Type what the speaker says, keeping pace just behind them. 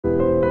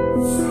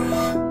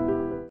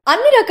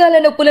అన్ని రకాల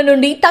నొప్పుల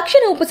నుండి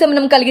తక్షణ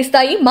ఉపశమనం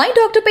కలిగిస్తాయి my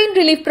doctor pain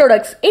relief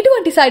products.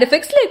 ఎటువంటి సైడ్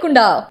ఎఫెక్ట్స్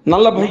లేకుండా.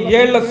 40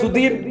 ఏళ్ల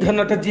సుదీర్ఘ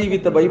నట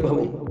జీవిత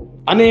వైభవం,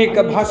 అనేక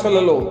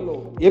భాషలలో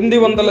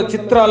 800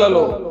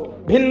 చిత్రాలలో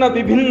భిన్న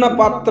విభిన్న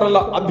పాత్రల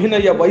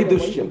అభినయ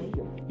వైదుష్యం,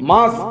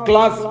 మాస్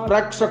క్లాస్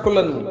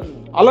ప్రేక్షకులను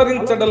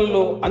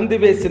అలరించడంలో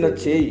అందివేసిన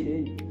చేయి,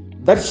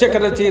 దర్శక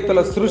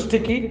రచయితల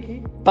సృష్టికి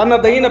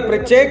తనదైన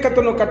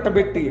ప్రత్యేకతను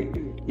కట్టబెట్టి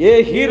ఏ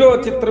హీరో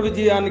చిత్ర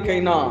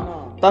విజయానికైనా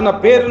తన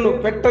పేరును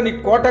పెట్టని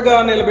కోటగా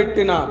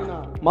నిలబెట్టిన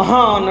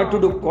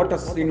మహానటుడు కోట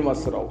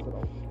శ్రీనివాసరావు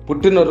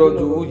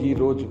పుట్టినరోజు ఈ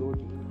రోజు.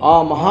 ఆ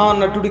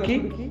మహానటుడికి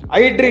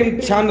iDream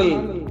ఛానల్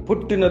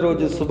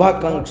పుట్టినరోజు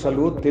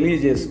శుభాకాంక్షలు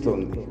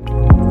తెలియజేస్తోంది.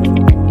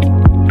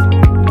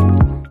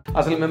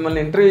 అసలు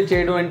మిమ్మల్ని ఇంటర్వ్యూ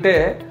చేయడం అంటే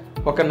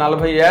ఒక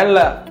 40 ఏళ్ల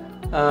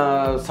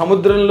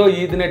సముద్రంలో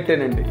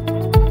ఈదినట్టేనండి.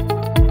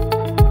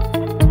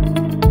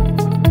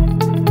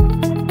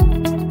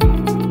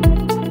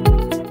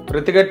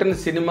 ప్రతిఘటన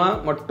సినిమా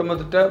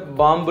మొట్టమొదట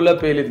బాంబులా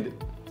పేలింది,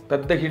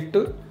 పెద్ద హిట్.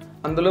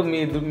 అందులో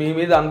మీ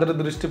మీద అందరి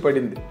దృష్టి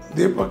పడింది.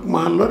 దీపక్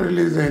మాల్లో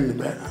రిలీజ్ అయింది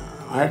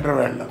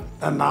హైదరాబాద్లో.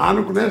 దాన్ని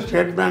ఆనుకునే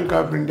స్టేట్ బ్యాంక్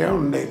ఆఫ్ ఇండియా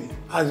ఉండేది.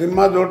 ఆ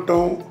సినిమా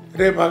చూడటం,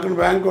 రేపు పక్కన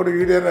బ్యాంక్ కూడా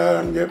ఈడేరా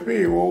అని చెప్పి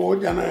ఓ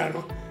జనం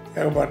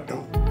ఎగబట్టం.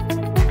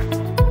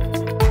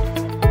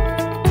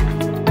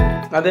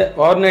 అదే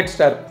ఓవర్ నైట్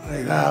స్టార్.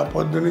 ఇక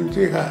పొద్దు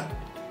నుంచి ఇక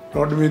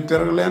రోడ్డు మీద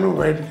తిరగలేను,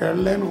 బయటకు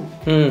వెళ్ళలేను,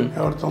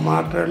 ఎవరితో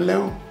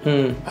మాట్లాడలేము.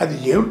 అది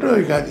ఏమిటో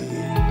ఇక అది.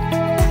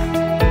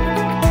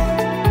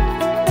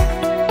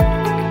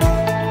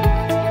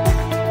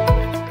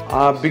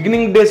 ఆ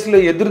బిగినింగ్ డేస్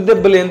లో ఎదురు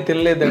దెబ్బలు ఏం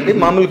తినలేదండి,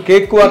 మామూలు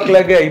కేక్ వాక్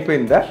లాగే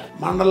అయిపోయిందా?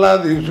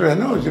 మండలాధీశుడు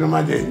అని ఒక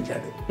సినిమా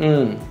చేయించాడు.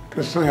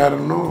 కృష్ణ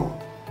గారును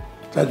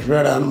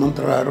చచ్చిపోయాడు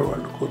హనుమంతుడు గారు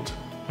వాళ్ళు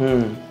కూర్చొని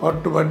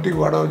పట్టుబట్టి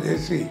గొడవ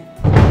చేసి,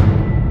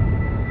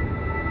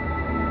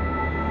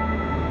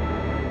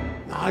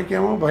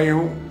 నాకేమో భయం,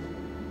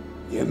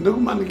 ఎందుకు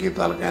మనకి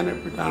తలకాయ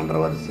నొప్పి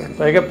కాంట్రవర్సీ అని.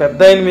 పైగా పెద్ద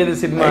ఆయన మీద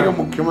సినిమా,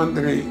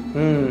 ముఖ్యమంత్రి.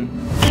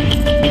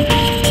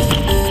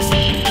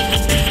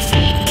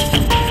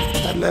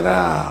 సర్లేరా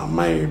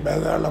అమ్మాయి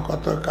బెదవాళ్ళ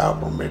కొత్తగా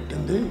కాపురం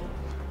పెట్టింది,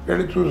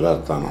 వెళ్ళి చూసి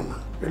వస్తానన్నా.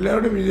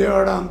 వెళ్ళేవాడు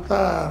విజయవాడ అంతా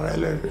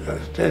రైల్వే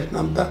స్టేషన్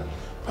అంతా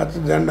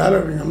పచ్చ జెండాలు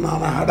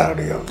నాన్న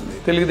హడావిడిగా ఉంది.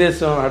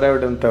 తెలుగుదేశం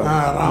హడావిడి అంతా.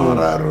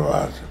 రామరారు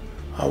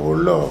ఆ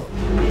ఊళ్ళో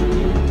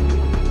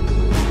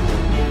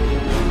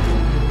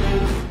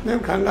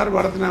నేను కంగారు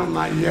పడుతూనే ఉన్నా.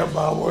 అయ్యా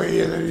బాబోయ్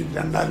ఏదో ఈ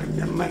జెండాలు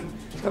ఇన్ని ఉన్నాయి.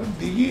 సరే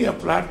దిగి ఆ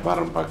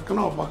ప్లాట్ఫారం పక్కన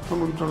ఒక పక్కన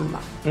ఉంటున్నా.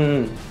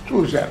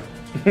 చూశారు,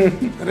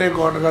 రే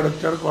కోటగాడు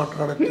వచ్చాడు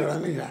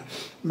అని ఇక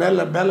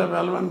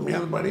బెల్లమని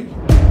మీద పడి.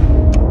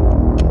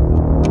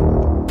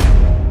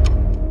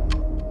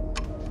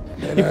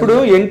 ఇప్పుడు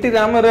ఎన్టీ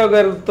రామారావు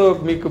గారితో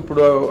మీకు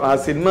ఇప్పుడు ఆ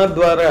సినిమా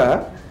ద్వారా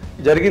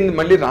జరిగింది,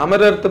 మళ్ళీ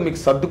రామారావుతో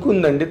మీకు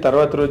సర్దుకుందండి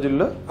తర్వాత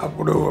రోజుల్లో?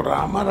 అప్పుడు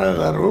రామారావు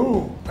గారు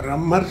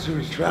బ్రహ్మర్షి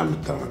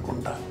విశ్వామిత్ర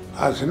అనుకుంటా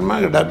ఆ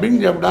సినిమాకి డబ్బింగ్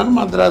చెప్పడానికి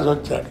మద్రాసు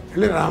వచ్చాడు.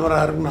 వెళ్ళి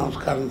రామారావుకి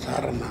నమస్కారం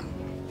సార్ అన్నాను.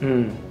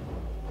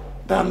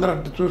 అందరూ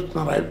అట్టు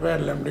చూస్తున్నారు,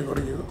 అయిపోయాడు ఎండి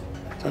కొడుకు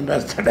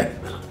చంపేస్తాడు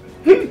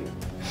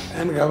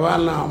ఆయన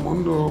గవాలన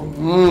ముందు.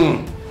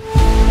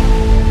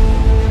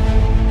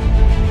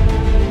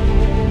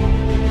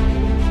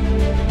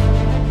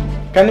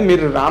 కానీ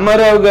మీరు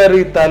రామారావు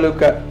గారి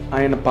తాలూకా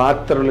ఆయన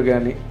పాత్రలు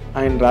కానీ,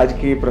 ఆయన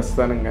రాజకీయ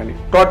ప్రస్థానం కానీ,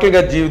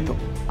 టోటల్గా జీవితం,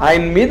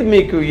 ఆయన మీద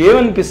మీకు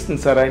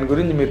ఏమనిపిస్తుంది సార్ ఆయన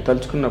గురించి మీరు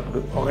తలుచుకున్నప్పుడు?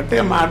 ఒకటే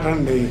మాట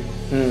అండి,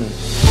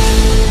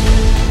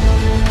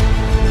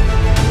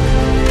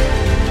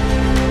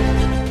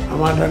 ఆ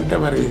మాట అంటే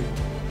మరి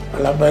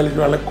వాళ్ళ అబ్బాయిలకి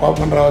వాళ్ళకి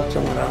కోపం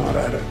రావచ్చేమో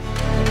రామారావు.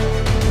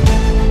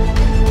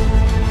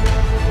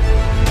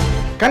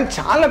 కానీ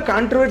చాలా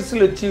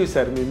కాంట్రవర్సీలు వచ్చేవి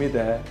సార్ మీ మీద.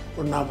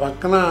 ఇప్పుడు నా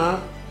పక్కన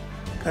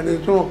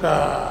కనీసం ఒక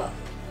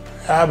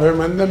 50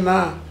 మంది అన్న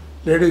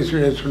లేడీస్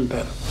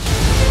వేసుంటారు.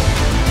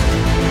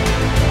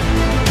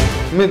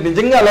 మీరు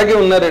నిజంగా అలాగే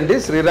ఉన్నారండి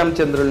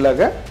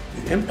శ్రీరామచంద్రుల్లాగా?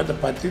 ఏం పెద్ద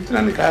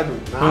పద్ధతిని కాదు,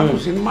 నాకు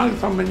సినిమాకి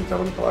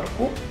సంబంధించినంత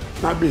వరకు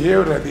నా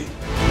బిహేవియర్ అది.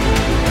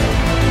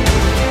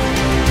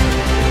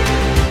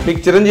 మీకు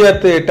చిరంజీవి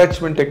గారితో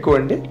అటాచ్మెంట్ ఎక్కువ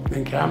అండి?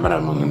 నేను కెమెరా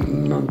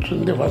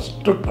నుంచింది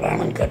ఫస్ట్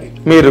ప్రాణం కది.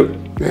 మీరు?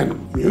 నేను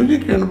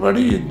మ్యూజిక్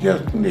వినపడి ఇది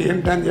చేస్తుంది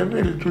ఏంటని చెప్పి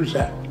వెళ్ళి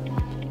చూసా.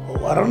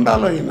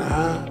 వరండాలో అయినా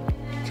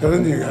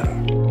చిరంజీవి గారు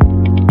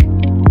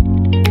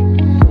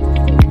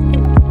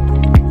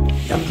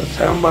ఎంత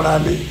శ్రమ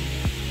పడాలి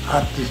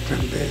ఆర్టిస్ట్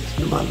అంటే,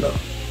 సినిమాల్లో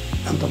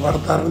ఎంత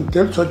పడతారని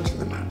తెలిసి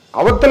వచ్చింది నాకు.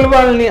 అవతల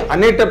వాళ్ళని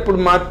అనేటప్పుడు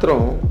మాత్రం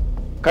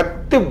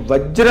కత్తి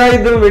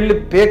వజ్రాయుధం వెళ్ళి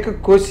పేక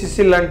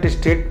కోసేసి లాంటి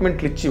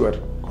స్టేట్మెంట్లు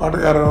ఇచ్చేవారు.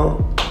 కోటగారు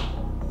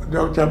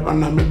జోక్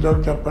చెప్పండి, అమ్మి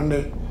జోక్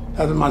చెప్పండి,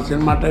 అది మా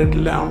సినిమా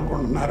టైటిల్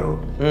ఏమనుకుంటున్నారు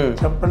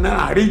చెప్పండి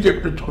అని అడిగి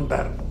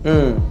చెప్పించుకుంటారు,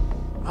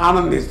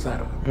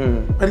 ఆనందిస్తారు.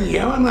 మరి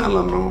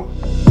ఏమన్నాను,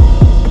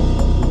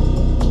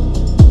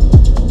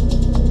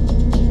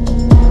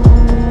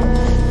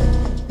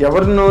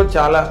 ఎవరినో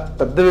చాలా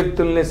పెద్ద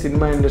వ్యక్తుల్ని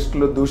సినిమా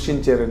ఇండస్ట్రీలో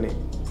దూషించారని,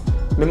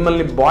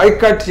 మిమ్మల్ని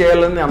బాయ్కాట్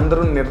చేయాలని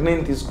అందరూ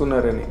నిర్ణయం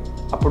తీసుకున్నారని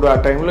అప్పుడు ఆ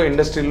టైంలో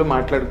ఇండస్ట్రీలో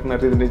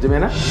మాట్లాడుకున్నారు. ఇది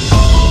నిజమేనా?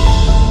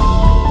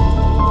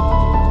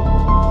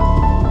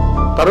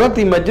 తర్వాత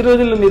ఈ మధ్య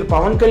రోజుల్లో మీరు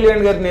పవన్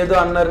కళ్యాణ్ గారిని ఏదో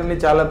అన్నారని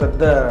చాలా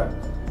పెద్ద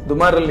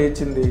దుమారం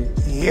లేచింది.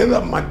 ఏదో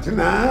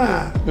మధ్యన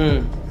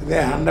అదే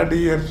 100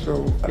 years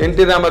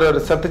ఎన్టీ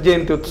రామారావు శత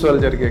జయంతి ఉత్సవాలు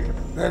జరిగాయి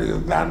కదా,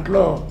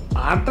 దాంట్లో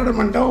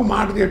మాట్లాడమంటే ఒక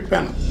మాట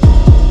చెప్పాను.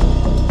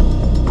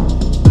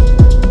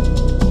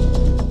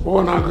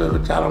 నాకు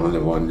చాలా మంది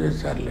ఫోన్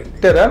చేశారులేండి,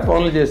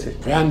 ఫోన్లు చేసి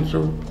ఫ్యాన్స్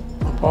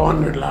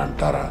పవన్ ఇట్లా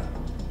అంటారా,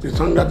 ఈ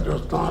సంగతి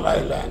చూస్తాం అలా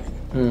ఇలా అని.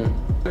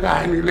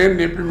 ఆయనకి లేని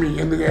చెప్పి మీకు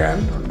ఎందుకు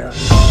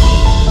అంటుండేవాడు.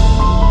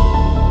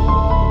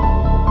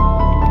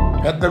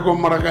 పెద్ద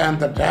గుమ్మరగా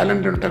అంత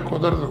టాలెంట్ ఉంటే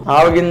కుదరదు,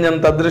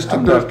 ఆవగింజంత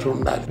అదృష్టం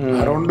ఉండాలి. ఆ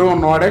రెండు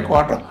ఉన్నవాడే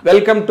కోట.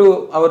 Welcome to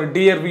our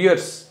dear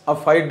viewers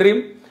of iDream.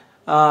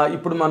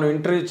 ఇప్పుడు మనం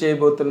ఇంటర్వ్యూ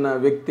చేయబోతున్న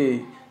వ్యక్తి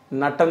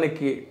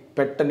నటనకి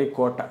పెట్టని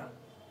కోట.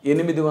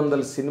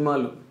 800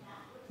 సినిమాలు,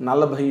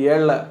 40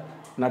 ఏళ్ల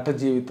నట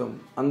జీవితం,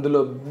 అందులో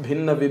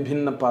భిన్న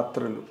విభిన్న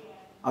పాత్రలు,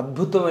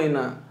 అద్భుతమైన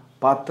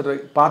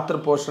పాత్ర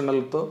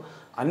పోషణలతో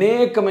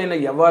అనేకమైన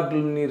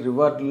అవార్డులని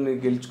రివార్డులని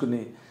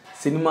గెలుచుకుని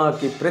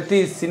సినిమాకి, ప్రతి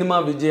సినిమా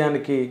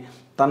విజయానికి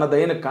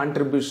తనదైన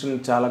కాంట్రిబ్యూషన్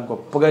చాలా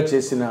గొప్పగా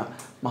చేసిన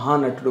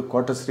మహానటుడు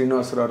కోట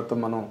శ్రీనివాసరావుతో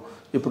మనం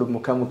ఇప్పుడు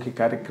ముఖాముఖి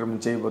కార్యక్రమం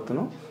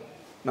చేయబోతున్నాం.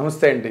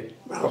 నమస్తే అండి.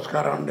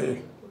 నమస్కారం అండి.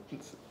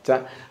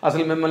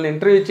 అసలు మిమ్మల్ని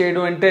ఇంటర్వ్యూ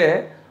చేయడం అంటే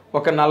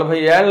ఒక 40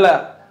 ఏళ్ల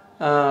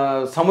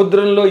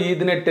సముద్రంలో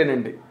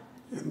ఈదినట్టేనండి.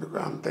 ఎందుకు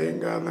అంత ఏం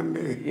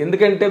కాదండి,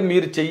 ఎందుకంటే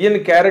మీరు చెయ్యని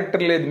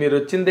క్యారెక్టర్ లేదు. మీరు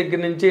వచ్చిన దగ్గర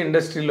నుంచి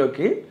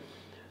ఇండస్ట్రీలోకి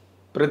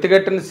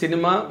ప్రతిఘటన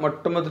సినిమా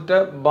మొట్టమొదట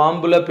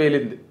బాంబులా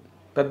పేలింది,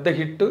 పెద్ద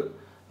హిట్.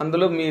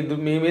 అందులో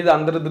మీ మీద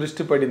అందరి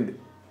దృష్టి పడింది,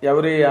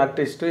 ఎవరి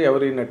ఆర్టిస్టు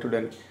ఎవరి నటుడు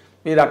అని.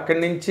 మీరు అక్కడి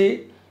నుంచి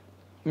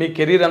మీ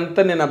కెరీర్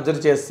అంతా నేను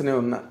అబ్జర్వ్ చేస్తూనే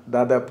ఉన్నా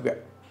దాదాపుగా.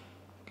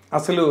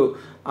 అసలు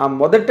ఆ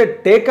మొదట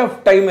టేక్ ఆఫ్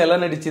టైం ఎలా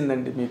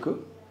నడిచిందండి మీకు?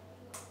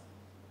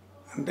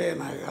 అంటే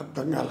నాకు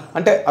అర్థం కాల.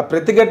 అంటే ఆ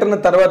ప్రతిఘటన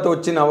తర్వాత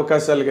వచ్చిన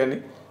అవకాశాలు కానీ?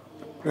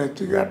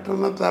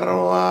 ప్రతిఘటన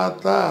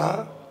తర్వాత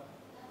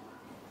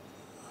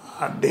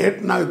ఆ డేట్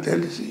నాకు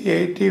తెలిసి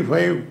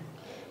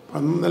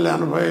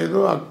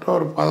 1985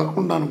 అక్టోబర్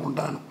 11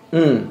 అనుకుంటాను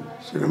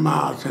సినిమా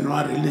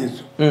రిలీజ్.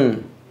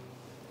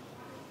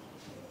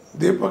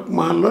 దీపక్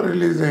మాల్లో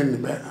రిలీజ్ అయింది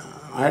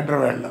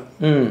హైదరాబాద్లో.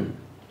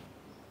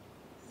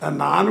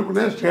 దాన్ని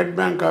ఆనుకునే స్టేట్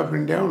బ్యాంక్ ఆఫ్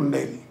ఇండియా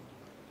ఉండేది.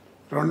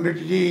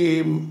 రెండిటికి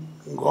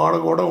గోడ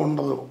కూడా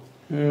ఉండదు,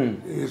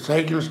 ఈ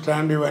సైకిల్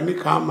స్టాండ్ ఇవన్నీ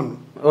కామన్.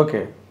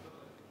 ఓకే.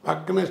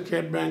 పక్కనే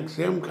స్టేట్ బ్యాంక్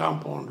సేమ్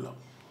కాంపౌండ్లో.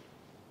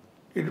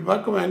 ఇటు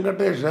పక్క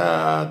వెంకటేశ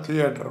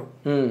థియేటరు,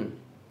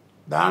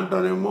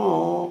 దాంట్లోనేమో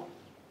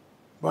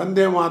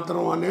వందే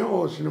మాత్రం అనే ఓ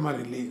సినిమా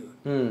రిలీజ్.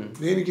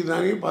 దీనికి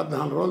దానికి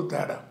 14 రోజులు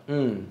తేడా.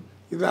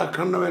 ఇది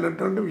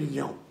అఖండమైనటువంటి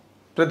విజయం.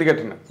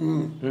 ప్రతిఘటన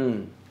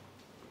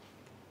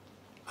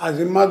ఆ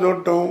సినిమా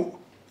చూడటం,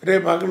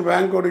 రేపు అక్కడ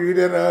బ్యాంక్ ఒకటి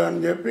వీడియో అని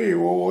చెప్పి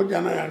ఓ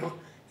జనం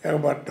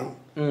ఎగబట్టం.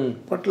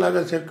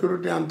 ఇప్పట్లాగా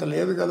సెక్యూరిటీ అంత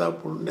లేదు కదా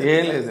అప్పుడు.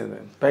 ఏం లేదు,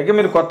 పైగా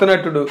మీరు కొత్త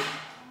నటుడు.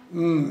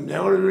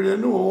 ఎవరు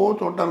వీడియోని ఓ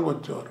చూడటానికి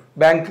వచ్చేవారు.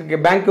 బ్యాంక్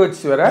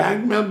వచ్చేవారా?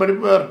 బ్యాంక్ మీద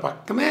పడిపోయారు,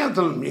 పక్కనే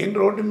అసలు మెయిన్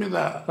రోడ్డు మీద.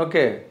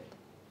 ఓకే.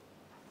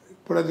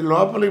 ఇప్పుడు అది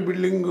లోపలికి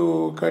బిల్డింగ్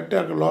కట్టి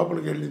అక్కడ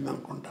లోపలికి వెళ్ళింది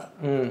అనుకుంటా.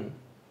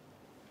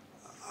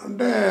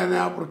 అంటే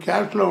నేను అప్పుడు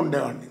క్యాష్లో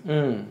ఉండేవాడిని.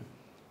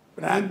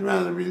 బ్రాంచ్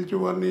మీద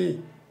పిలిచివన్నీ,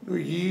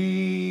 నువ్వు ఈ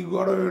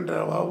గొడవ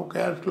వింటారు బాబు,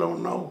 క్యాష్లో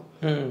ఉన్నావు,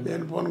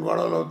 నేను పోని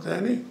గొడవలు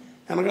అవుతాయని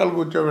వెనకాల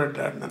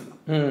కూర్చోబెట్టాడు నన్ను.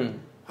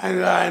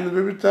 ఆయన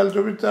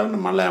చూపించాలని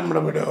మళ్ళీ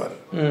ఎమ్మడబడేవారు.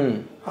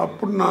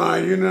 అప్పుడు నా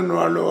యూనియన్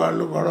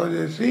వాళ్ళు గొడవ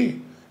చేసి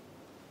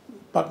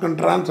పక్కన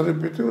ట్రాన్స్ఫర్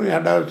ఇప్పించి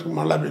హెడ్ ఆఫీస్కి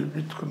మళ్ళీ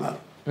పిలిపించుకున్నారు.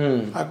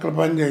 అక్కడ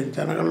పని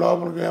చేయించాను. అక్కడ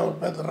లోపలికి ఎవరు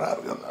పెద్ద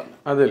రారు కదా.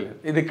 అదే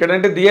ఇది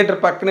ఇక్కడంటే థియేటర్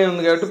పక్కనే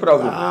ఉంది కాబట్టి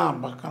ప్రాబ్లం.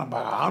 పక్కన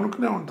బాగా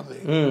ఆనుకునే ఉంటుంది.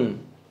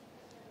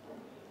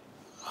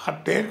 ఆ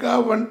టేక్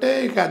ఆఫ్ అంటే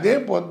ఇక అదే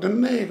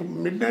పొద్దున్నే ఇక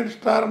మిడ్ నైట్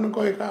స్టార్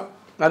అనుకో. ఇక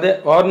అదే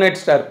ఓవర్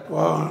నైట్ స్టార్.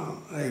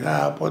 ఇక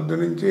పొద్దు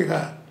నుంచి ఇక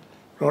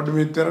రోడ్డు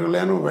మీద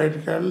తిరగలేను,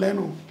 బయటకు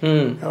వెళ్ళలేను,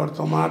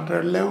 ఎవరితో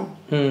మాట్లాడలేము.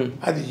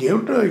 అది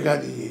ఏమిటో ఇక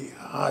అది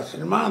ఆ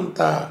సినిమా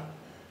అంత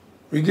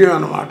విజయం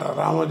అన్నమాట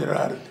రామోజీ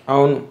గారిది.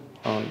 అవును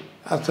అవును.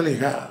 అసలు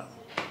ఇక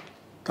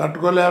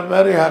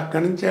తట్టుకోలేపారు. ఇక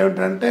అక్కడి నుంచి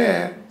ఏమిటంటే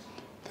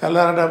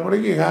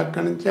తెల్లారేటప్పటికి ఇక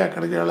అక్కడి నుంచి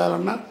ఎక్కడికి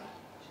వెళ్ళాలన్నా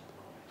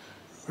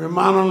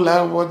విమానం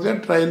లేకపోతే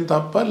ట్రైన్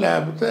తప్ప,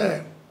 లేకపోతే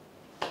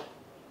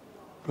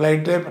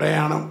ఫ్లైటే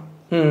ప్రయాణం.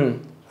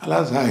 అలా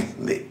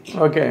సాగింది.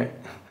 ఓకే.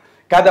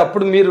 కాదు,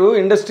 అప్పుడు మీరు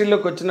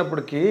ఇండస్ట్రీలోకి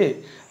వచ్చినప్పటికీ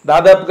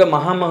దాదాపుగా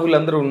మహామహులు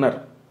అందరూ ఉన్నారు.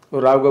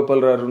 రావు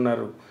గోపాల్ గారు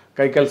ఉన్నారు,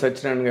 కైకాల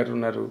సత్యనారాయణ గారు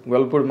ఉన్నారు,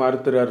 గొల్పూడి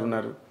మారుతి గారు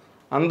ఉన్నారు.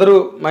 అందరూ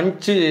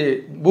మంచి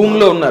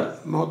భూమిలో ఉన్నారు.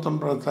 నూతన్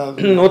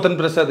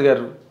ప్రసాద్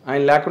గారు,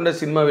 ఆయన లేకుండా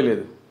సినిమావి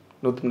లేదు.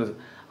 నూతన్ ప్రసాద్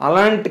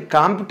అలాంటి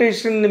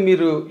కాంపిటీషన్ని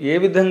మీరు ఏ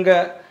విధంగా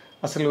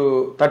అసలు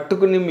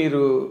తట్టుకుని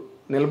మీరు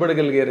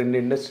నిలబడగలిగారండి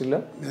ఇండస్ట్రీలో?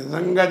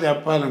 నిజంగా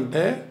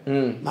చెప్పాలంటే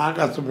నాకు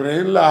అసలు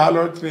బ్రెయిన్లో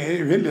ఆలోచన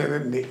ఏమీ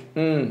లేదండి.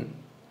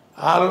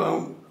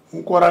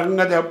 ఇంకో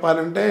రకంగా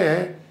చెప్పాలంటే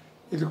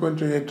ఇది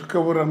కొంచెం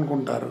ఎత్తుకబురు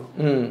అనుకుంటారు.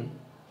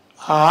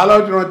 ఆ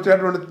ఆలోచన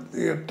వచ్చేటువంటి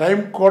టైం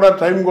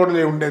కూడా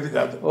ఉండేది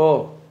కాదు.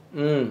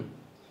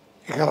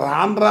 ఇక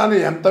రాను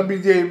ఎంత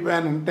బిజీ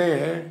అయిపోయానంటే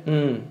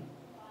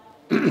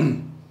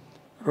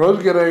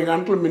రోజుకి 20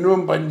 గంటలు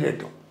మినిమం పని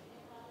చేయటం,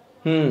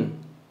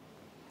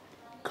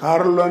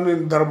 కారులోనే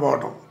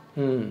నిద్రపోవటం,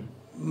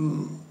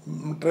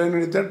 ట్రైన్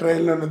ఎడితే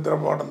ట్రైన్లో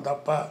నిద్రపోవడం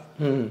తప్ప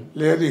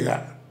లేదు. ఇక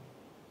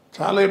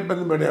చాలా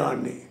ఇబ్బంది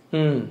పడేవాడిని.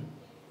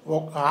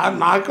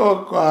 నాకు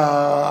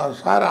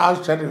ఒకసారి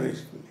ఆశ్చర్యం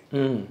వేసింది.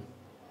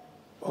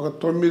 ఒక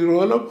 9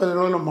 రోజులు 10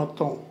 రోజులు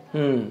మొత్తం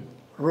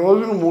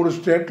రోజును 3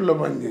 స్టేట్లో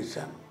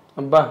పనిచేశాను.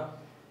 అబ్బా.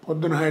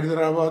 పొద్దున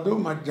హైదరాబాదు,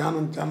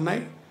 మధ్యాహ్నం చెన్నై,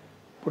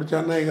 ఇప్పుడు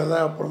చెన్నై కదా,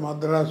 అప్పుడు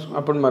మద్రాసు,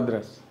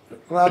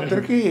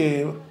 రాత్రికి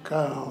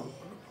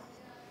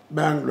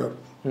బెంగళూరు.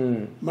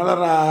 మళ్ళీ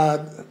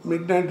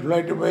మిడ్ నైట్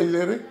ఫ్లైట్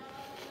బయలుదేరి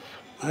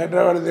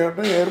హైదరాబాద్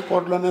దిగటం,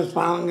 ఎయిర్పోర్ట్లోనే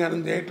స్నానం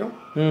గానం చేయటం.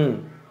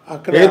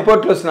 అక్కడ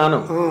ఎయిర్పోర్ట్లో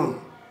స్నానం,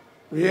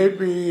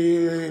 విఐపి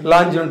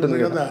లాంజ్ ఉంటుంది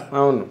కదా.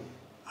 అవును.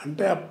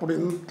 అంటే అప్పుడు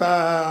ఇంత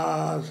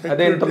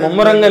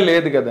ముమ్మరంగా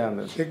లేదు కదా,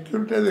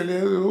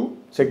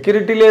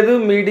 సెక్యూరిటీ లేదు,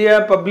 మీడియా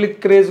పబ్లిక్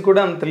క్రేజ్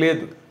కూడా అంత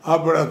లేదు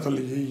అప్పుడు. అసలు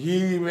ఈ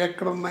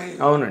ఎక్కడున్నాయి?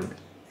 అవునండి,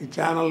 ఈ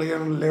ఛానల్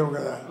కానీ లేవు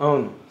కదా.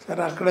 అవును.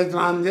 సరే అక్కడే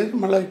స్నానం చేసి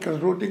మళ్ళీ ఇక్కడ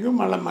షూటింగ్,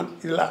 మళ్ళీ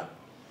ఇలా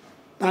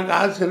నాకు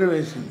ఆశ్చర్యం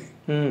వేసింది.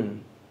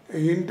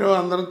 ఇంట్లో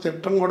అందరూ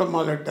తిట్టం కూడా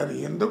మొదలెట్టారు,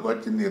 ఎందుకు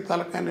వచ్చింది ఈ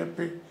తలకాయ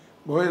నొప్పి,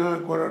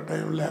 భోజనానికి కూడా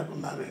టైం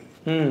లేకుండా.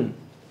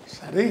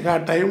 సరే ఇక ఆ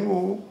టైము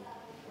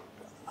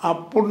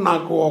అప్పుడు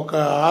నాకు ఒక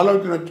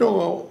ఆలోచన వచ్చి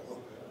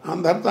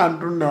అందరితో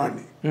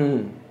అంటుండేవాడిని.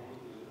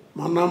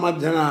 మొన్న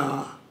మధ్యన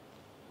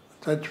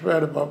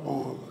చచ్చిపోయాడు పాపం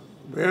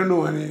వేణు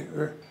అని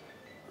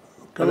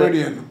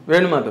కమెడియన్,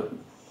 వేణుమాధవ్.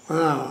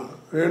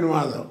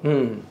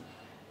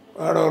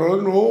 వాడు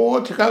రోజు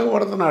చికాకు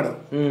పడుతున్నాడు.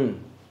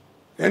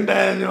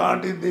 ఏంటి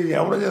వాటిది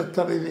ఎవడో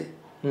చేస్తారు ఇది,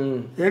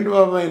 ఏంటి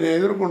బాబాయ్ నేను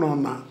ఎదుర్కొంటూ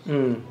ఉన్నా,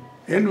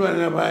 ఏంటి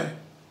బాబాయ్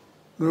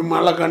నువ్వు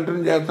మళ్ళీ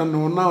కంటిన్యూ చేస్తాను,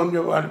 నువ్వు ఉన్నావని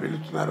చెప్పి వాళ్ళు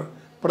పిలుస్తున్నారు,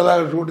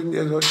 ఇప్పటిదాకా షూటింగ్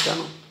చేసి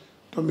వచ్చాను,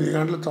 9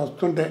 గంటలు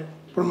వస్తుంటే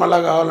ఇప్పుడు మళ్ళీ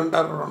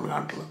కావాలంటారు 2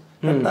 గంటలు,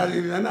 అది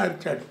ఇది అని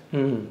అరిచాడు.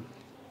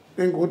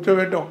 నేను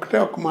కూర్చోబెట్టి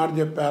ఒక్క మాట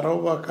చెప్పి,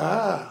 అరవబాక,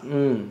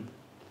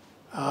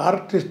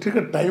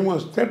 ఆర్టిస్ట్కి టైం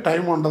వస్తే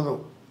టైం ఉండదు,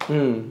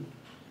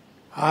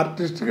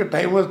 ఆర్టిస్ట్కి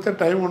టైం వస్తే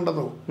టైం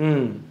ఉండదు,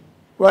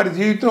 వాడి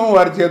జీవితం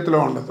వాడి చేతిలో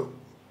ఉండదు.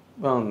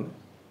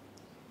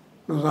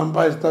 నువ్వు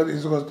సంపాదిస్తావు,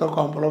 తీసుకొస్తావు,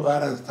 కొంపలో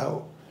పారేస్తావు,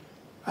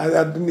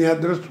 అది నీ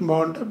అదృష్టం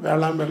బాగుంటే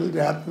బెళ్ళం బిడ్డలు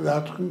జాగ్రత్త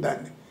దాచుకుని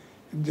దాన్ని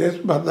ఇది చేసి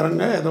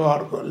భద్రంగా ఏదో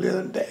వాడుకోవాలి,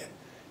 లేదంటే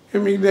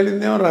మీకు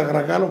తెలియదేమో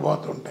రకరకాలు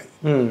పోతుంటాయి.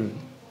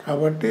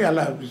 కాబట్టి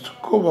అలా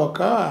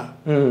విసుక్కోబోక,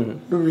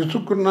 నువ్వు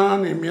విసుక్కున్నా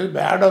నీ మీద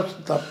బ్యాడ్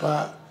వస్తుంది తప్ప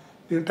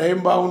నీ టైం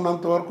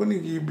బాగున్నంత వరకు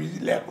నీకు ఈ బిజీ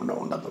లేకుండా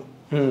ఉండదు.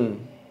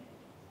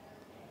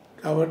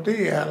 కాబట్టి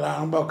అలా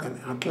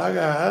అనుభవకని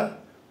అట్లాగా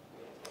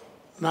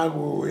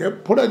నాకు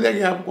ఎప్పుడు అదే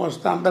జ్ఞాపకం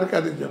వస్తే అందరికీ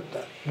అదే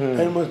చెప్తా,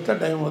 టైం వస్తే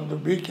టైం వద్దు,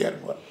 బీ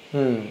కేర్ఫుల్.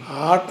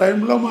 ఆ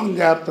టైంలో మనం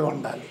జాగ్రత్తగా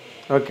ఉండాలి.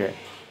 ఓకే.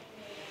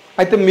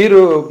 అయితే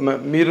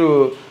మీరు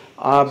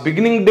ఆ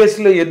బిగినింగ్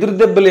డేస్లో ఎదురు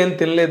దెబ్బలు ఏం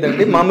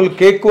తినలేదండి, మామూలు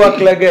కేక్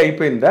వాక్ లాగే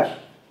అయిపోయిందా?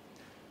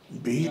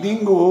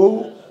 బిగినింగు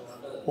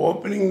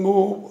ఓపెనింగు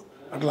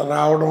అట్లా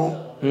రావడం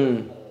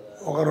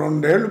ఒక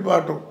 2 ఏళ్ళ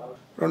పాటు,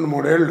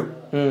 2-3 ఏళ్ళు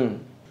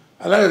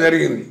అలాగే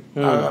జరిగింది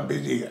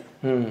బిజీగా.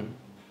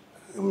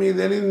 మీకు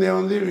తెలియదు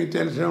ఏముంది, మీకు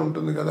తెలిసే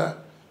ఉంటుంది కదా,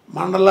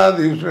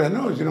 మండలాధీశుడు అని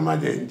ఒక సినిమా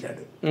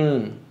చేయించాడు.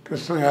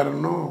 కృష్ణ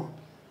గారును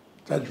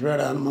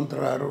చచ్చిపోయాడు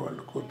హనుమంతరావు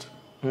వాళ్ళు కూర్చొని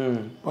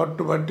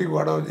పట్టుబట్టి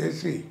గొడవ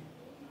చేసి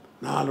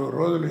 4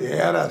 రోజులు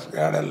ఏఆర్ఎస్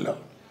గార్డెన్లో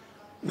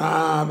నా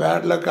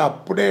బ్యాడ్లకు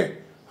అప్పుడే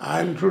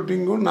ఆయన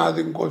షూటింగు, నాది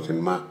ఇంకో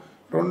సినిమా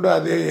 2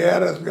 అదే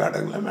ఏఆర్ఎస్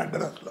గార్డెన్లో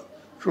మెడ్రాస్లో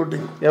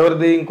షూటింగ్.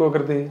 ఎవరిది?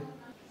 ఇంకొకరిది?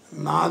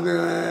 నాది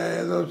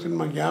ఏదో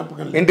సినిమా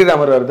జ్ఞాపకం లేదు. ఎన్టీ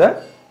రామారావుదా?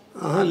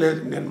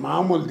 లేదు, నేను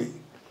మామూలుది.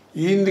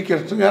 ఈయనది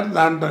కృష్ణ గారు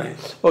దాంట్లోనే.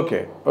 Okay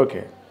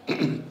okay.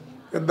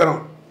 ఇద్దరం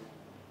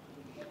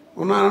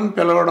ఉన్నానని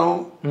పిలవడం,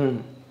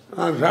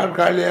 నాకు షార్ట్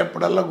ఖాళీ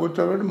ఎప్పుడల్లా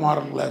కూర్చోబెట్టి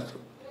మోరల్ క్లాసు,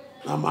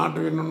 నా మాట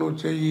విను, నువ్వు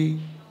చెయ్యి,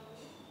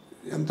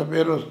 ఎంత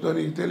పేరు వస్తుందో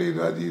నీకు తెలియదు,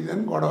 అది ఇది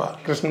అని గొడవ.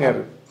 కృష్ణ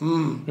గారు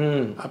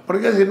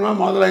అప్పటికే సినిమా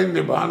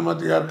మొదలైంది,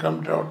 భానుమతి గారు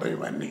కమిటీ అవటం,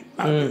 ఇవన్నీ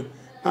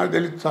నాకు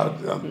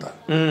తెలుస్తుంది అంతా.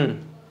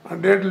 ఆ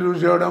డేట్లు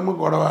చూసేవాడేమో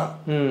గొడవ,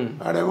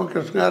 వాడేమో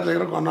కృష్ణ గారి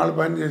దగ్గర కొన్నాళ్ళు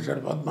పని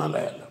చేశాడు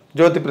పద్మాలయాల్లో,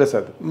 జ్యోతి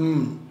ప్రసాద్.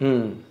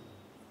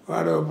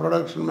 వాడు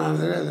ప్రొడక్షన్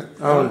మేనేజర్.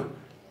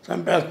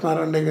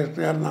 చంపేస్తున్నారండి కృష్ణ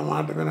గారు, నా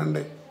మాట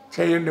వినండి,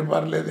 చెయ్యండి,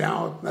 పర్లేదు,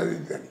 ఏమవుతుంది అది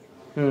ఇది అని.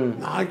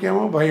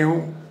 నాకేమో భయం,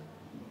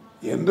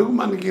 ఎందుకు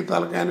మనకి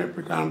తలకాయ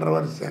నొప్పి,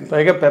 కాంట్రవర్సీ అని,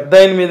 పైగా పెద్ద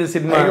ఆయన మీద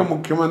సినిమా,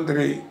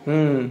 ముఖ్యమంత్రి.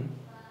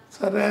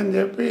 సరే అని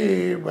చెప్పి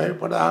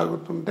భయపడి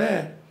ఆగుతుంటే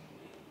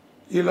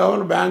ఈ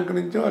లోపల బ్యాంక్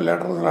నుంచి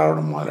లెటర్స్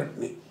రావడం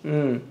మొదలెట్టినాయి,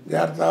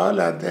 చేరతావా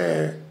లేకపోతే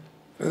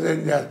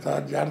రిజైన్ చేస్తావా,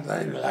 చేరతా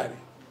ఇలా అని.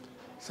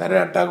 సరే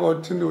అట్టాగా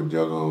వచ్చింది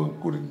ఉద్యోగం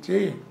గురించి,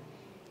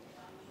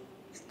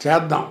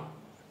 చేద్దాం,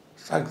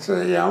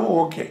 సక్సెస్ అయ్యాము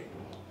ఓకే,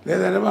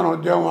 లేదంటే మన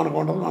ఉద్యోగం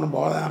అనుకుంటుంది, మన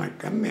బోధానికి.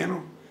 కానీ నేను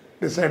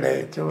డిసైడ్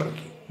అయ్యా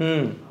చివరికి.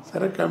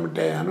 సరే కమిట్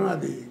అయ్యాను,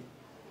 అది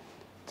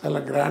చాలా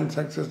గ్రాండ్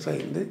సక్సెస్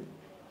అయింది.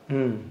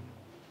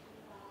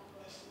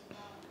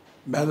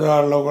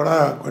 బెదవాడలో కూడా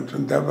కొంచెం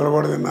దెబ్బలు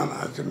కూడా తిన్నాను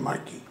ఆ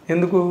సినిమాకి.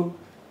 ఎందుకు?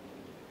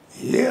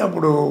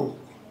 అప్పుడు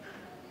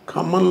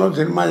ఖమ్మంలో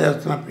సినిమా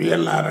చేస్తున్నా,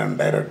 పిఎల్ నారాయణ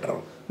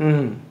డైరెక్టర్.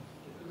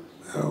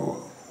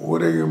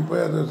 ఊరేగింపు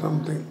అదే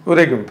సంథింగ్,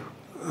 ఊరేగింపు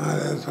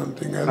అదే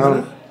సంథింగ్ అదే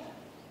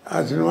ఆ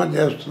సినిమా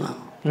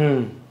చేస్తున్నాను.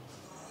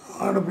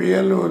 వాడు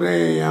పిఎల్ ఊరే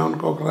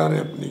ఏమనుకోకరా,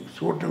 రేపు నీకు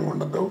షూటింగ్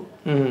ఉండదు,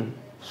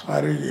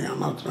 సారీ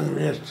అనవసరంగా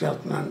వేస్ట్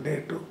చేస్తున్నా అంటే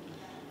ఇటు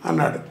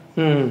అన్నాడు.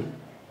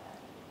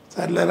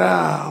 సర్లేరా,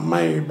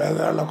 అమ్మాయి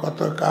బెదవాళ్ళ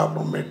కొత్తగా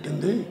కాపురం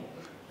పెట్టింది,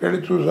 వెళ్ళి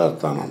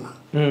చూసేస్తానన్నా.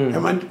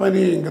 మంచి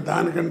పని, ఇంకా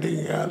దానికంటే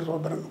ఇంకా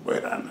శుభ్రంగా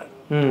పోయిరా అన్నాడు.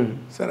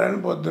 సరే అని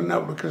పొద్దున్నే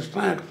అప్పుడు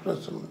కృష్ణా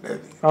ఎక్స్ప్రెస్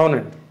ఉండేది.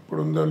 అవునండి.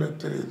 ఇప్పుడు ఉందో లేదు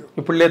తెలియదు.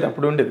 ఇప్పుడు లేదు,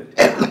 అప్పుడు ఉండేది.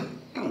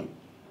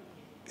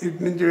 ఇటు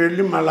నుంచి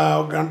వెళ్ళి మళ్ళీ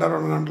 1 గంట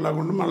 2 గంటలకు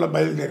ఉండి మళ్ళీ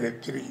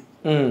బయలుదేరేది తిరిగి.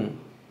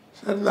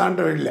 సరే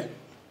దాంట్లో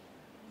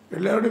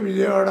వెళ్ళేవాడు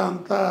విజయవాడ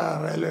అంతా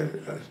రైల్వే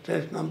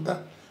స్టేషన్ అంతా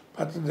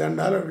పచ్చ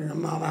జెండాలు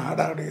నాన్న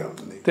హడావిడిగా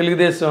ఉంది.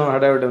 తెలుగుదేశం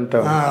హడావిడి అంతా.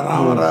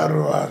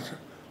 రామరారు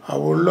ఆ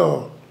ఊళ్ళో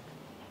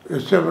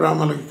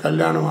విశ్వబ్రాహ్మణులకి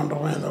కళ్యాణ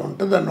మండపం ఏదో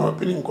ఉంటే దాన్ని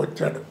ఓపెనింగ్కి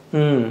వచ్చాడు.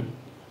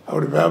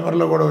 అప్పుడు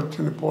పేపర్లో కూడా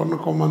వచ్చింది, పూర్ణ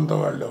కుంభంతో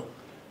వాళ్ళు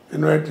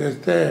ఇన్వైట్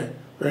చేస్తే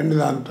వెండి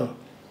దాంతో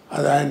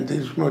అది ఆయన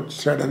తీసుకుని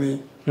వచ్చేసాడని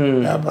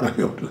పేపర్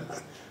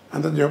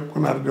అంతా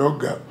చెప్పుకున్నారు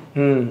జోక్గా.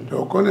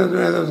 జోకో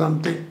నిజం ఏదో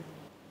సంథింగ్.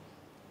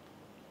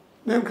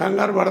 నేను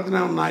కంగారు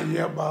పడుతూనే ఉన్నా,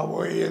 అయ్యా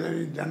బాబోయ్ ఏదో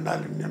ఈ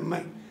జెండాలు ఇన్ని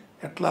ఉన్నాయి,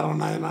 ఎట్లా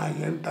ఉన్నాయన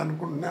ఏంటి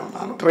అనుకుంటూనే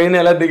ఉన్నాను. ట్రైన్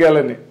ఎలా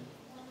దిగాలని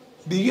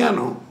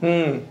దిగాను,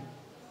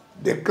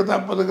 దిక్క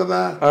తప్పదు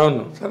కదా.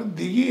 అవును. సరే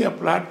దిగి ఆ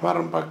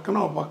ప్లాట్ఫారం పక్కన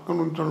ఒక పక్క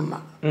నుంచున్నా,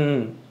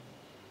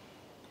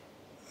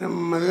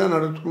 నెమ్మదిగా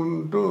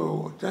నడుచుకుంటూ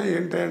వచ్చా.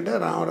 ఏంటంటే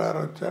రామరారు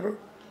వచ్చారు,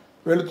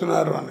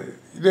 వెళుతున్నారు అనేది.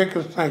 ఇదే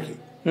కృష్ణాకి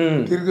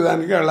తిరిగి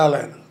దానికి వెళ్ళాలి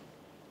ఆయన.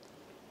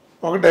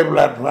 ఒకటే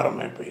ప్లాట్ఫారం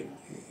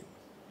అయిపోయింది.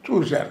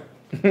 చూశారు,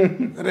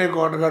 రే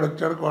కోటగాడు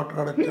వచ్చాడు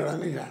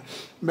అని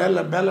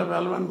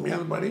బెల్లమని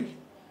మీద పడి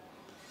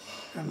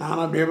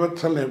నానా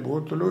బీభత్సలే,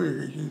 బూతులు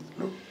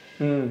గీతులు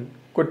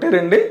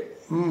కొట్టారండి.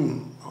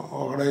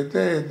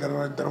 ఒకడైతే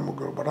ఇద్దరు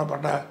ముగ్గురు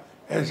పటాపట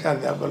వేసారు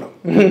దెబ్బలు.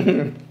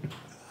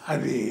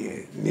 అది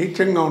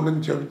నీచంగా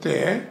ఉంటుంది చెబితే.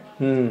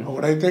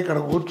 ఒకడైతే ఇక్కడ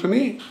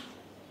కూర్చుని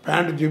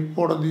ప్యాంటు జిప్పు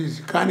కూడా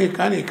తీసి కానీ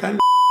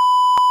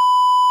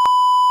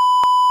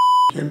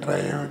ఏంట్రా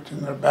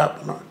ఏమొచ్చిందో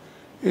బేపనం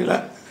ఇలా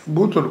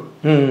బూతులు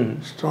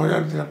ఇష్టం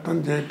తిట్టడం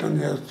చేయటం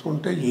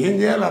చేస్తుంటే ఏం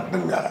చేయాలి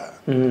అర్థం కాదు.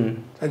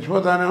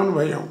 చచ్చిపోతానేమని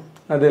భయం.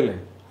 అదేలే.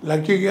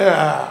 లక్కీగా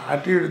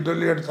అటు ఇటు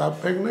దొల్లిగడు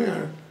తప్పని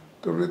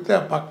తుడితే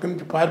ఆ పక్క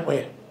నుంచి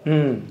పారిపోయా.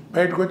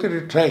 బయటకు వచ్చి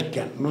రిక్షా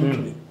ఎక్కాను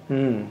నుంచుని,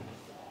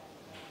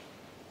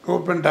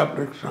 ఓపెన్ టాప్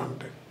రిక్షా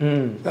అంటే.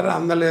 సరే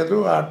అందలేదు.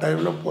 ఆ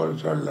టైంలో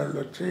పోలీసు వాళ్ళు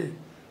వచ్చి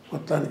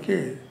మొత్తానికి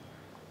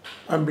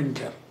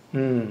పంపించారు.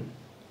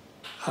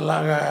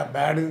 అలాగా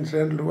బ్యాడ్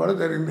ఇన్సిడెంట్లు కూడా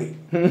జరిగినాయి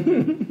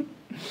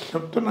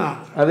చెప్తున్నా.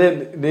 అదే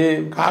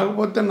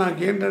కాకపోతే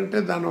నాకేంటంటే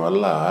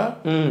దానివల్ల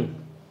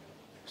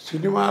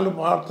సినిమాలు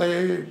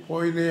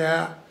పోయినాయా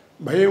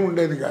భయం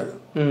ఉండేది కాదు.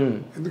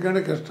 ఎందుకంటే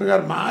కృష్ణ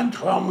గారు మంచి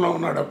ఫామ్లో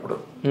ఉన్నాడు అప్పుడు.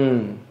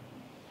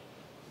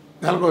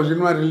 నెలకు ఒక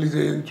సినిమా రిలీజ్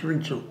అయ్యి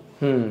ఇంచుమించు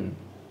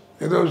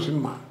ఏదో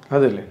సినిమా.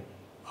 అదేలే.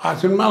 ఆ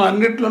సినిమాలు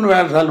అన్నిట్లోనూ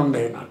వేషాలు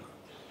ఉండేవి నాకు.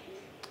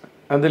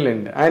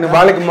 అదేలేండి. ఆయన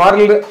వాళ్ళకి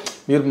మారల్,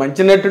 మీరు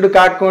మంచి నటుడు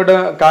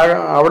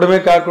అవడమే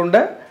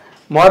కాకుండా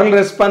మారల్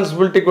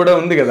రెస్పాన్సిబిలిటీ కూడా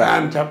ఉంది కదా.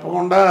 ఆయన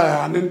చెప్పకుండా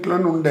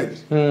అన్నింట్లోనూ ఉండేది.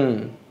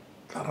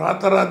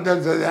 తర్వాత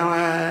తెలిసేది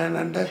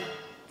ఏమైందంటే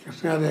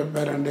కృష్ణ గారు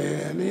చెప్పారండి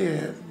అని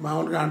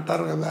మామూలుగా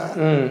అంటారు కదా.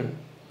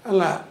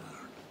 అలా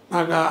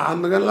నాకు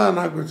అందువల్ల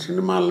నాకు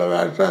సినిమాల్లో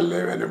వేషాలు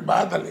లేవని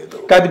బాధ లేదు.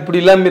 కాదు, ఇప్పుడు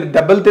ఇలా మీరు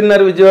దెబ్బలు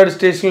తిన్నారు విజయవాడ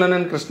స్టేషన్లో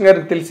కృష్ణ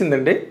గారికి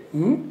తెలిసిందండి?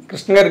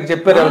 కృష్ణ గారికి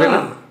చెప్పారు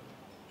ఎవరైనా?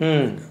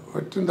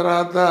 వచ్చిన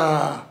తర్వాత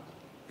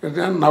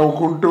కృష్ణ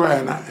నవ్వుకుంటూ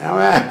ఆయన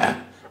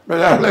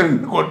ఏమైనా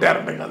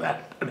కొట్టారంట కదా,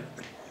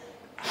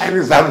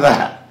 ఆయనకి సరదా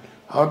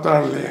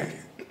అవతరాలని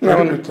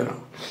ఇచ్చాను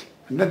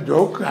అంటే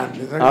జోక్.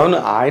 అవును,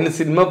 ఆయన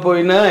సినిమా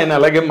పోయినా ఆయన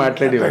అలాగే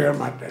మాట్లాడి.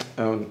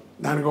 అవును.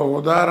 దానికి ఒక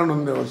ఉదాహరణ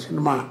ఉంది. ఒక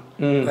సినిమా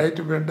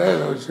రైతు బిడ్డ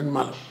ఏదో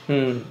సినిమాలో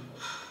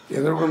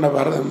ఎదురుకుండా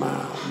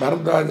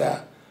భరద్వాజ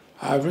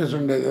ఆఫీస్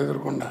ఉండేది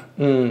ఎదురుకుండా,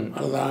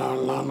 వాళ్ళ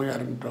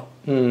నాన్నగారి ఇంట్లో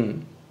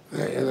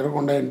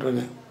ఎదురుకుండా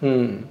ఇంట్లోనే.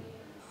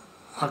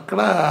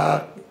 అక్కడ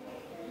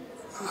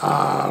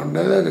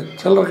ఉండేది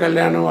చిల్లర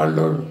కళ్యాణం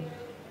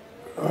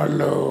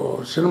వాళ్ళు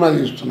సినిమా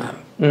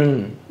తీస్తున్నారు.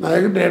 నా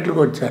దగ్గర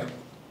డేట్లకు వచ్చారు,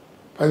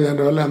 15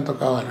 రోజులు ఎంతో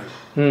కావాలని.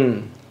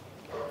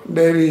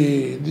 డైరీ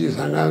ఇది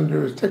సంఘాన్ని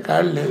చూపిస్తే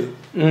ఖాళీ లేదు.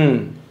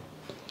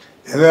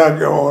 ఏదో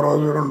ఒక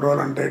రోజు 2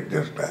 రోజులు అంటే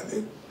అడ్జస్ట్ అది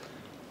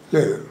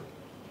లేదు.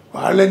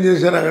 వాళ్ళు ఏం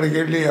చేశారు, అక్కడికి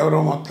వెళ్ళి ఎవరో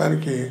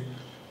మొత్తానికి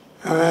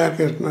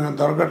కృష్ణ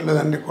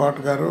దొరకట్లేదండి కోట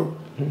గారు,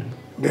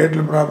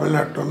 డేట్లు ప్రాబ్లం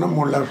అట్టున్నా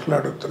 3 లక్షలు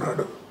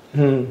అడుగుతున్నాడు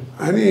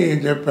అని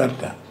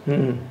చెప్పారట.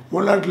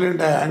 3 లక్షలు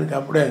ఏంటి ఆయనకి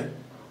అప్పుడే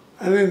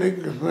అని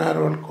కృష్ణ గారు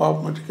వాళ్ళు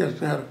కోపం వచ్చి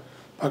కృష్ణ గారు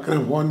పక్కన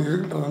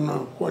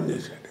ఫోన్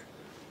చేశాడు.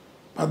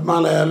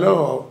 పద్మాలయాలో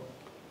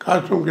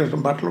కాస్ట్యూమ్ కృష్ణ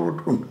బట్టలు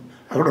కుట్టుకుంటూ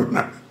అక్కడ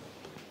ఉన్నాడు.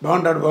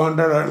 బాగుంటాడు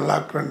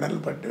లాక్ 2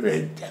 నెలలు పట్టి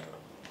వేయించారు.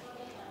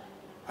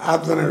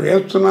 అతను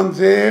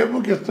వేస్తున్నంతసేపు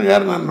కృష్ణ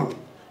గారు నన్ను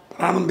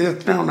ప్రాణం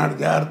తీస్తూనే ఉన్నాడు.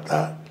 జాగ్రత్త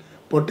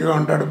పొట్టిగా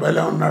ఉంటాడు,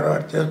 భలే ఉన్నాడు,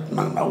 వాడు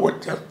చేస్తున్నాను, నవ్వు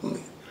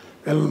వచ్చేస్తుంది,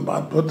 వీళ్ళని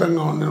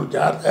అద్భుతంగా ఉంది, నువ్వు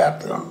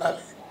జాగ్రత్తగా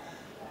ఉండాలి,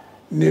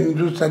 నేను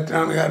చూసి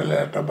సత్యనారాయణ గారు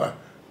లేటబ్బా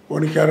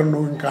వణికారు,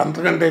 నువ్వు ఇంకా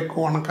అంతకంటే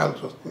ఎక్కువ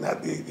వణకాల్సి వస్తుంది,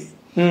 అది ఇది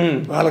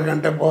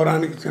వాళ్ళకంటే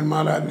పౌరాణిక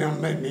సినిమాలు అన్నీ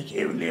ఉన్నాయి,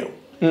 నీకేమి లేవు,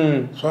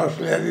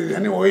 సోషల్ అది ఇది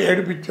అని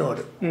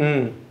ఏడిపించేవాడు.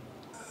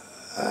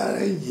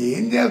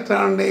 ఏం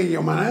చేస్తామండి ఇక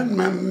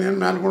నేను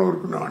మేనకుండా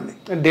ఊరుకునేవాడిని.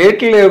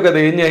 డేట్లు లేవు కదా,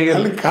 ఏం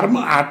చేయాలి, కర్మ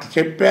అట్లా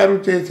చెప్పారు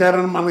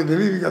చేశారని మనకు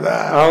తెలియదు కదా.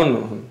 అవును,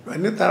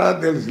 ఇవన్నీ తర్వాత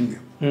తెలిసింది.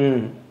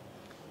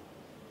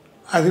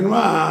 ఆ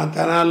సినిమా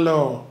తెనాల్లో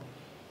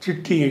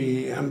చిట్టి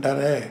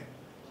అంటారే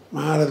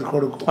మహారాజు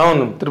కొడుకు,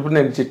 అవును,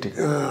 తిరుపతి చిట్టి,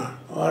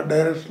 వాడు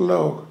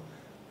డైరెక్షన్లో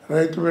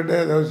రైతు బిడ్డ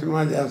ఏదో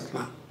సినిమా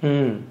చేస్తున్నా,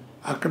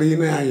 అక్కడ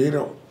ఈయన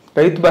హీరో.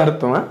 రైతు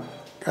భారతమా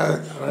కాదు,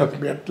 రైతు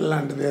బిడ్డ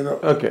లాంటిది ఏదో.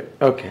 Okay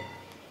okay.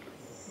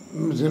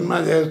 సినిమా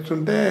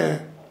చేస్తుంటే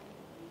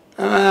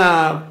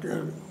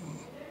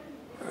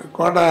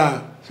కోట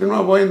సినిమా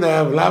పోయింది,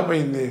 ఫ్లాప్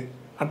అయింది,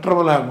 అట్టర్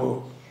ఫ్లాపు,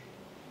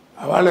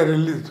 వాళ్ళే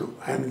రిలీజ్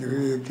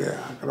ఆయనకి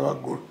అక్కడ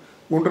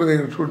గుంటూరు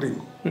దగ్గర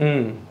షూటింగ్.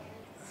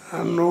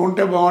 నువ్వు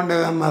ఉంటే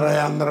బాగుండేది అన్నారా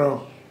అందరూ,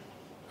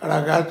 అక్కడ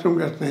కాస్ట్యూమ్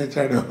కృష్ణ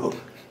ఇచ్చాడు,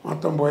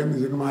 మొత్తం పోయింది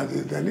సినిమా అది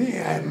అని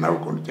ఆయన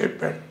నవ్వుకుంటూ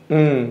చెప్పాడు.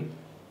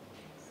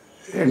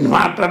 ఏంటి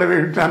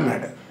మాట్లాడవేమిటి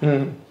అన్నాడు.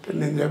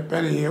 నేను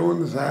చెప్పాను,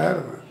 ఏముంది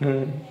సార్,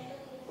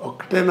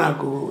 ఒక్కటే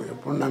నాకు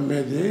ఎప్పుడు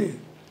నమ్మేది,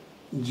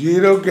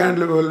 0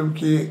 క్యాండిల్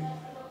బల్బుకి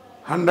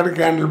 100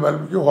 క్యాండిల్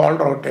బల్బుకి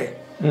హోల్డర్ ఒకటే,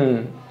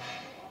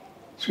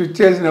 స్విచ్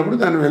చేసినప్పుడు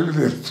దాని వెలుగు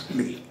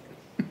తెలుస్తుంది,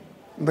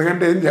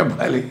 ఎందుకంటే ఏం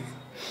చెప్పాలి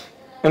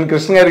అని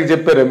కృష్ణ గారికి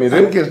చెప్పారా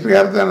మీరు? కృష్ణ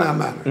గారితో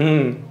అన్నాను.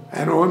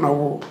 ఆయన ఓ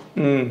నవ్వు,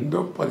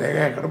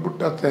 దుప్పదేగా ఎక్కడ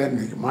పుట్టొస్తాయని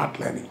నీకు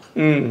మాటలని.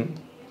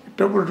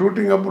 ఇట్టప్పుడు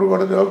షూటింగ్ అప్పుడు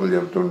కూడా జోకులు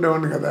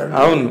చెప్తుండేవాడిని కదా.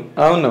 అవును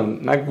అవునవును,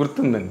 నాకు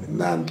గుర్తుందండి.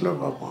 దాంట్లో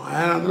పాపం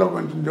ఆయన అందులో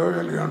కొంచెం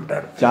జోవియల్గా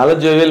ఉంటాడు, చాలా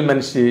జోవియల్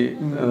మనిషి,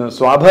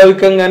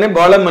 స్వాభావికంగానే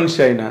బాగా మనిషి,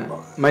 ఆయన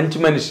మంచి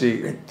మనిషి.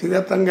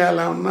 వ్యక్తిగతంగా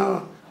ఎలా ఉన్నా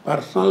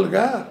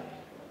పర్సనల్గా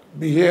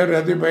బిహేవియర్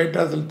అది బయట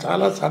అసలు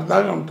చాలా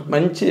సరదాగా ఉంటుంది,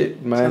 మంచి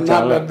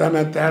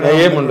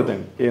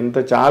ఏముండదండి, ఎంత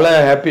చాలా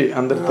హ్యాపీ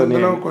అందరితో.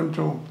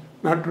 కొంచెం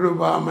నటుడు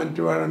బాగా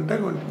మంచివాడు అంటే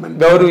కొంచెం మంచి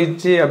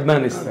గౌరవించి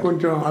అభిమానిస్తారు,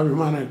 కొంచెం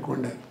అభిమానం ఎక్కువ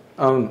ఉండేది.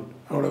 అవును,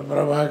 అప్పుడు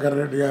ప్రభాకర్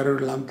రెడ్డి గారు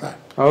వీళ్ళంతా.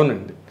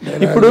 అవునండి.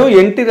 ఇప్పుడు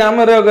ఎన్టీ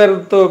రామారావు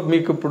గారితో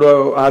మీకు ఇప్పుడు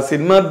ఆ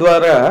సినిమా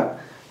ద్వారా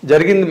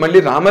జరిగింది,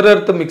 మళ్ళీ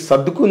రామారావుతో మీకు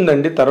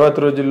సర్దుకుందండి తర్వాత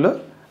రోజుల్లో,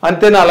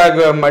 అంతేనా?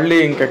 అలాగా మళ్ళీ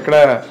ఇంకెక్కడ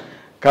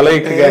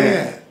కలయిక కానీ?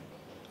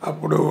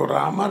 అప్పుడు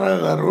రామారావు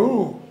గారు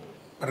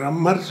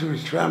బ్రహ్మర్షి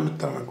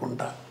విశ్వామిత్ర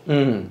అనుకుంటా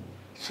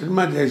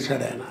సినిమా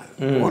చేశాడు, ఆయన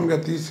ఓన్గా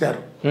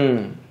తీశారు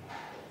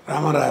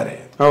రామారావే.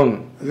 అవును,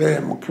 అదే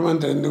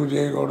ముఖ్యమంత్రి ఎందుకు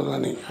చేయకూడదు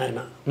అని ఆయన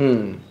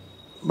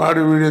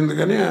బాడీ వీడు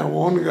ఎందుకని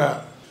ఓన్గా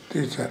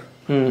తీశారు.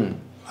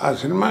 ఆ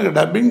సినిమాకి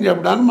డబ్బింగ్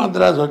చెప్పడానికి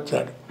మద్రాసు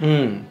వచ్చాడు,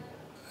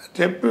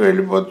 చెప్పి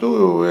వెళ్ళిపోతూ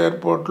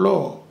ఎయిర్పోర్ట్లో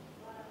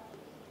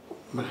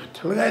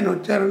యాక్చువల్గా ఆయన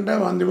వచ్చారంటే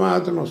 100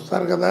 మహాతులు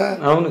వస్తారు కదా.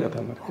 అవును కదా.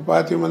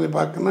 25 మంది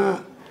పక్కన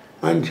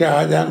మంచి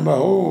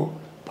ఆజానుబాహు,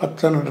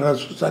 పచ్చని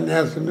డ్రెస్సు,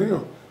 సన్యాసిని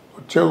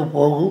వచ్చేకు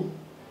పోగు,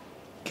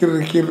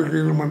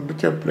 కిర్రిమంటూ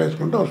చెప్పులు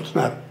వేసుకుంటూ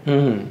వస్తున్నారు.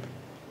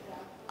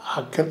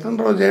 ఆ క్రితం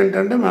రోజు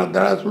ఏంటంటే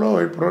మద్రాసులో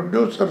ఈ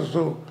ప్రొడ్యూసర్స్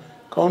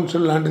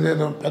కౌన్సిల్ లాంటిది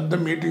ఏదో పెద్ద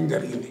మీటింగ్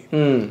జరిగింది.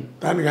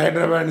 దానికి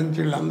హైదరాబాద్ నుంచి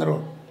వీళ్ళందరూ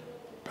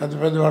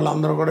పెద్ద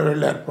వాళ్ళందరూ కూడా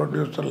వెళ్ళారు,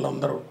 ప్రొడ్యూసర్లు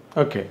అందరూ.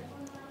 ఓకే.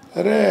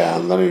 సరే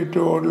అందరూ ఇటు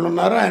ఓళ్ళు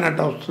ఉన్నారు, ఆయన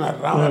అట్లా వస్తున్నారు,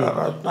 రామారావు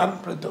వస్తున్నారు,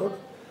 ప్రతి ఒడు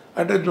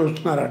అటే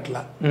చూస్తున్నారు.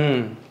 అట్లా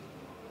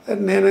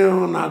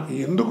నాకు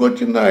ఎందుకు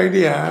వచ్చిందో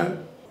ఐడియా,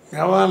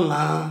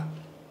 కావాలన్నా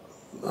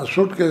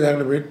సూట్ కేసు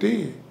అక్కడ పెట్టి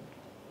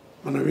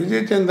మన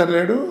విజయ్ చంద్ర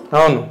లేడు,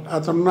 అవును,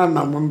 అతనున్నాడు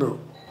నా ముందు,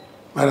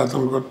 మరి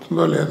అతను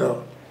గుర్తుందో లేదో,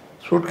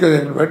 సూట్ కేసు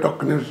అక్కడ పెట్టి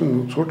ఒక్క నిమిషం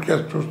సూట్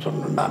కేసు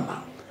చూస్తుండ అన్న.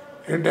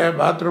 ఏంటంటే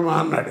బాత్రూమ్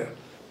అన్నాడు,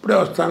 ఇప్పుడే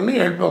వస్తానని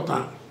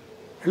వెళ్ళిపోతాను.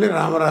 వెళ్ళి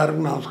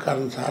రామారావుకి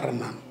నమస్కారం సార్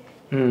అన్నాను.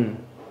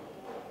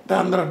 అంటే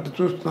అందరూ అట్లా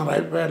చూస్తున్నారు,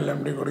 అయిపోయాడు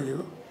ఎండి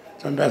కొడుకు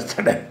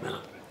చంపేస్తాడు ఆయన.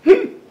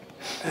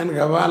 ఆయన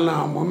కావాలన్నా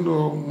ముందు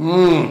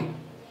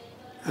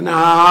అని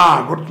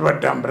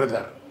గుర్తుపట్టాం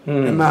బ్రదర్,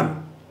 విన్నాను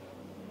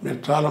మీరు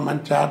చాలా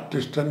మంచి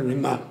ఆర్టిస్ట్ అని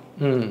విన్నాను,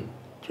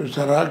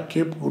 చూసారా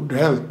కీప్ గుడ్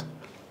హెల్త్,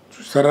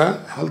 చూసారా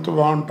హెల్త్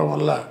బాగుండటం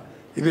వల్ల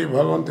ఇది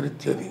భగవంతుడు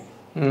ఇచ్చేది,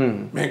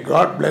 మే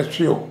గాడ్ బ్లెస్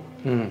యూ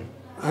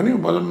అని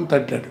బలం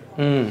తట్టాడు.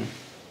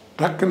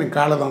 టక్కుని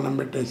కాళ్ళదండం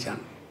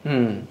పెట్టేశాను,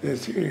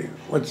 వేసి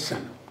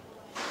వచ్చేసాను.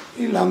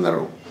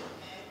 వీళ్ళందరూ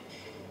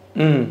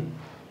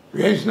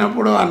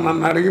వేసినప్పుడు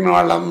నన్ను అడిగిన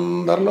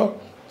వాళ్ళందరిలో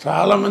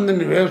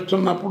చాలామందిని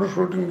వేస్తున్నప్పుడు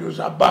షూటింగ్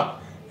చూసి అబ్బా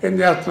ఏం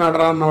చేస్తున్నాడు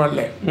రా అన్న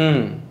వాళ్ళే.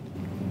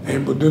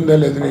 ఏం బుద్ధి ఉందా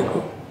లేదు నీకు,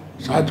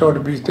 సాచోటి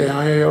పీస్తే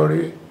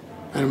ఏమయ్యేవాడివి,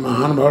 ఆయన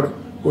మహానుభావుడు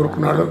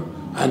ఊరుకున్నాడు,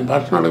 ఆయన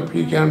పర్సనల్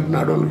పీకే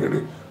అంటున్నాడు,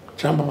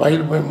 చెంప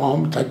పగిలిపోయి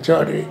మొహం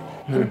చచ్చేవాడివి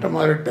అన్నట్టు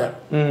మొదలెట్టారు.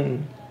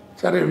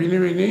 సరే విని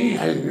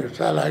 5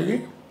 నిమిషాలు ఆగి,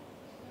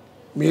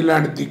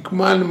 మీలాంటి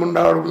దిక్కుమాలిన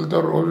ముండాడుగులతో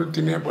రోజు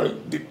తినే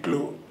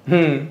దిట్లు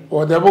ఓ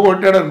దెబ్బ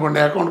కొట్టాడు అనుకోండి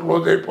అకౌంట్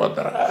క్లోజ్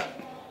అయిపోతారా,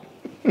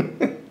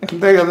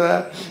 అంతే కదా.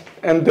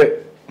 అంతే.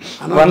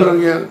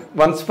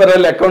 Once for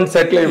all account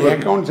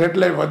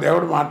settle అయిపోద్ది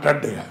ఎవడు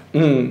మాట్లాడ్డా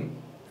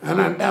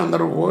అని అంటే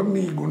అందరూ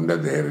నీ గుండె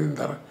ధైర్యం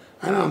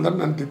అని అందరు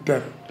నన్ను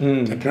తిట్టారు.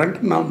 తిట్టంటే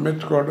నా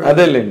మెచ్చుకోవడం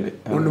అదేలేండి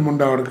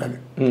ముండేవాడు కానీ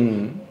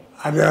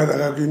అదే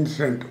అదొక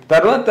ఇన్సిడెంట్.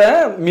 తర్వాత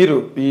మీరు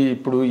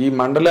ఇప్పుడు ఈ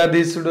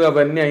మండలాధీశుడు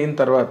అవన్నీ అయిన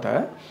తర్వాత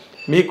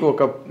మీకు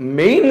ఒక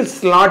మెయిన్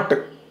స్లాట్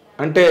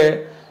అంటే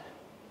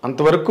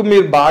అంతవరకు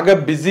మీరు బాగా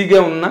బిజీగా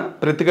ఉన్న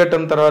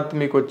ప్రతిఘటన తర్వాత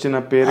మీకు వచ్చిన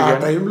పేరు ఆ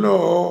టైంలో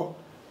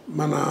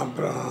మన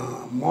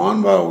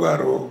మోహన్ బాబు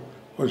గారు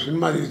ఒక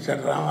సినిమా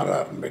తీశారు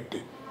రామారావుని పెట్టి,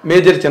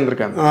 మేజర్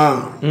చంద్రకాంత్.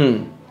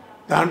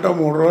 దాంట్లో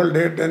 3 రోజులు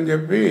డేట్ అని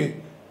చెప్పి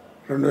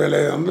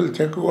 2500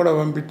 చెక్ కూడా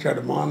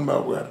పంపించాడు మోహన్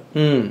బాబు గారు.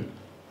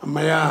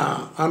 అమ్మయ్య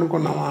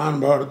అనుకున్న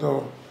మహానుభావుడితో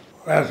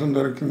వేషం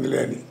దొరికిందిలే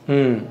అని.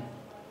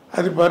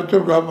 అది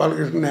పరుచూరు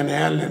గోపాలకృష్ణ నేను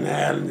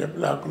వేయాలని చెప్పి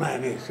లేకుండా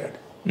ఆయన వేసాడు.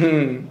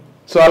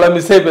 సో అలా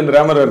మిస్ అయిపోయింది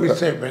రామారావు.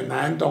 మిస్ అయిపోయింది.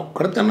 ఆయనతో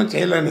ఒక్కడితేనో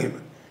చేయలే నేను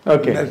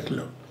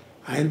ఇండస్ట్రీలో.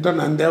 ఆయనతో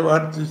నందే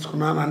వాటి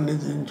తీసుకున్నాను, అన్నీ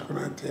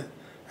తీయించుకున్నాను,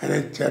 ఆయన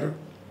ఇచ్చారు,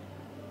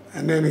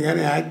 నేను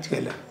కానీ యాక్ట్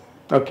చేయలేదు.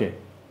 ఓకే,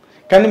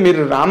 కానీ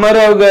మీరు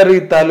రామారావు గారి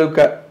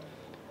తాలూకా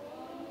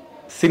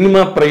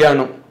సినిమా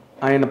ప్రయాణం,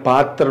 ఆయన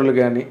పాత్రలు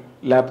కానీ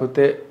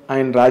లేకపోతే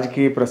ఆయన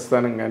రాజకీయ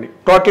ప్రస్థానం కానీ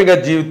టోటల్గా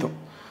జీవితం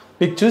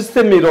మీకు చూస్తే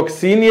మీరు ఒక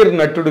సీనియర్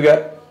నటుడుగా,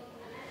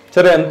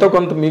 సరే ఎంతో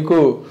కొంత మీకు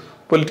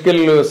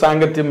పొలిటికల్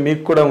సాంగత్యం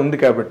మీకు కూడా ఉంది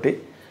కాబట్టి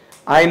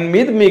ఆయన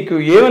మీద మీకు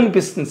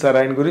ఏమనిపిస్తుంది సార్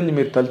ఆయన గురించి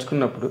మీరు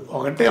తలుచుకున్నప్పుడు?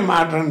 ఒకటే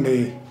మాట అండి,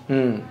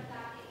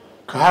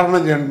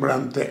 కారణజన్ముడు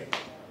అంతే.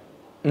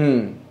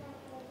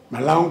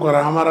 మళ్ళా ఇంకో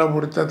రామారావు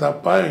పుడితే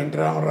తప్ప ఎన్టీ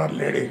రామారావు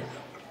లేడీ,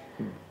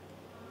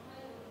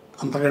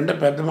 అంతకంటే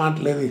పెద్ద మాట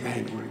లేదు ఇక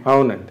ఆయన గురించి.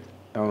 అవునండి,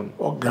 అవును.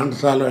 ఒక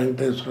ఘంటసాల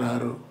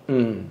వెంకటేశ్వరరావు,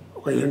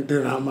 ఒక ఎన్టీ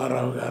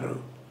రామారావు గారు,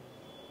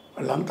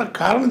 వాళ్ళంతా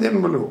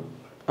కారణజన్ములు.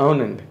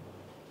 అవునండి,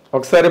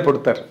 ఒకసారి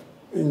పుడతారు.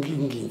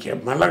 ఇంకే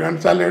మళ్ళా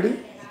ఘంటసాలేడి,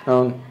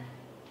 అవును,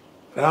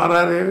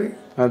 రామారావు ఏడి.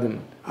 అది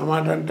ఆ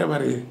మాట అంటే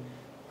మరి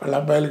వాళ్ళ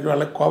అబ్బాయిలకి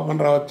వాళ్ళకి కోపం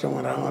రావచ్చేమో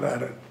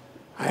రామారావు.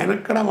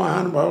 ఆయనక్కడ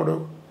మహానుభావుడు,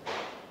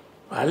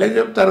 వాళ్ళే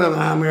చెప్తారు కదా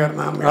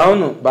నాన్నగారు.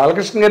 అవును,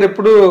 బాలకృష్ణ గారు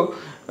ఎప్పుడు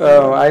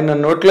ఆయన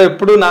నోట్లో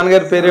ఎప్పుడు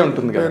నాన్నగారి పేరే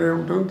ఉంటుంది.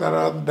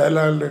 తర్వాత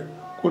డైలాగులు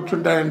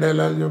కూర్చుంటే ఆయన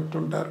డైలాగులు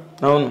చెప్తుంటారు.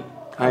 అవును,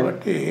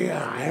 కాబట్టి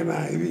ఆయన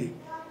ఇది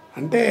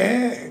అంటే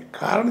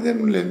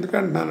కారణజన్ములు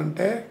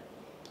ఎందుకంటున్నానంటే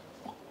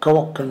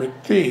ఒక్క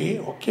వ్యక్తి,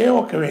 ఒకే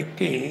ఒక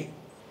వ్యక్తి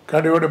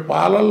కడివడి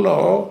పాలల్లో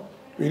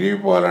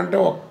విరిగిపోవాలంటే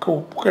ఒక్క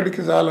ఉప్పు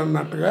కడికి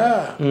చాలన్నట్టుగా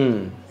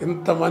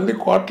ఇంతమంది 1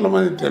 కోట్ల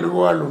మంది తెలుగు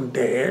వాళ్ళు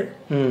ఉంటే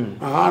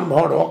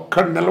మహానుభావుడు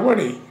ఒక్కడు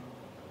నిలబడి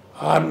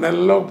 6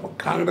 నెలల్లో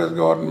కాంగ్రెస్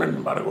గవర్నమెంట్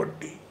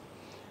పడగొట్టి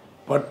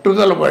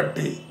పట్టుదల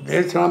బట్టి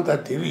దేశమంతా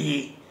తిరిగి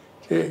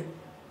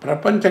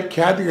ప్రపంచ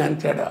ఖ్యాతిగా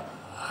అంచాడు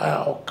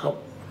ఒక్క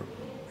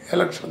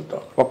ఎలక్షన్తో.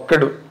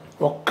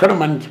 ఒక్కడు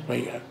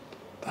మర్చిపోయాడు.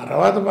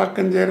 తర్వాత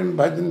పక్కన చేరిన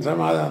భజన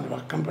సమాధానం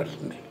పక్కన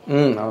పెట్టింది.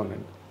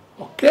 అవునండి,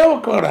 ఒకే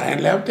ఒక్కడు. ఆయన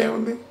లేకపోతే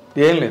ఏముంది?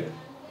 ఏం లేదు,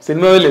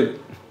 సినిమావే లేదు,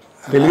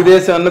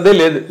 తెలుగుదేశం అన్నదే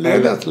లేదు,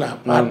 లేదు అసలు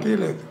పార్టీ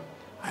లేదు.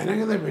 ఆయన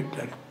కదా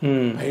పెట్టాడు.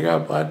 పైగా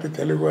పార్టీ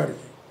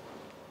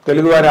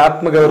తెలుగువారి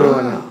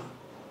ఆత్మగౌరవం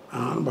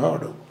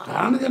అనుభవుడు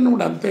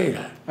కారణజన్ముడు అంతే.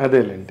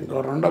 అదేలేండి,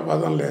 ఇంకో రెండో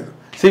పదం లేదు.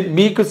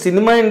 మీకు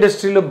సినిమా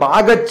ఇండస్ట్రీలో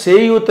బాగా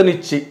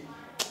చేయూతనిచ్చి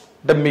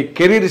అంటే మీ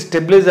కెరీర్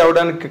స్టెబిలైజ్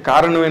అవడానికి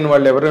కారణమైన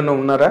వాళ్ళు ఎవరైనా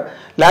ఉన్నారా,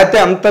 లేకపోతే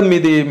అంతా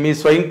మీ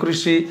స్వయం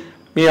కృషి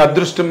మీ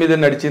అదృష్టం మీద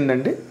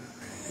నడిచిందండి?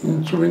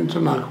 ఇంచుమించు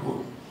నాకు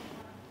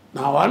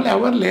నా వాళ్ళు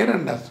ఎవరు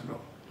లేరండి అసలు.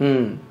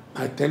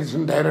 నాకు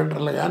తెలిసిన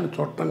డైరెక్టర్లు కానీ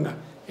చుట్టంగా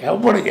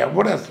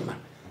ఎవడు అసలు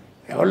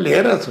ఎవరు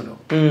లేరు అసలు.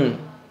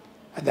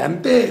 అది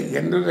అంతే.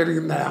 ఎందుకు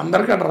జరిగింది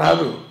అందరికీ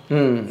రాదు,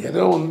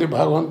 ఏదో ఉంది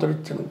భగవంతుడు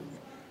ఇచ్చిన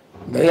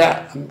దయ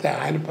అంతే.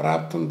 ఆయన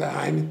ప్రాప్తం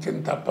ఆయన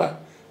ఇచ్చింది తప్ప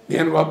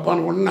నేను గొప్ప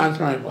అనుకుంటే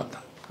నాశనం అయిపోతా.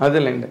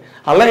 అదేలేండి.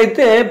 అలా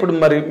అయితే ఇప్పుడు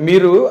మరి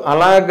మీరు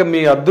అలాగ మీ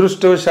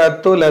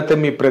అదృష్టవశాత్తు లేకపోతే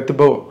మీ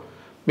ప్రతిభ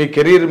మీ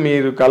కెరీర్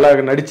మీరు అలాగ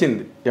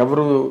నడిచింది,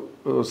 ఎవరు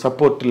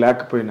సపోర్ట్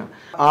లేకపోయినా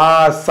ఆ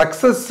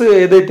సక్సెస్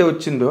ఏదైతే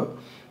వచ్చిందో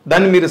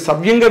దాన్ని మీరు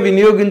సవ్యంగా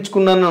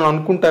వినియోగించుకున్నానని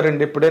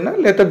అనుకుంటారండి ఎప్పుడైనా,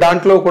 లేకపోతే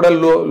దాంట్లో కూడా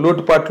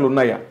లోటుపాట్లు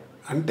ఉన్నాయా?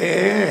 అంటే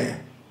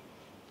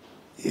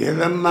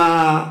ఏదన్నా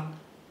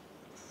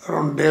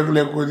 2 డేకులు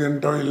ఎక్కువ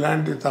తింటాం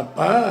ఇలాంటివి తప్ప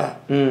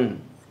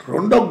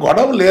రెండో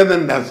గొడవ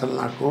లేదండి అసలు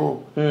నాకు.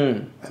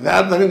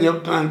 యథార్థంగా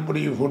చెప్తున్నాను. ఇప్పుడు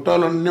ఈ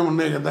ఫోటోలు అన్నీ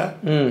ఉన్నాయి కదా,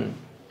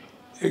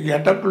 ఈ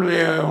గెటప్లు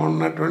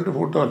ఉన్నటువంటి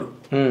ఫోటోలు,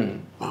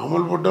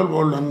 మామూలు ఫోటోలు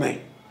బోళ్ళు ఉన్నాయి.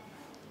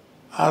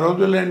 ఆ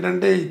రోజుల్లో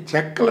ఏంటంటే ఈ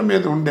చెక్కల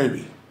మీద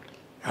ఉండేవి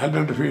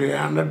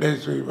 100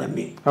 డేస్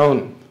ఇవన్నీ.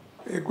 అవును,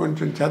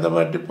 కొంచెం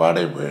చెదబట్టి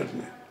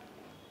పాడైపోయాడు.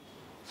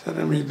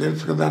 సరే మీకు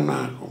తెలుసు కదా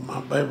నాకు మా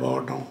అబ్బాయి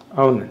పోవటం.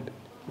 అవునండి,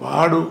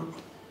 వాడు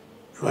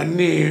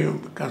ఇవన్నీ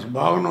కాస్త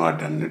బాగున్న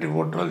వాటి అన్నిటి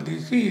ఫోటోలు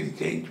తీసి ఇది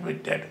చేయించి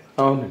పెట్టాడు.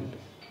 అవునండి,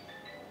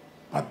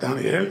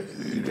 14 ఏళ్ళు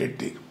ఇది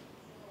పెట్టి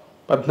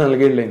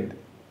 14 ఏళ్ళు అయింది.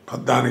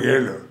 14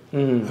 ఏళ్ళు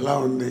అలా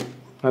ఉంది.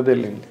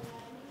 అదేలేండి.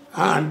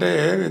 అంటే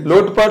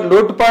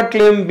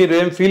లోటుపాట్లు మీరు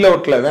ఏం ఫీల్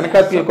అవ్వట్లేదు?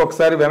 వెనకాతలకు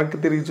ఒకసారి వెనక్కి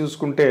తిరిగి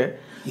చూసుకుంటే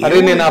అరే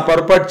నేను ఆ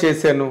పొరపాటు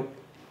చేశాను.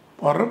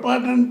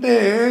 పొరపాటు అంటే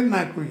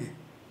నాకు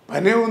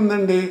పనే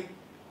ఉందండి.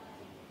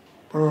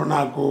 ఇప్పుడు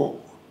నాకు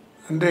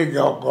అంటే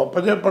గొప్ప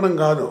చెప్పడం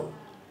కాదు,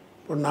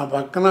 ఇప్పుడు నా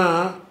పక్కన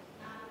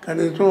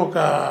కనీసం ఒక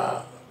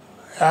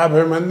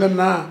 50 మంది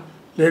ఉన్న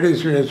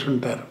లేడీస్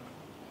వేసుంటారు.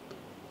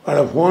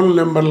 వాళ్ళ ఫోన్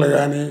నెంబర్లు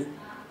కానీ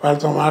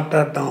వాళ్ళతో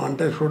మాట్లాడటం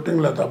అంటే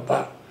షూటింగ్లో తప్ప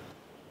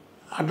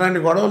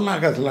అట్లాంటి గొడవలు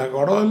నాకు అసలు ఆ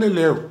గొడవలే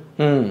లేవు.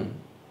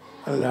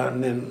 అది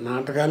నేను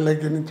నాటకాల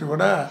దగ్గర నుంచి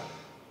కూడా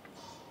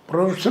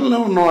ప్రొఫెషన్లో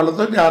ఉన్న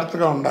వాళ్ళతో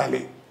జాగ్రత్తగా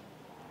ఉండాలి.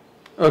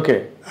 ఓకే,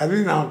 అది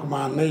నాకు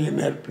మా అన్నయ్య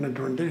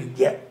నేర్పినటువంటి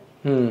విద్య.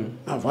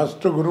 నా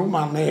ఫస్ట్ గురువు మా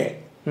అన్నయ్యే.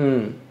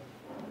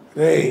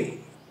 రే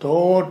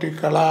తోటి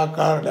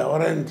కళాకారులు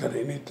ఎవరైనా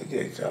సరే నిత్య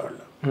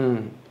చేసేవాళ్ళు,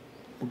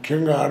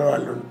 ముఖ్యంగా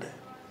ఆడవాళ్ళు ఉంటే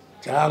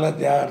చాలా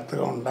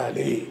జాగ్రత్తగా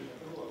ఉండాలి,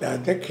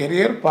 లేకపోతే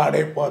కెరియర్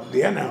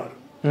పాడైపోద్ది అనేవారు.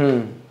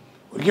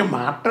 ఊరికే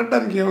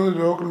మాట్లాడటానికి ఏమో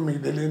జోకులు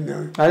మీకు తెలియదు.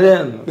 అదే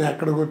నేను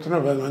ఎక్కడ కూర్చున్నా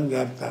 10 మంది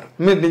చేస్తారు.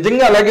 మీరు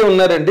నిజంగా అలాగే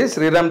ఉన్నారండి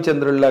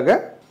శ్రీరామచంద్రుడిలాగా?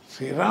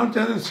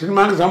 శ్రీరామచంద్ర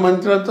సినిమాకి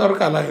సంబంధించినంత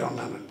వరకు అలాగే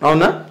ఉన్నానండి.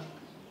 అవునా?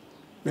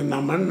 మీరు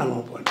నమ్మండి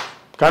నమ్మకపోండి.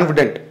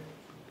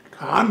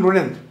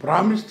 కాన్ఫిడెన్స్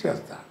ప్రామిస్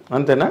చేస్తా.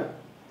 అంతేనా?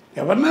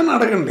 ఎవరినైనా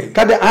అడగండి.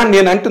 కాదే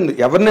నేను అంటుంది,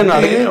 ఎవరినైనా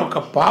అడగండి. ఒక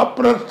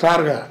పాపులర్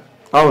స్టార్గా,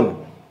 అవును,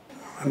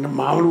 అంటే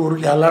మామూలు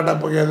ఊరికి ఎలా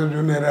డబ్బకి ఏదో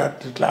జూనియర్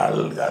ఆర్టిస్ట్లు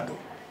ఆడలు కాదు,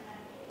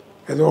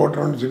 ఏదో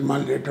 1-2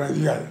 సినిమాలు చేయటం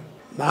అది కాదు.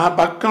 నా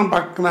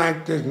పక్కన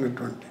యాక్ట్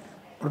చేసినటువంటి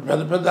ఇప్పుడు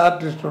పెద్ద పెద్ద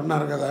ఆర్టిస్టులు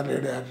ఉన్నారు కదా,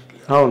 లేడీ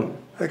ఆర్టిస్టులు. అవును,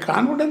 అది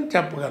కాన్ఫిడెన్స్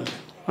చెప్పగలను.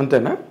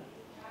 అంతేనా?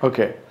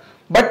 ఓకే.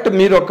 బట్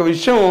మీరు ఒక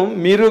విషయం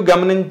మీరు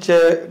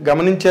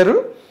గమనించారు,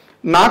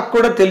 నాకు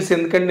కూడా తెలుసు,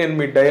 ఎందుకంటే నేను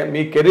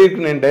మీ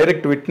కెరీర్కి నేను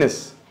డైరెక్ట్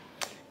విట్నెస్.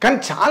 కానీ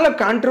చాలా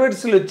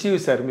కాంట్రవర్సీలు వచ్చేవి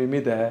సార్ మీ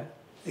మీద.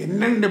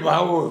 ఎన్నండి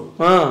బాబు,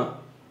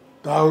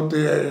 తాగుతూ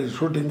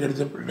షూటింగ్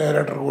ఎడితే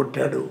డైరెక్టర్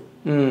కొట్టాడు,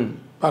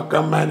 పక్క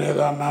అమ్మాయిని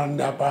ఏదో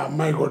అన్నారండి,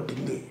 అమ్మాయి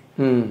కొట్టింది,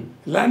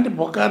 ఇలాంటి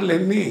పుకార్లు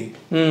ఎన్ని.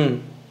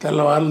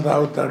 తెల్లవాళ్ళు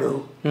తాగుతాడు,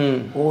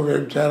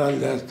 వ్యభిచారాలు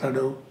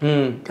చేస్తాడు,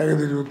 తెగ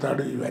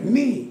తిరుగుతాడు,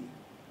 ఇవన్నీ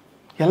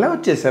ఎలా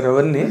వచ్చేసారు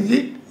అవన్నీ?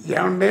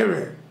 ఏమండే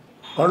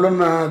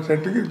వాళ్ళున్న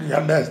చెట్టుకి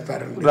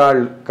గడ్డేస్తారండి,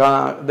 రాళ్ళు,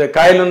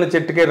 కాయలున్న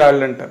చెట్టుకే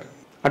రాళ్ళు అంటారు,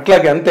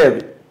 అట్లాగే అంతే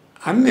అది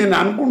అని నేను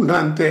అనుకుంటున్నా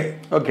అంతే.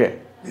 ఓకే,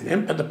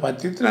 నేనేం పెద్ద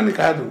పద్ధతిని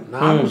కాదు,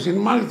 నాకు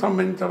సినిమాకి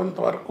సంబంధించినంత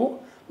వరకు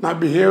నా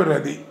బిహేవియర్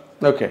అది.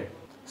 ఓకే,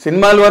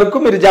 సినిమాల వరకు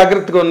మీరు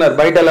జాగ్రత్తగా ఉన్నారు,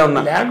 బయట ఎలా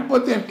ఉన్నారు?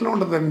 లేకపోతే ఎట్లా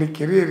ఉంటుందండి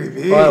కెరీర్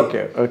ఇది.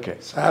 ఓకే ఓకే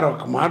సార్,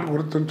 ఒక మాట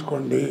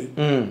గుర్తుంచుకోండి,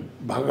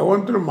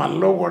 భగవంతుడు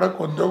మనలో కూడా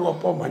కొద్దో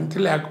గొప్ప మంచి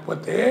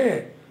లేకపోతే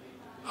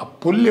ఆ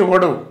పుల్లు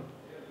ఇవ్వడు,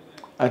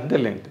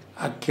 అంతేలేండి,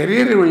 ఆ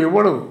కెరీర్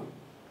ఇవ్వడు.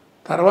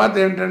 తర్వాత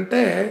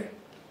ఏంటంటే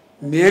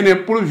నేను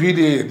ఎప్పుడు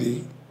ఫీల్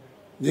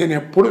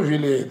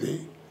అయ్యేది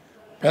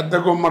పెద్ద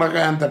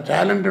గుమ్మడికాయ అంత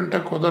టాలెంట్ ఉంటే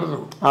కుదరదు,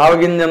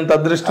 ఆవగింజంత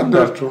అదృష్టం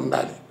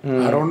ఉండాలి.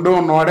 ఆ 2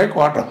 ఉన్నవాడే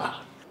కోట.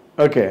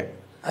 ఓకే,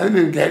 అది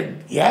నేను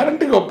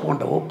గ్యారంటీగా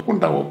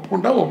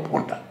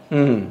ఒప్పుకుంటా.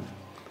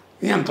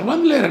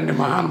 ఎంతమంది లేరండి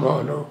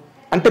మహానుభావులు.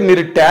 అంటే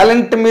మీరు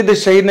టాలెంట్ మీద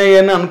షైన్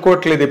అయ్యాని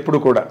అనుకోవట్లేదు ఎప్పుడు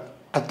కూడా?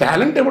 ఆ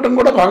టాలెంట్ ఇవ్వడం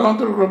కూడా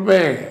భగవంతుడి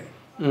కృపే.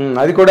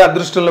 అది కూడా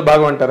అదృష్టంలో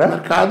భాగం అంటారా?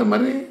 కాదు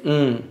మరి,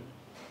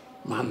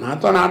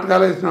 నాతో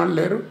నాటకాలు వేసిన వాళ్ళు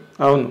లేరు,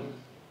 అవును,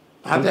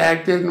 నాతో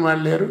యాక్ట్ చేసిన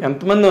వాళ్ళు లేరు,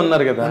 ఎంతమంది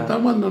ఉన్నారు కదా,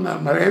 ఎంతమంది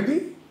ఉన్నారు. మరేది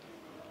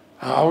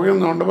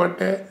ఆవగింద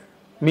ఉండబట్టే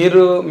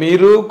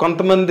మీరు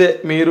కొంతమంది,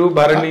 మీరు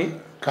భరణి.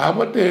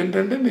 కాబట్టి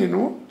ఏంటంటే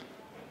నేను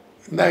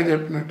ఇందాక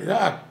చెప్పినట్టుగా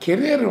ఆ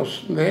కెరీర్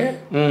వస్తుంది,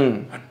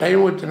 ఆ టైం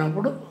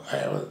వచ్చినప్పుడు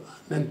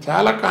నేను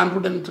చాలా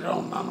కాన్ఫిడెన్స్గా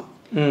ఉన్నాను,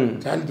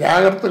 చాలా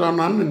జాగ్రత్తగా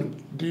ఉన్నాను, నేను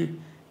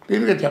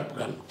క్లియర్గా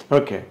చెప్పగలను.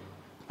 ఓకే,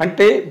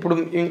 అంటే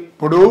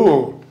ఇప్పుడు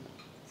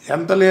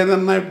ఎంత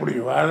లేదన్నా ఇప్పుడు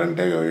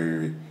ఇవాళంటే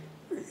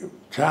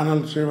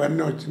ఛానల్స్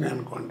ఇవన్నీ వచ్చినాయి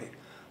అనుకోండి,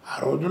 ఆ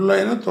రోజుల్లో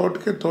అయినా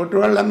తోటి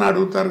వాళ్ళన్నా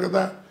అడుగుతారు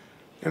కదా,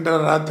 ఏంటో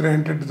రాత్రి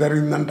ఏంటంటే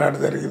జరిగిందంట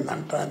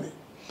అని,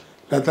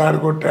 లేకపోతే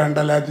ఆడుకొట్టాయంట,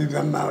 లేకపోతే ఇది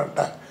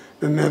అన్నారట,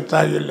 నిన్న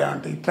తాగి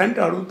వెళ్ళామంటే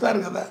ఇట్లాంటివి అడుగుతారు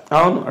కదా.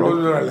 అవును,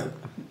 రోజు వాళ్ళని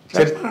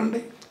చెప్పండి,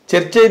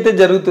 చర్చ అయితే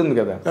జరుగుతుంది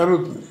కదా.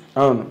 జరుగుతుంది,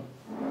 అవును.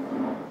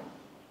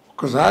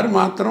 ఒకసారి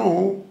మాత్రం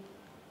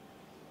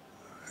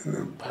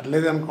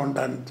పర్లేదు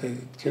అనుకుంటాను,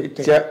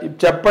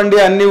 చెప్పండి,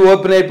 అన్ని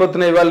ఓపెన్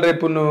అయిపోతున్నాయి ఇవాళ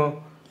రేపు. నువ్వు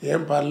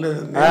ఏం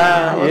పర్లేదు,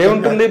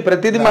 ఏముంటుంది,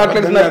 ప్రతిదీ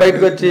మాట్లాడుతున్నారు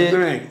బయటకు వచ్చి.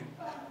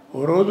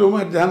 ఓ రోజు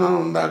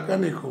మధ్యాహ్నం దాకా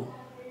నీకు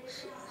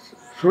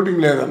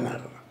షూటింగ్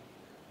లేదన్నారు,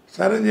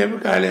 సరే అని చెప్పి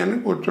ఖాళీ అని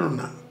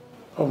కూర్చున్నా.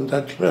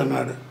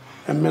 చచ్చిపోయినాడు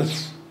MS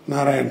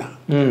నారాయణ.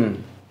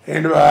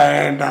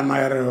 ఏంటి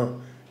అన్నగారు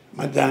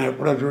మధ్యాహ్నం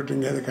ఎప్పుడో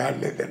షూటింగ్ ఏది ఖాళీ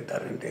లేదు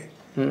అంటారంటే,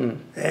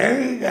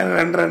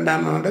 రండి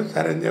అన్నామంటే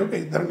సరే అని చెప్పి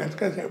ఇద్దరం కలిసి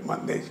కాసేపు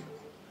మందేసి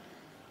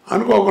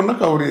అనుకోకుండా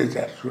కవర్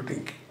చేశారు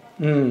షూటింగ్కి.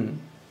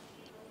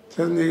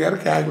 చిరంజీవి గారు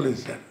క్యాకులు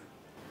ఇచ్చాడు,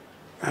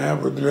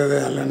 బుద్ధి లేదా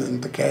వెళ్ళని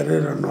ఇంత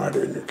క్యారియర్ ఉన్నవాడు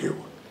నీకు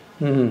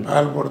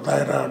పాలు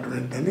పుడతాయి రావడం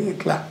ఏంటని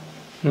ఇట్లా.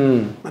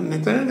 మరి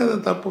నిజమే కదా,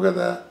 తప్పు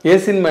కదా. ఏ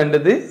సినిమా అండి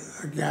అది?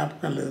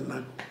 జ్ఞాపకం లేదు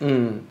నాకు.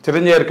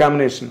 చిరంజీవి గారి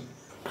కాంబినేషన్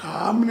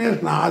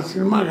ఆ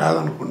సినిమా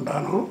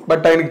కాదనుకుంటాను,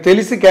 బట్ ఆయనకి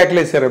తెలిసి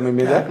కేకలేసారా మీ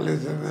మీద?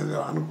 కేకలేసారు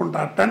అనుకుంటా,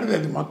 అట్లాంటిది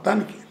అది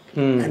మొత్తానికి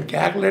ఆయన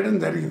కేకలేయడం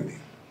జరిగింది.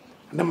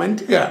 అంటే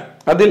మంచిగా,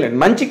 అదేలేండి,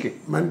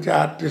 మంచి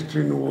ఆర్టిస్ట్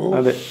నువ్వు,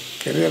 అదే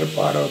కెరీర్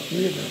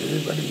పాడవుతుంది,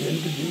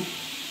 ఏంటిది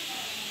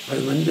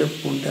 10 మంది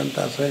చెప్పుకుంటే ఎంత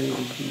అసహ్యంగా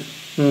ఉంటుంది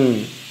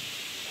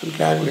అని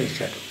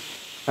క్యాకులేసాడు.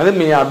 అదే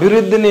మీ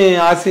అభివృద్ధిని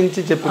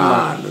ఆశించి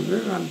చెప్పింది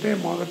అంటే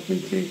మొదటి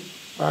నుంచి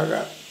బాగా.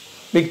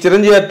 మీకు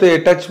చిరంజీవి గారితో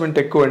అటాచ్మెంట్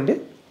ఎక్కువ అండి?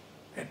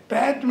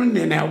 అటాచ్మెంట్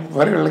నేను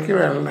ఎవరి వాళ్ళకి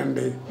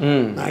వెళ్ళనండి.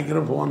 నా దగ్గర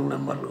ఫోన్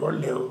నెంబర్లు కూడా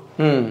లేవు.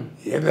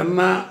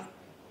 ఏదన్నా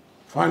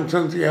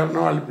ఫంక్షన్స్కి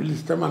ఎవరన్నా వాళ్ళు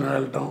పిలిస్తే మనం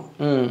వెళ్ళటం,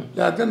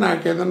 లేకపోతే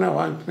నాకు ఏదన్నా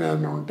ఫంక్షన్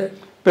ఏదైనా ఉంటే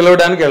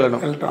పిలవడానికి వెళ్ళడం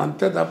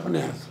అంతే తప్ప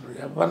నేను అసలు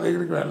ఎవరి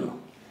దగ్గరికి వెళ్ళను.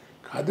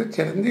 కాదు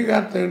చిరంజీవి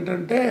గారితో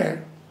ఏంటంటే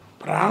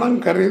ప్రాణం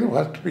ఖరీదు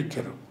ఫస్ట్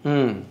పిక్చరు.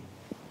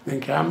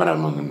 నేను కెమెరా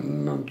ముందు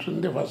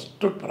నుంచింది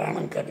ఫస్ట్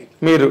ప్రాణం ఖరీదు.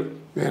 మీరు?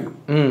 నేను.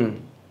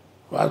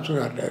 వాసు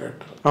గారు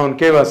డైరెక్టర్. అవును,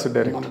 కే వాసు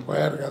డైరెక్టర్. మనం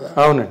పోయారు కదా.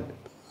 అవునండి.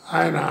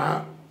 ఆయన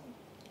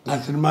ఆ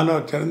సినిమాలో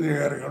చిరంజీవి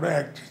గారు కూడా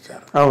యాక్ట్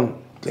చేశారు. అవును.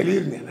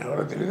 తెలియదు, నేను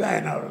ఎవరో తెలియదు,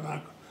 ఆయన ఎవరో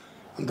నాకు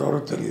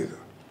అంతవరకు తెలియదు.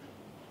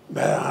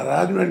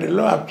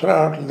 రాజమండ్రిలో అప్సరా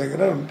హోటల్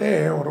దగ్గర ఉంటే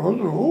ఒక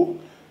రోజు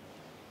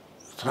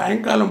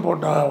సాయంకాలం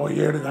పూట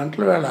 7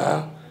 గంటల వేళ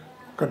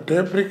ఒక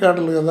టేప్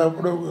రికార్డులు కదా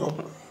అప్పుడు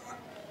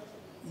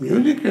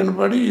మ్యూజిక్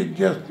వినపడి ఇది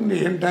చేస్తుంది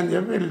ఏంటని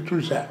చెప్పి వెళ్ళి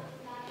చూసా.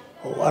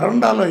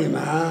 వరండాలో అయిన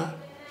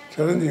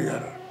చిరంజీవి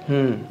గారు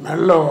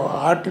మెడలో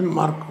ఆర్టిన్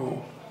మార్కు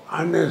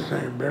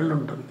ఆంజనేయ బెల్ట్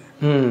ఉంటుంది,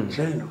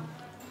 చైన్,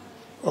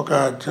 ఒక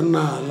చిన్న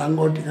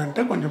లంగోటి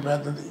కంటే కొంచెం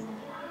పెద్దది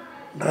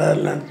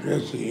డ్రైవర్ లాంటిది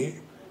వేసి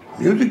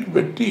మ్యూజిక్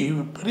పెట్టి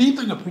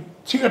విపరీతంగా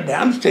పిచ్చిగా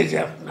డ్యాన్స్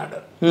చేసేస్తున్నాడు.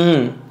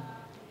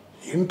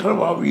 ఇంటర్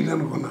బాబు ఇది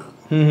అనుకున్నా.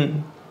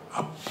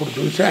 అప్పుడు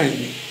చూసా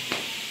ఆయన్ని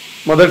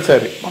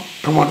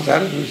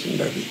మొట్టమొదటిసారి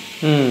చూసింది అది.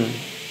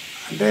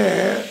 అంటే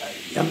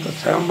ఎంత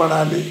శ్రమ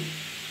పడాలి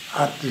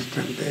ఆర్టిస్ట్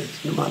అంటే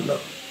సినిమాల్లో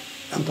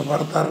ఎంత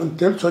పడతారని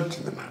తెలిసి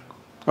వచ్చింది నాకు.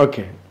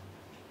 ఓకే.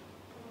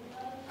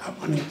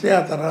 అప్పటి నుంచి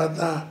ఆ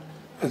తర్వాత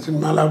ఆ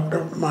సినిమాలో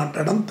అప్పుడప్పుడు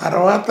మాట్లాడడం,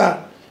 తర్వాత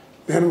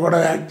నేను కూడా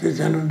యాక్ట్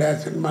చేశానండి ఆ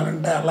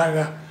సినిమాలంటే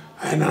అలాగా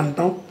ఆయన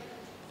అంటాం.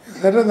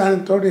 సరే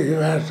దానితో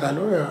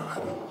వేషాలు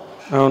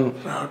అవును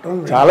రావటం.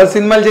 చాలా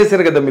సినిమాలు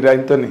చేశారు కదా మీరు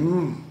ఆయనతో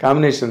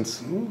కాంబినేషన్స్.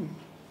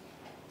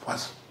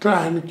 ఫస్ట్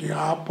ఆయనకి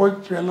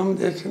ఆపోజిట్ ఫిల్మ్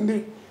చేసింది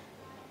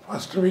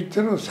ఫస్ట్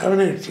పిక్చర్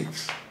 786,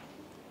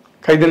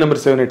 ఖైదీ నెంబర్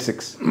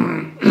 786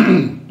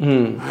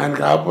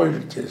 ఆయనకి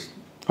ఆపోజిట్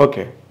చేసింది.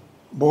 ఓకే.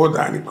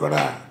 దానికి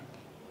కూడా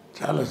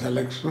చాలా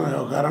సెలెక్షన్,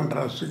 వ్యవహారం,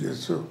 ట్రస్ట్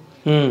చేస్తూ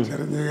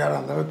చిరంజీవి గారు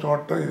అందరూ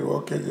చూడటం, ఇది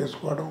ఓకే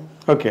చేసుకోవడం.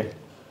 ఓకే.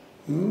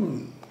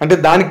 అంటే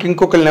దానికి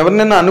ఇంకొకరిని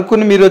ఎవరినైనా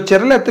అనుకుని మీరు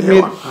వచ్చారా లేకపోతే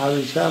మీరు? ఆ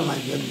విషయాలు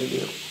నాకేం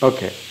తెలియదు.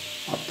 ఓకే.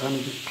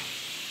 మొత్తానికి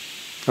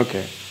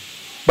ఓకే.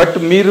 బట్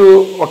మీరు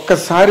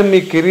ఒక్కసారి మీ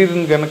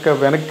కెరీర్ని కనుక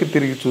వెనక్కి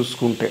తిరిగి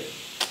చూసుకుంటే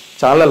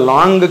చాలా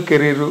లాంగ్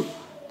కెరీరు,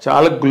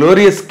 చాలా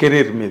గ్లోరియస్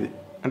కెరీర్ మీది.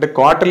 అంటే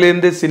కోట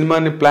లేనిదే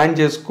సినిమాని ప్లాన్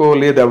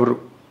చేసుకోలేదు ఎవరు,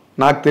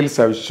 నాకు తెలుసు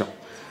ఆ విషయం.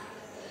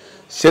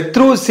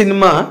 శత్రువు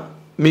సినిమా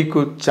మీకు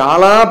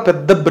చాలా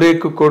పెద్ద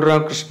బ్రేక్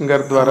కోడిరామకృష్ణ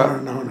గారి ద్వారా.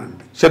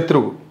 అవునండి.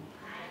 శత్రువు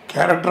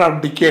క్యారెక్టర్ ఆఫ్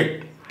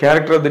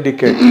ది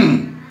డికేడ్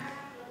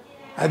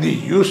అది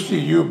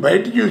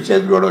బయటకు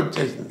చూసేది కూడా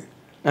వచ్చేసింది.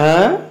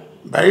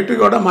 బయట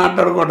కూడా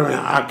మాట్లాడుకోవడమే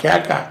ఆ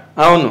కేక.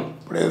 అవును.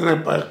 ఇప్పుడు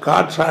ఏదైనా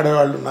కార్డ్స్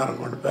ఆడేవాళ్ళు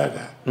ఉన్నారనుకోండి, పేక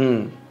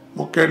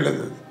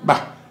మొక్కేయలేదు, బా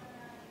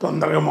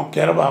తొందరగా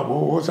మొక్కారు బాబు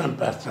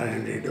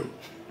చంపేస్తాడండి వీడు,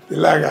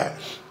 ఇలాగా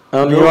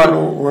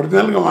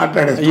ఒరిజినల్ గా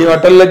మాట్లాడేది. ఈ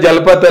హోటల్లో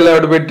జలపాతాలు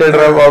ఎవడు పెట్టాడు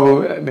రా బాబు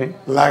అని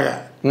ఇలాగా,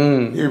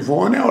 ఈ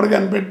ఫోన్ ఎవడు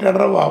కనిపెట్టాడు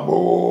రా బాబు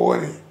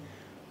అని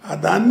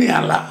దాన్ని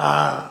అలా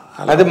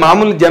అది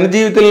మామూలు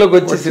జనజీవితంలోకి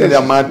వచ్చేసింది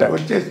ఆ మాట.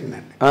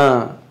 వచ్చేసిందండి.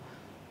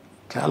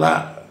 చాలా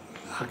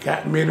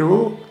మీరు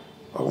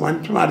ఒక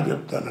మంచి మాట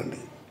చెప్తానండి,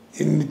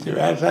 ఇన్ని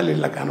వేషాలు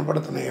ఇలా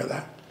కనపడుతున్నాయి కదా,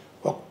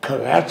 ఒక్క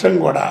వేషం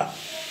కూడా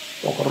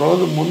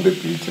ఒకరోజు ముందు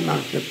పిలిచి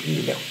నాకు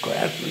చెప్పింది ఒక్క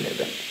వేషం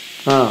లేదండి.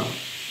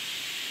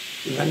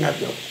 నిజంగా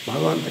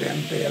భగవంతుడు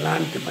ఎంత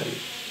ఎలాంటి మరి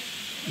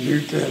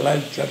జీవితం ఎలా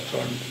ఇచ్చారు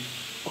చూడండి.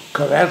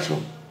 ఒక్క వేషం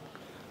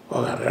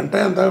ఒక గంట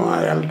ఎంత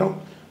వెళ్ళటం,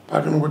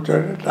 పక్కన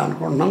కూర్చోండి ఇట్లా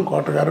అనుకుంటున్నాం,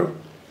 కోటగారు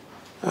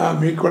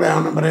మీకు కూడా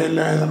ఏమైనా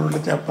బ్రెయిన్లో ఏదైనా ఉంటే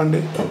చెప్పండి,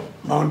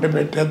 బాగుంటే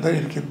పెట్టేద్దాం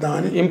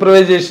ఇరికిద్దామని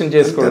ఇంప్రూవైజేషన్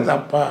చేసుకోవడం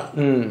తప్ప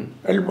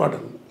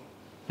వెళ్ళిపోవడం.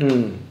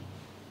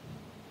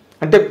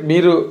 అంటే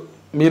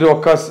మీరు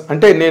ఒక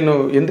అంటే నేను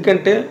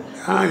ఎందుకంటే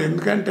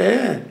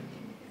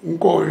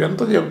ఇంకో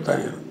ఎంత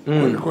చెప్తాను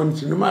నేను, కొన్ని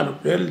సినిమాలు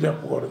పేర్లు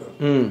చెప్పకూడదు,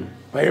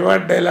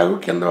 పైవాడి డైలాగు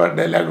కిందవాడి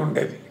డైలాగు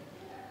ఉండేది,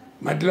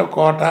 మధ్యలో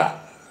కోట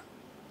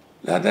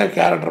లేదా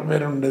క్యారెక్టర్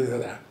పేరు ఉండేది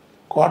కదా,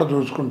 కోట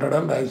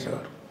చూసుకుంటాడని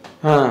రాసేవారు.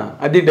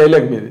 అది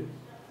డైలాగ్ మీది.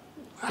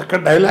 అక్కడ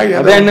డైలాగ్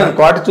అదే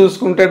కోట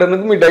చూసుకుంటాడు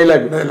అందుకు మీ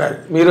డైలాగ్.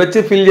 మీరు వచ్చి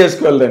ఫిల్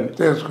చేసుకోవాలి,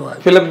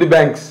 ఫిల్ అప్ ది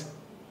బ్యాంక్స్.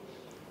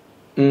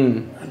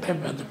 అంటే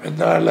పెద్ద పెద్ద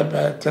వాళ్ళ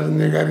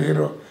చిరంజీవి గారి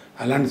హీరో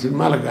అలాంటి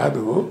సినిమాలు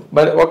కాదు,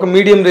 ఒక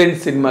మీడియం రేంజ్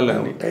సినిమాలు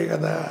ఉంటాయి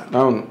కదా.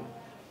 అవును,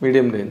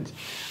 మీడియం రేంజ్.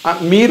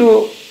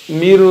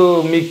 మీరు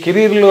మీ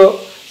కెరీర్లో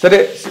సరే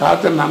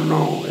కాదు,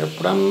 నన్ను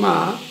ఎప్పుడన్నా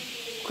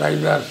ఒక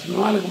 5-6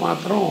 సినిమాలకు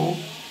మాత్రం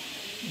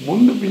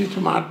ముందు పిలిచి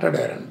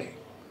మాట్లాడారండి.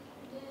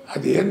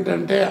 అది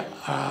ఏంటంటే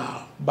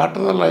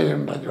బట్టతల అయ్యి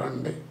ఉంటుంది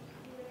చూడండి,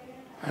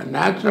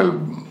 న్యాచురల్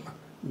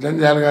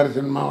జంజాల గారి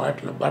సినిమా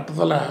వాటిలో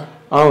బట్టతల.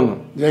 అవును,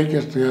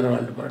 జయకృష్ణ గారు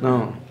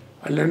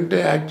వాళ్ళు అంటే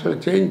యాక్చువల్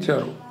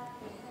చేయించారు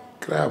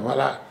క్రాఫ్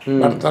అలా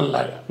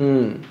భర్తల్లాగా.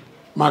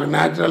 మాకు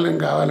న్యాచురల్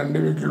కావాలండి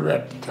విగ్గులు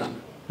పెట్టాను.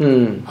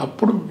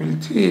 అప్పుడు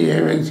పిలిచి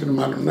ఏమేమి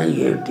సినిమాలు ఉన్నాయి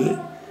ఏంటి,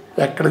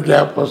 ఎక్కడ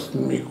గ్యాప్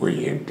వస్తుంది మీకు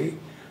ఏంటి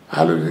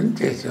ఆలోచన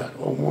చేసేవారు.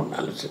 ఓ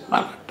 3-4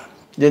 సినిమాలు అంటారు.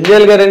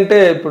 జంజాల్ గారు అంటే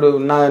ఇప్పుడు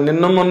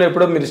నిన్న మొన్న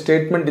ఎప్పుడో మీరు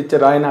స్టేట్మెంట్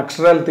ఇచ్చారు, ఆయన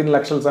అక్షరాలు 3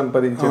 లక్షలు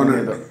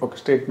సంపాదించారు ఒక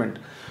స్టేట్మెంట్.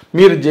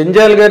 మీరు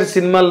జంజాల్ గారి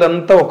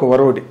సినిమాలంతా ఒక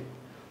వరవడి,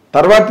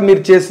 తర్వాత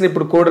మీరు చేసిన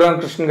ఇప్పుడు కోడి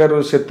రామకృష్ణ గారు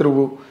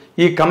శత్రువు,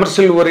 ఈ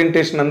కమర్షియల్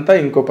ఓరియంటేషన్ అంతా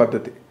ఇంకో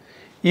పద్ధతి.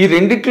 ఈ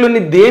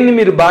రెండిట్లోని దేన్ని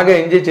మీరు బాగా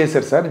ఎంజాయ్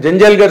చేశారు సార్?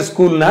 జంజాల్ గారి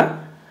స్కూల్నా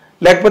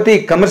లేకపోతే ఈ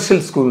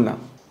కమర్షియల్ స్కూల్నా?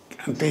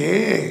 అంటే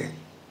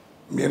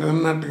మీరు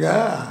అన్నట్టుగా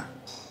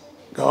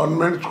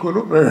గవర్నమెంట్ స్కూలు,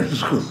 ప్రైవేట్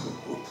స్కూల్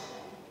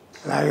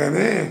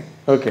అలాగనే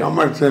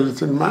కమర్షియల్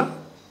సినిమా,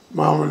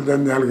 మామూలు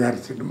జంజాల్ గారి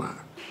సినిమా,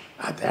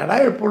 ఆ తేడా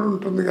ఎప్పుడు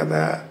ఉంటుంది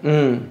కదా.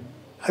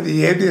 అది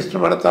ఏది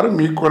ఇష్టపడతారో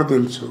మీకు కూడా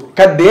తెలుసు.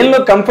 దేనిలో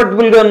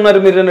కంఫర్టబుల్ గా ఉన్నారు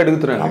మీరు అని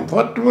అడుగుతున్నారు.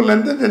 కంఫర్టబుల్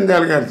అంటే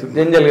జంజాల్ గారి సినిమా.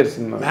 జంజాల్ గారి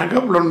సినిమా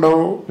మేకప్లు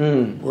ఉండవు,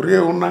 ఉరిగే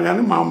ఉన్నా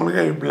కానీ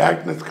మామూలుగా ఈ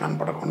బ్లాక్నెస్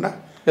కనపడకుండా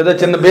ఏదో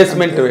చిన్న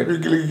బేస్మెంట్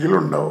విగిలు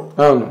ఉండవు.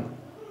 అవును,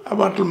 ఆ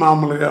బట్టలు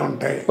మామూలుగా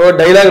ఉంటాయి. ఓ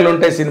డైలాగులు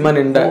ఉంటాయి సినిమా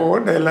నిండా. ఓ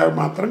డైలాగ్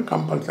మాత్రం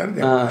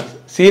కంపల్సరీ.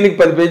 సీన్కి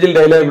 10 పేజీలు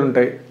డైలాగులు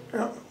ఉంటాయి.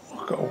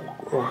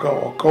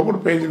 ఒక్కొక్కటి 1.5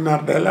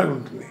 పేజీన్నర డైలాగ్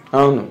ఉంటుంది.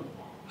 అవును.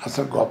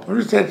 అసలు గొప్ప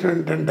విశేషం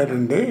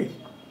ఏంటంటేనండి,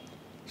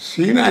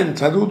 సీన్ ఆయన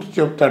చదువుతూ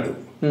చెప్తాడు.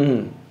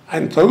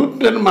 ఆయన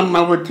చదువుతుంటే మన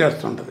నవ్వు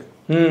వచ్చేస్తుంటది.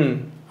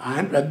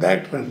 ఆయన పెద్ద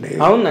యాక్టర్ అండి.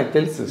 అవును, నాకు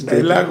తెలుసు.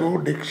 డైలాగు,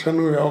 డిక్షన్,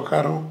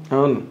 వ్యవహారం.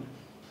 అవును.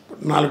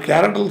 4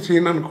 క్యారెక్టర్ల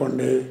సీన్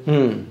అనుకోండి,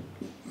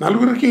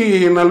 నలుగురికి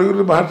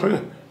భాష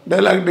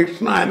డైలాగ్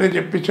డిక్షన్ ఆయనే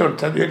చెప్పించేవాడు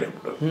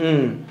చదివేటప్పుడు.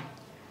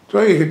 సో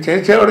ఇక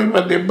చేసేవాడికి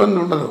పెద్ద ఇబ్బంది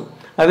ఉండదు.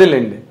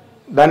 అదేలేండి,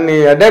 దాన్ని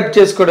అడాప్ట్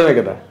చేసుకోవడమే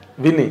కదా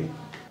విని.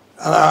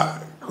 అలా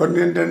కొన్ని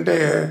ఏంటంటే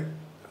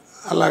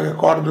అలాగే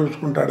కోట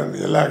చూసుకుంటాడని.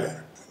 ఇలాగ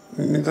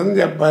నిజం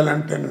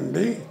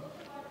చెప్పాలంటేనండి,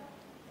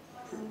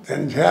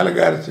 జంజాల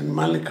గారి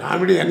సినిమాల్ని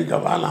కామెడీ అని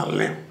కావాలి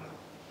అనలేం,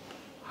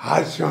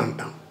 హాస్యం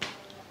అంటాం.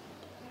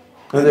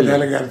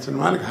 జంజాల గారి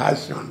సినిమాలకి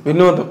హాస్యం అంటాం,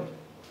 వినోదం.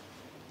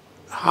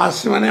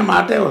 హాస్యం అనే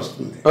మాటే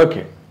వస్తుంది,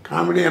 ఓకే,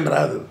 కామెడీ అని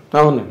రాదు.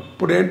 అవును.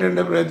 ఇప్పుడు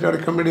ఏంటంటే ప్రతివాడు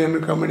కమెడియన్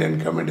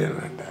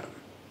అంటారు.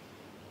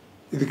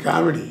 ఇది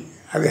కామెడీ,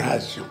 అది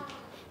హాస్యం.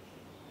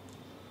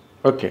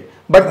 ఓకే.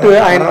 బట్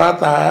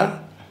తర్వాత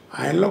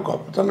ఆయనలో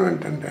గొప్పతనం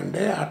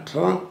ఏంటంటే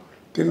అక్షరం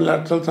 3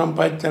 లక్షలు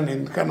సంపాదించాను.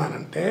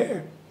 ఎందుకన్నానంటే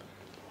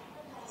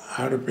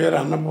ఆవిడ పేరు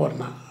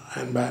అన్నపూర్ణ,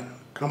 ఆయన భార్య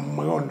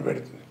కమ్మగా వండి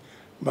పెడుతుంది.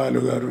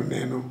 బాలుగారు,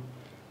 నేను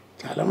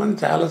చాలామంది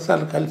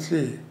చాలాసార్లు కలిసి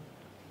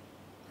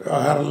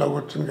వ్యవహారంలో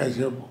కూర్చొని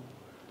కాసేపు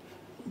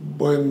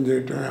భోజనం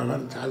చేయటం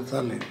వ్యవహారం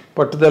చాలాసార్లు.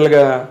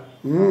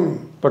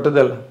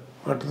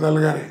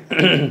 పట్టుదలగానే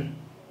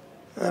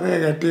అరే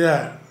గట్టిగా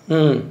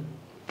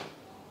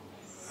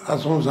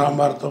రసం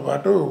సాంబార్తో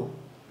పాటు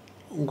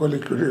ఇంకో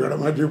లిక్విడ్ కూడా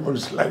మజ్జిగ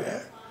పులుసులాగా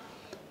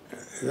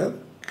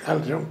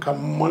కాల్షియం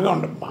కమ్మగా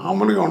ఉండదు,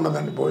 మామూలుగా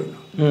ఉండదండి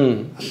భోజనం.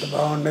 అంత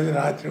బాగుండేది.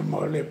 రాత్రి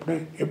మగళ్ళు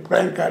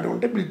ఎప్పుడైనా కాడి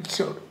ఉంటే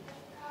పిలిచేవాడు.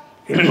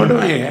 వెళ్ళిపోవడం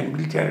ఆయన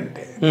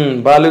పిలిచాడంటే.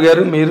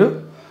 బాలుగారు, మీరు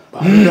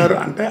బాలుగారు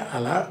అంటే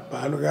అలా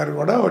బాలుగారు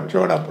కూడా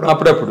వచ్చేవాడు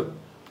అప్పుడప్పుడు.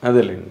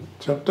 అదేలేండి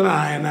చెప్తున్నా.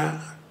 ఆయన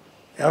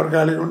ఎవరు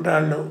ఖాళీగా ఉంటే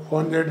వాళ్ళు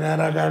ఫోన్ చేయడం,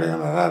 రా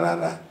ఖాళీగా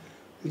రా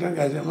ఇంకా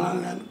గజమా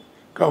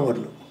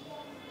కబుర్లు.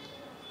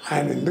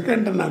 ఆయన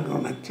ఎందుకంటే నాకు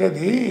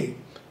నచ్చేది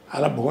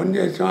అలా భోజనం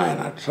చేసాం. ఆయన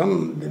అక్షరం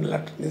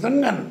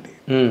నిజంగానండి.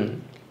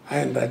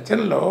 ఆయన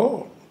రచనలో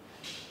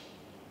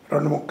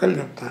 2 ముక్కలు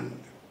చెప్తాను.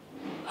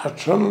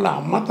 అక్షరంలో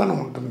అమ్మతనం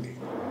ఉంటుంది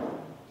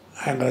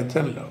ఆయన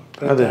రచనలో.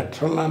 ప్రతి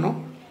అక్షరంలోనూ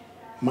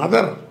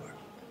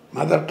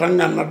మదర్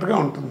టంగ్ అన్నట్టుగా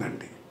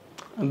ఉంటుందండి.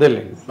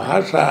 అదేలేండి,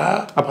 భాష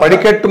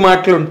పడికట్టు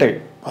మాటలు ఉంటాయి.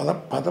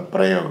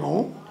 పదప్రయోగం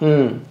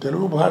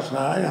తెలుగు భాష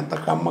ఎంత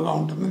కమ్మగా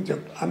ఉంటుందని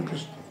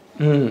అనిపిస్తుంది.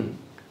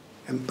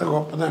 ఎంత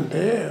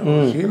గొప్పదంటే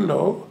సీన్లో,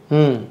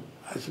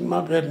 ఆ సినిమా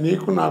పేరు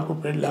నీకు నాకు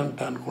పెళ్ళి అంట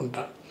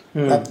అనుకుంటా,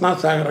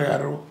 రత్నాసాగర్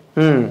గారు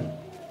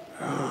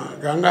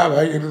గంగా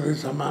భాగీరథి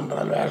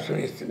సమానరాలు వేషం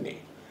వేసింది.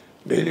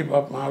 డైలీ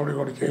పాపం ఆవిడ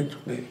కూడా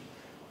చేయించుకునేది.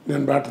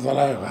 నేను బట్ట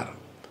వ్యవహారం.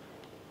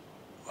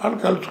 వాళ్ళు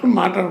కలుసుకుని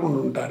మాట్లాడుకుంటూ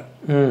ఉంటారు.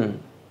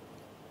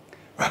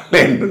 వాళ్ళు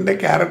ఏంటంటే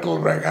క్యారెక్టర్ల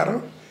ప్రకారం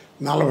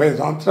 40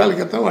 సంవత్సరాల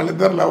క్రితం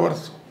వాళ్ళిద్దరు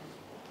లవర్స్.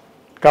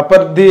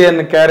 కపర్ది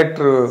అనే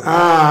క్యారెక్టర్.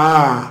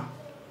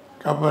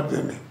 కపర్ది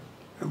అని,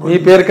 మీ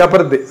పేరు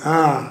కపర్ది.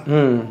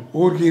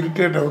 ఊరికి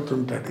ఇరిటేట్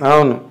అవుతుంటాడు.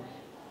 అవును.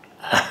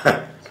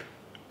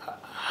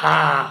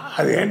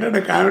 అదేంటంటే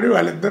కామెడీ.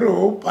 వాళ్ళిద్దరూ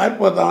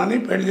పారిపోతామని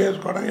పెళ్లి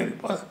చేసుకోవడం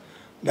వెళ్ళిపోతాం.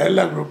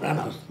 డైలాగ్ రూపాయన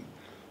వస్తుంది.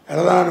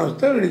 వెళదామని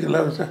వస్తే వీడికి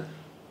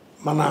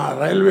మన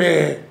రైల్వే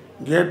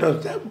గేట్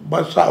వస్తే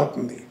బస్సు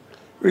అవుతుంది.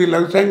 వీడికి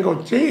లక్ష్యంగా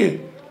వచ్చి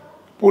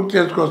పూర్తి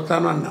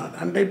చేసుకొస్తాను అన్నాడు.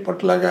 అంటే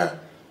ఇప్పట్లాగా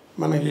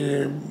మనకి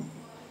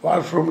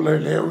వాష్రూమ్లో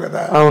లేవు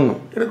కదా. అవును.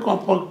 ఇక్కడ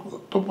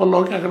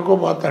తుప్పల్లోకి ఎక్కడికో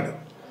పోతాడు.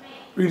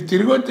 వీడు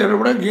తిరిగి వచ్చాడు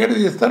కూడా గేటు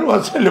తీస్తారు,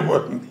 బస్సు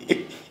వెళ్ళిపోతుంది.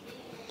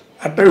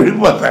 అట్ట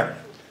విడిపోతాడు.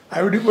 ఆ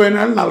విడిపోయిన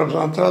వాళ్ళు 40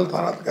 సంవత్సరాల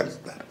తర్వాత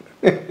కలుస్తారు.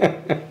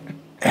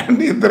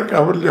 అంటే ఇద్దరు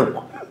కబుర్లు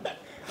చెప్పుకుంటారు.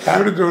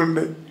 కామెడీ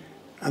చూడండి.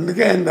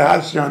 అందుకే ఆయన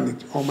హాస్యం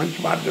అందించి ఓ మంచి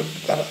మాట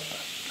చెప్తారు.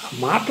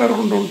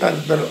 మాట్లాడుకుంటూ ఉంటారు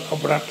ఇద్దరు.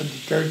 అప్పుడు అట్లా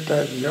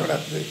చేస్తాడు, దేవుడు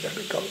అట్లా చేశాడు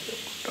కబుర్లు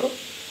చెప్పుకుంటూ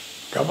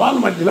గబాల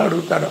మధ్యలో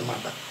అడుగుతాడు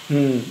అన్నమాట.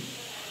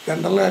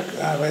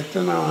 జనరల్గా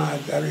రచన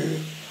జరిగి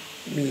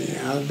మీ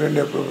హస్బెండ్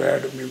ఎప్పుడు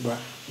పోయాడు, మీ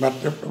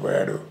భర్త ఎప్పుడు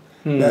పోయాడు,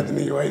 లేకపోతే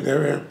నీ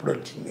వైద్యం ఎప్పుడు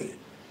వచ్చింది,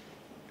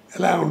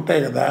 ఇలా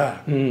ఉంటాయి కదా.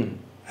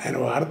 ఆయన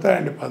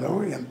వాడతాడండి పదం,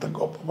 ఎంత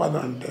గొప్ప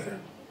పదం అంటే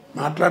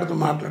మాట్లాడుతూ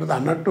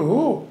అన్నట్టు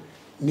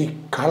నీ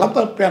కళ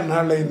తప్పి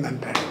ఎన్నాళ్ళు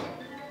అయిందంటాడు.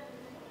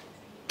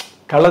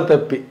 కళ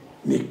తప్పి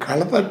నీ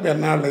కళ తప్పి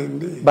ఎన్నాళ్ళు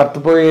అయింది, భర్త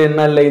పోయి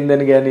ఎన్నాళ్ళు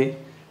అయిందని కానీ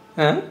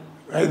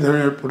వైద్యం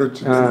ఎప్పుడు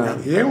వచ్చింది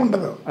కానీ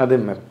ఏముండదు. అదే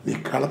మరి నీ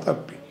కళ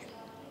తప్పి.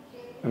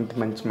 అంత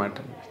మంచి మాట.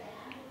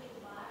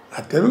 ఆ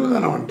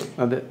తెలుగుదనం అంటే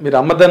అదే మీరు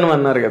అమ్మదనం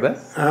అన్నారు కదా,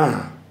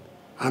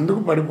 అందుకు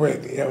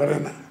పడిపోయేది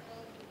ఎవరైనా.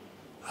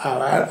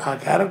 ఆ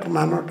క్యారెక్టర్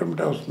నా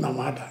నోటమిటే వస్తుంది ఆ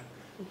మాట.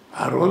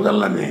 ఆ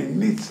రోజుల్లో నేను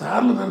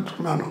ఎన్నిసార్లు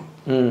తెలుసుకున్నాను.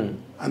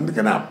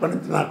 అందుకనే అప్పటి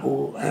నుంచి నాకు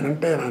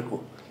ఆయనంటే నాకు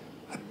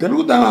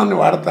తెలుగుదనాన్ని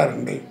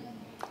వాడతారండి.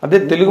 అదే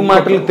తెలుగు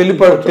మాటలు,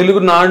 తెలుగు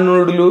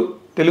నానుడులు,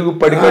 తెలుగు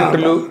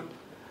పడికట్టులు,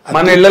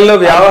 మన ఇళ్లలో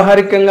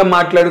వ్యావహారికంగా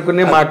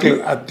మాట్లాడుకునే మాటలు,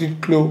 ఆ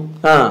తిట్లు,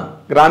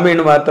 గ్రామీణ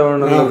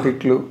వాతావరణంలో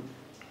తిట్లు.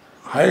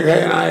 హై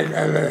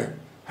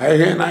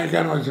నాయక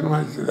అని వచ్చిన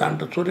మంచి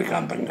దాంట్లో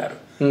సూర్యకాంతం గారు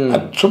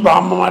అచ్చు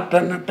బామ్మ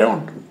మాట్లాడినట్టే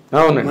ఉంటుంది.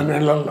 అవును మన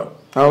ఇళ్లలో.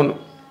 అవును,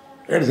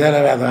 ఏడ్చేలా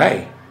వేద హాయ్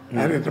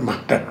అని ఇట్లా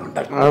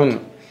మాట్లాడుకుంటారు. అవును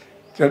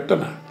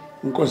చెప్తున్నా.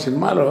 ఇంకో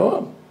సినిమాలో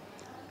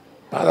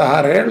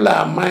 16 ఏళ్ళ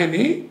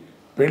అమ్మాయిని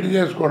పెళ్లి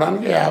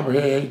చేసుకోవడానికి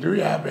 55,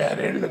 56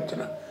 ఏళ్ళు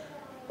వచ్చిన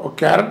ఒక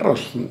క్యారెక్టర్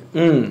వస్తుంది.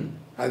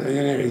 అది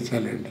నేనే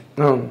వేసానండి.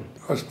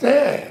 వస్తే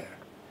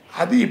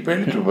అది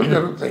పెళ్లి చూపులు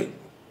జరుగుతాయి.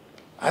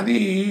 అది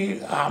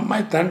ఆ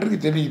అమ్మాయి తండ్రికి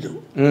తెలియదు.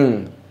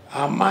 ఆ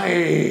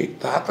అమ్మాయి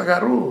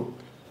తాతగారు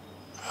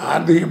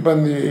ఆర్థిక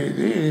ఇబ్బంది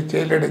ఇది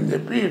చేయలేడని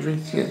చెప్పి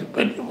ఫిక్స్ చేసి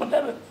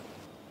పెళ్ళిపోతారు.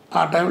 ఆ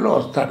టైంలో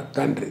వస్తాడు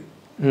తండ్రి,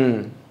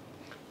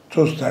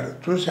 చూస్తాడు,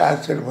 చూసి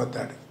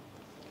ఆశ్చర్యపోతాడు.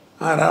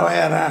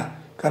 రావయ్యారా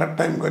కరెక్ట్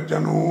టైంకి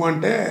వచ్చాను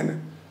అంటే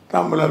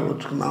తాంబూలాలు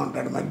పుచ్చుకుందాం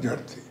అంటాడు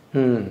మధ్యవర్తి.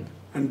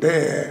 అంటే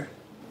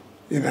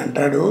ఈయన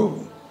అంటాడు,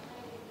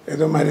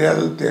 ఏదో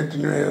మర్యాదలు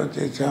తీర్చిన ఏదో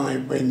చేసాం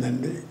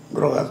అయిపోయిందండి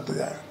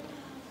గృహస్థుగా.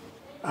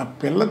 ఆ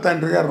పిల్ల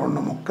తండ్రి గారు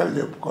 2 ముక్కలు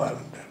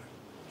చెప్పుకోవాలంటాడు.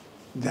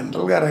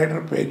 జనరల్గా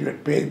రైటర్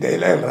పేజ్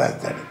డైలాగులు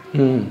రాస్తాడు.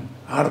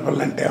 ఆడపిల్ల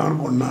అంటే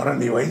ఏమనుకుంటున్నారా,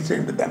 నీ వయసు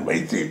ఏంటి, దాని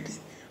వయసు ఏంటి,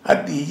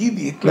 అది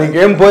ఇది ఇట్లా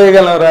ఏం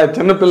పోయగలరా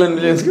చిన్నపిల్లని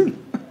చేసుకుని,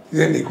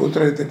 ఇదే నీ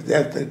కూతురు అయితే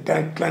చేస్తే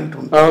ఇట్లాంటి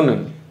ఉంటాయి.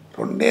 అవునండి,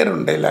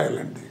 2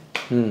 డైలాగులండి.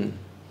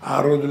 ఆ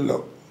రోజుల్లో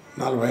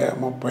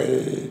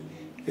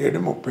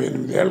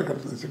 37-38 ఏళ్ళ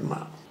క్రితం సినిమా.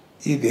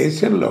 ఈ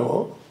దేశంలో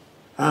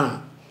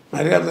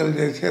మర్యాదలు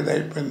చేసేది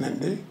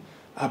అయిపోయిందండి.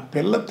 ఆ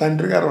పిల్ల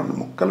తండ్రి గారు 2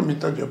 ముక్కలు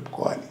మీతో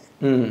చెప్పుకోవాలి.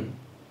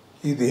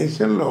 ఈ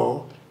దేశంలో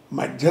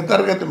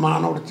మధ్యతరగతి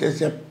మానవుడు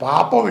చేసే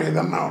పాపం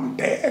ఏదన్నా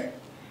ఉంటే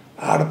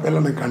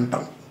ఆడపిల్లని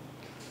కంటాం.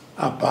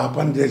 ఆ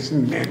పాపం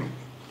చేసింది నేను,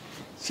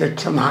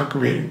 శిక్ష నాకు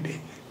వేయండి,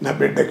 నా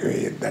బిడ్డకు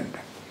వేయొద్దంట.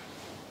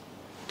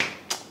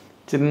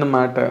 చిన్న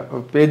మాట,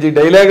 పేజీ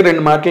డైలాగ్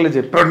 2 మాటలు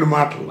చెప్పి 2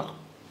 మాటల్లో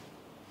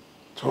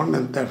చూడండి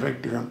ఎంత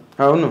ఎఫెక్ట్గా.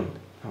 అవును,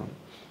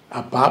 ఆ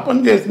పాపం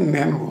చేసింది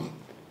నేను,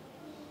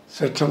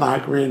 శిక్ష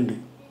నాకు వేయండి,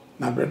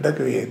 నా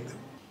బిడ్డకు వేయద్దు.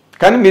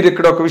 కానీ మీరు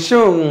ఇక్కడ ఒక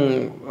విషయం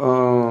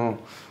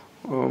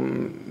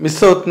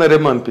మిస్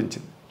అవుతున్నారేమో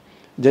అనిపించింది.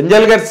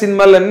 జంజాల్ గారి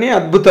సినిమాలన్నీ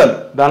అద్భుతాలు,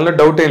 దానిలో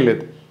డౌట్ ఏం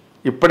లేదు.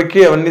 ఇప్పటికీ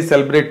అవన్నీ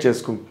సెలబ్రేట్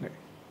చేసుకుంటున్నాయి.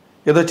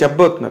 ఏదో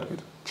చెప్పబోతున్నారు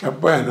మీరు.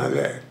 చెప్పాను,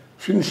 అదే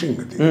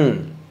ఫినిషింగ్.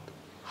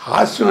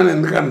 హాస్యం అని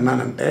ఎందుకు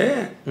అంటున్నానంటే,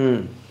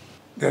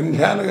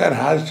 జంజాల్ గారి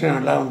హాస్యం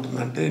ఎలా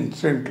ఉంటుందంటే,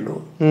 ఇన్సిడెంట్లు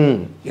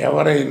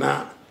ఎవరైనా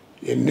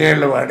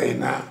ఎన్నేళ్ళ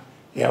వాడైనా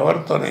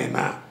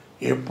ఎవరితోనైనా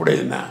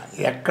ఎప్పుడైనా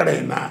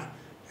ఎక్కడైనా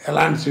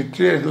ఎలాంటి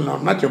సిచ్యువేషన్లో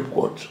ఉన్నా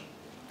చెప్పుకోవచ్చు.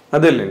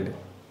 అదేలేండి.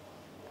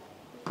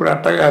 ఇప్పుడు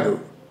అట్ట కాదు,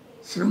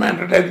 సినిమా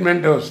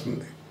ఎంటర్టైన్మెంటే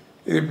వస్తుంది.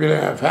 ఇది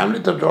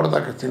ఫ్యామిలీతో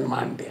చూడదగ్గ సినిమా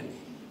అంటే అని.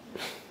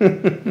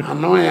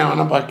 అన్నం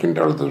ఏమైనా పక్కింటి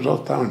వాళ్ళతో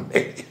చూస్తామంటే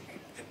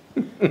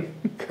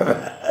కదా,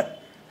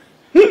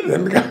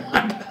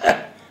 ఎందుకంటే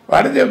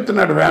వాడే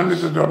చెప్తున్నాడు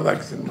ఫ్యామిలీతో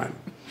చూడదగ్గ సినిమా అని.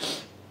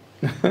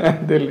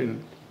 అదేలేండి.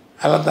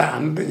 అలా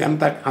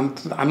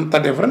అంత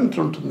డిఫరెన్స్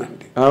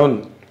ఉంటుందండి. అవును,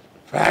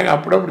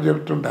 అప్పుడప్పుడు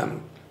చెప్తుంటాను,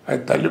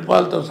 అది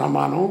తల్లిపాలతో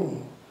సమానం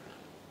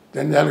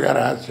జంజాల్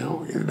గారి హాస్యం,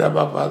 ఇది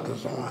డబ్బా పాలతో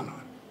సమానం.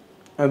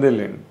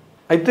 అదేలేండి.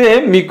 అయితే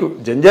మీకు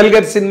జంజాల్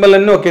గారి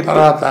సినిమాలన్నీ ఒకే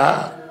తర్వాత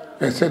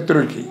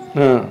శత్రువుకి.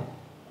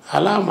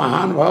 అలా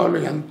మహానుభావులు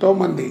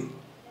ఎంతోమంది,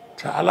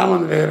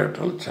 చాలామంది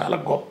డైరెక్టర్లు చాలా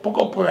గొప్ప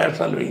గొప్ప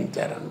వేషాలు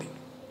వేయించారండి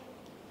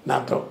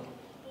నాతో.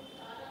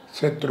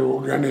 శత్రువు,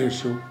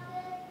 గణేష్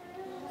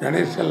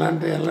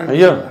ఎలాంటి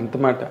అయ్యో అంత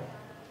మాట,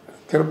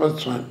 తిరుపతి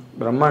స్వామి,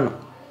 బ్రహ్మాండం,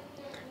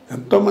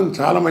 ఎంతోమంది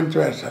చాలా మంచి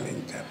వేషాలు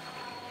వేయించారు.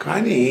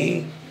 కానీ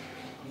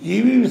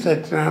ఈవీవి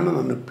సత్యనారాయణ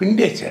నన్ను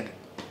పిండేశాడు.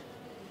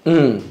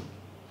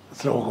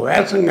 అసలు ఒక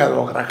వేషం కాదు,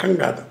 ఒక రకం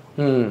కాదు,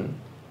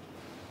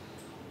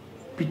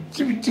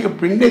 పిచ్చి పిచ్చిగా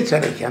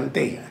పిండేశాడు.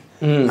 అంతే,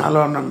 నాలో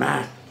ఉన్న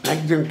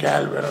మ్యాక్సిమం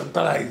క్యాలిబర్ అంతా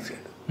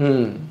రాయించాడు.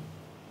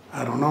 ఆ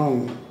రుణం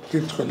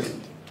తీర్చుకోలేదు.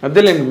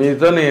 అదేలేండి,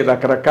 మీతోని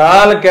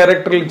రకరకాల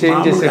క్యారెక్టర్లు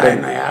చేంజ్ చేసాడు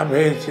ఆయన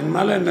 50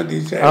 సినిమాలు అయినా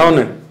తీసాడు.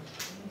 అవునండి.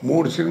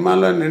 3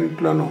 సినిమాల్లో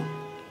ఇంట్లోనూ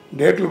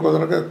డేట్లు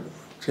కుదరక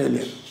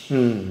చేయలేదు.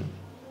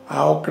 ఆ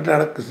ఒక్కటి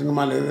అడక్క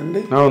సినిమా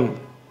లేదండి. అవును,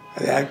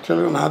 అది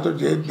యాక్చువల్గా నాతో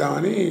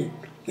చేద్దామని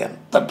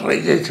ఎంత ట్రై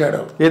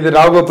చేశాడో. ఇది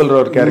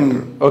రావుగోపాలరావు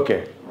క్యారెక్టర్. ఓకే,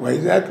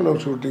 వైజాగ్లో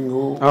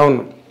షూటింగు.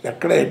 అవును,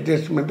 ఎక్కడ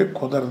అడ్జస్ట్మెంట్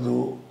కుదరదు,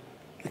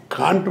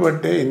 కాంటు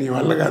పట్టే నీ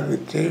వల్ల కాదు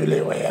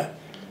చేయలేవయ్యా,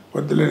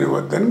 వద్దులేని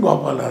వద్దని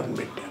గోపాలరావుని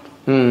పెట్టారు.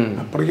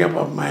 అప్పటికే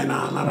పాపం ఆయన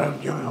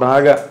అనారోగ్యం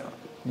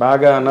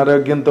బాగా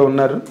అనారోగ్యంతో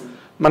ఉన్నారు.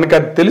 మనకు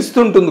అది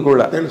తెలుస్తుంటుంది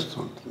కూడా,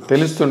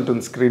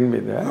 తెలుస్తుంటుంది స్క్రీన్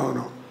మీద.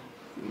 అవును,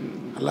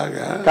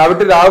 అలాగా.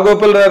 కాబట్టి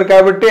రావుగోపాలరావు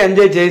కాబట్టి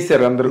ఎంజాయ్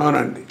చేశారు అందరూ.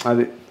 అవునండి,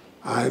 అది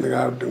ఆయన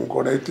కాబట్టి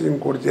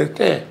ఇంకోటి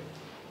చేస్తే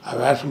ఆ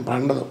వేషం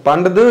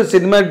పండదు,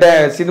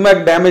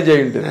 సినిమాకి డ్యామేజ్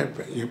అయి ఉంటుంది.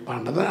 ఈ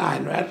పండదు,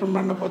 ఆయన వేషం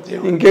పండపోతే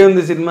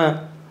ఇంకేముంది సినిమా.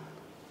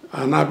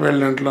 నా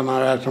పెళ్ళింట్లో నా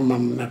వేషం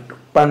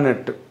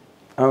పన్నట్టు.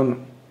 అవును,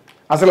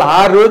 అసలు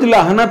ఆ రోజులు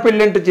అహనా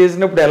పెళ్ళంటే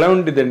చేసినప్పుడు ఎలా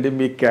ఉండేదండి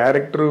మీ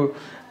క్యారెక్టరు,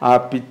 ఆ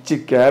పిచ్చి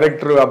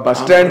క్యారెక్టర్, ఆ బస్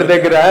స్టాండ్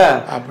దగ్గర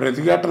ఆ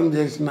ప్రతిఘటన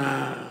చేసిన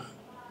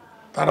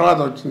తర్వాత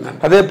వచ్చిందండి.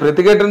 అదే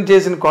ప్రతిఘటన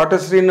చేసిన కోట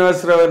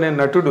శ్రీనివాసరావు అనే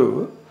నటుడు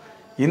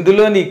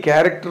ఇందులో నీ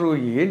క్యారెక్టరు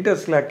ఏంటి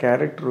అసలు? ఆ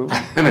క్యారెక్టరు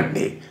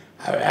అండి,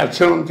 ఆ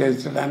వేషం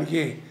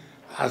చేసడానికి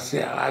ఆ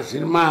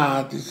సినిమా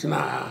తీసిన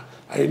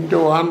ఆ ఇంటి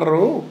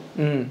ఓనరు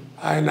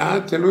ఆయన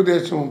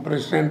తెలుగుదేశం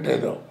ప్రెసిడెంట్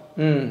ఏదో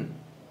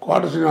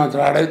కోట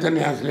శ్రీనివాసరావు ఆడైతే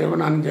నేను అసలు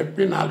ఇవ్వనని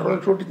చెప్పి 4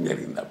 రోజులు షూటింగ్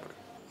జరిగింది. అప్పుడు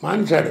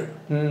మానేశాడు.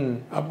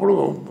 అప్పుడు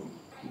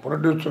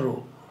ప్రొడ్యూసరు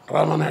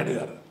రామానాయుడు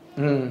గారు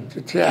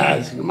ఆ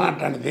సినిమా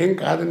అట్లాంటిది ఏం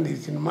కాదండి, ఈ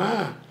సినిమా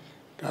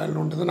కాళ్ళు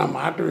ఉంటుంది, నా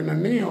మాట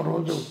వినండి. ఒక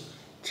రోజు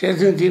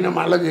చేసిన సినిమా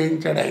మళ్ళీ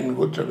చేయించాడు ఆయన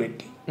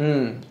కూర్చోబెట్టి.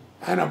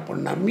 ఆయన అప్పుడు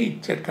నమ్మి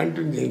ఇచ్చాడు,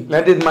 కంటిన్యూ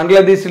చేయించాడు.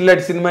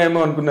 మండలాదేశుడు సినిమా ఏమో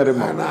అనుకున్నారు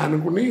ఆయన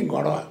అనుకుని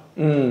గొడవ.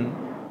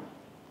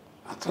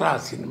 అసలు ఆ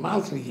సినిమా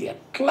అసలు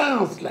ఎట్లా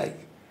అసలు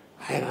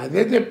ఆయన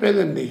అదే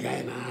చెప్పేదండి.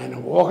 ఆయన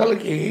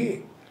ఊహలకి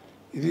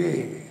ఇది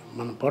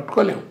మనం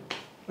పట్టుకోలేము.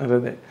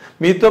 అదే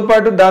మీతో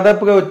పాటు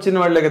దాదాపుగా వచ్చిన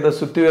వాళ్ళే కదా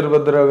సుత్తి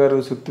వీరభద్రరావు గారు,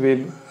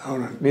 సుత్తివేలు.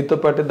 అవునండి, మీతో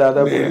పాటు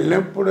దాదాపు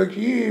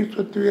వెళ్ళినప్పటికీ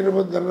సుత్తి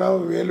వీరభద్రరావు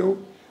వేలు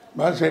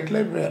బాగా సెటిల్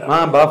అయిపోయారు.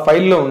 బాగా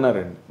ఫైల్లో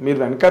ఉన్నారండి. మీరు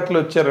వెనకాతలు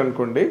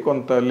వచ్చారనుకోండి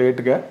కొంత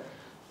లేట్గా,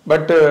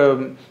 బట్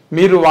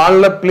మీరు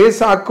వాళ్ళ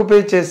ప్లేస్ ఆక్యుపై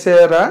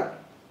చేసారా?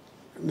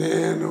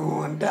 నేను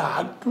అంటే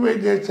ఆక్యుపై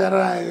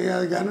చేశారా అది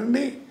కాదు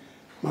కానండి,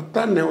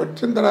 మొత్తాన్ని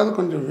వచ్చిన తర్వాత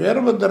కొంచెం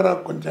వీరభద్రరావు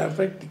కొంచెం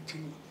ఎఫెక్ట్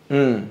ఇచ్చింది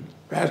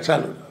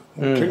వేషాలు,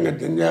 ముఖ్యంగా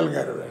జంజాల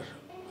గారి వేషం.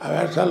 ఆ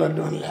వేషాలు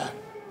అడ్డం వల్ల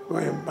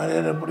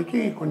పడేటప్పటికీ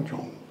కొంచెం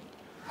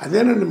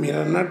అదేనండి మీరు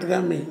అన్నట్టుగా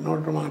మీ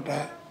నోటి మాట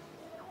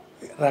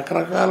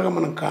రకరకాలుగా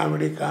మనం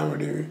కామెడీ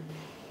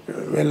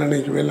వెళ్ళని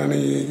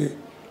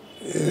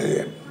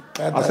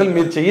అసలు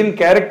మీరు చెయ్యని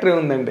క్యారెక్టర్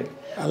ఉందండి.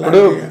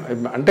 ఇప్పుడు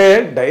అంటే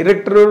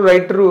డైరెక్టరు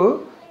రైటరు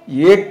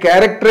ఏ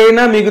క్యారెక్టర్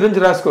అయినా మీ గురించి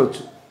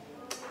రాసుకోవచ్చు,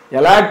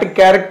 ఎలాంటి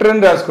క్యారెక్టర్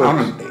అని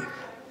రాసుకోవచ్చు.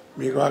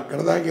 మీకు అక్కడ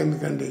దాకా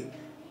ఎందుకండి,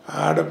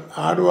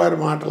 ఆడువారి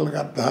మాటలకు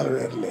అర్థాలు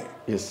వేర్లే.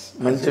 ఎస్,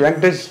 మంచి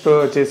వెంకటేష్తో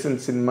చేసిన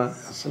సినిమా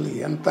అసలు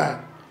ఎంత.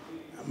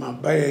 మా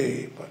అబ్బాయి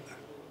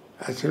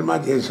ఆ సినిమా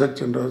చేసి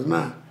వచ్చిన రోజున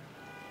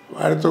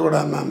వాడితో కూడా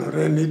అన్నాను,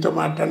 నీతో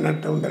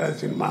మాట్లాడినట్టు ఉంది ఆ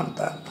సినిమా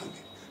అంతా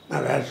అన్నది నా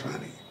వేషం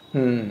అని.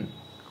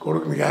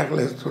 కొడుకుని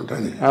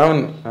కేకలేస్తుంటాను.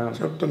 అవును,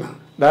 చెప్తున్నా.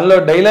 దానిలో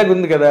డైలాగ్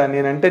ఉంది కదా,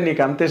 నేనంటే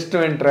నీకు అంత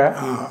ఇష్టం ఏంట్రా,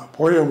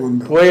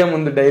 పోయే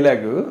ముందు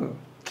డైలాగు,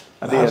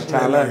 అది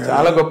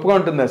చాలా గొప్పగా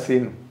ఉంటుంది ఆ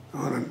సీన్.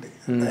 అవునండి,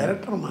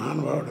 డైరెక్టర్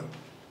మహానుభావుడు,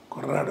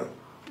 కుర్రాడు.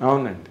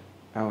 అవునండి,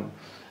 అవును,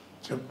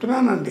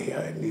 చెప్తున్నానండి.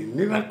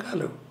 ఎన్ని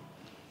రకాలు,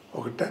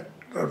 ఒకట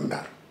రెండా,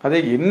 అదే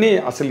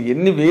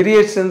ఎన్ని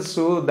వేరియేషన్స్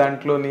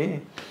దాంట్లోని.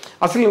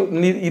 అసలు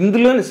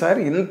ఇందులోని సార్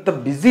ఇంత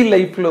బిజీ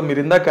లైఫ్లో మీరు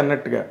ఇందాక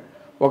అన్నట్టుగా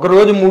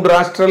ఒకరోజు 3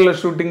 రాష్ట్రాల్లో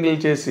షూటింగ్లు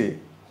చేసి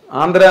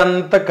ఆంధ్ర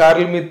అంతా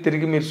కార్ల మీద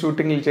తిరిగి మీరు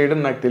షూటింగ్లు చేయడం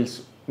నాకు తెలుసు.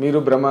 మీరు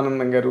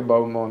బ్రహ్మానందం గారు,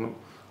 బాబుమోహన్,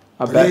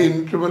 3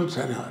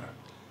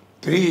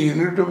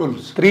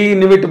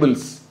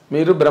 ఇన్విటబుల్స్,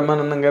 మీరు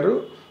బ్రహ్మానందం గారు,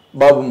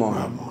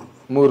 బాబుమోహన్,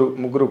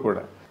 ముగ్గురు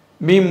కూడా.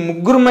 మీ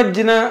ముగ్గురు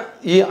మధ్యన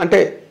అంటే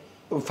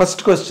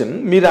ఫస్ట్ క్వశ్చన్,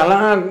 మీరు అలా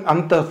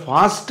అంత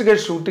ఫాస్ట్గా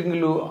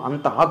షూటింగ్లు,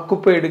 అంత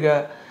ఆక్యుపైడ్గా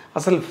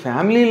అసలు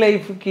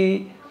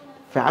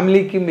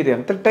ఫ్యామిలీకి మీరు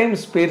ఎంత టైం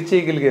స్పేర్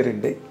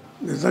చేయగలిగారండి?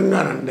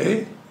 నిజంగానండి,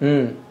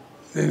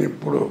 నేను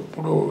ఇప్పుడు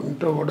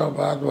ఇంట్లో కూడా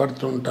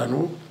బాధపడుతుంటాను.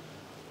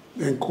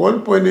 నేను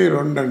కోల్పోయినవి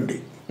 2 అండి,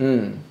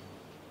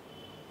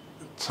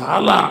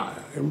 చాలా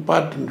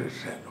ఇంపార్టెంట్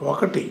విషయాలు.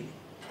 ఒకటి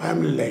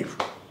ఫ్యామిలీ లైఫ్,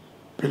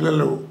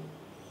 పిల్లలు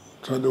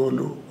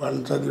చదువులు,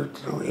 వాళ్ళని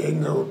చదివించడం, ఏం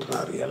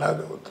చదువుతున్నారు, ఎలా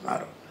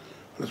చదువుతున్నారు,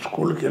 వాళ్ళు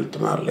స్కూల్కి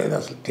వెళ్తున్నారు లేదా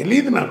అసలు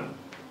తెలియదు నాకు.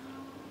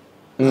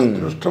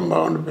 అదృష్టం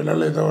బాగుండి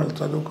పిల్లలు ఏదో వాళ్ళు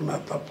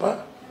చదువుకున్నారు తప్ప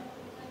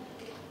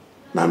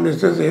నా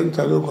మిస్సెస్ ఏం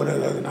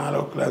చదువుకోలేదు. అది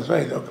 4వ క్లాసు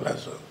 5వ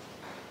క్లాసు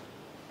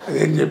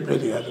అదేం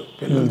చెప్పేది కాదు.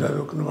 పిల్లలు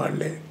చదువుకున్న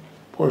వాళ్ళే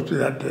పోస్ట్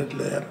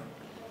గ్రాడ్యుయేట్లు అయ్యారు,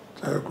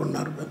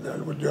 చదువుకున్నారు,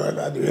 పెద్దవాళ్ళు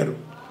ఉద్యోగాలు. అది వేరు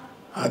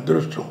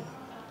అదృష్టం.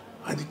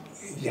 అది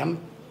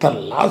ఎంత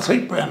లాస్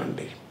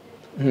అయిపోయానండి.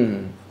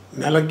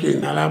 నెల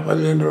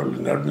 15 రోజులు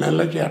 2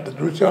 నెలలకి అట్లా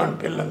చూసేవాడిని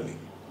పిల్లల్ని.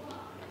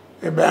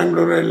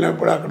 బెంగళూరు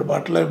వెళ్ళినప్పుడు అక్కడ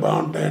బట్టలు అవి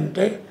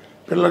బాగుంటాయంటే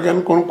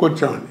పిల్లలకైనా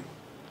కొనుక్కొచ్చామని.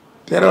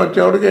 తీరా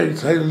వచ్చేవాడికి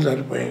సైజులు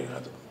సరిపోయాయి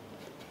కాదు.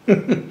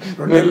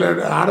 2 ఏళ్ళు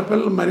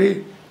ఆడపిల్లలు మరీ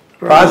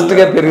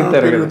ఫాస్ట్గా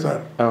పెరుగుతారు.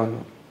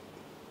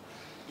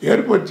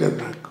 ఏడుపు వచ్చేది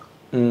నాకు.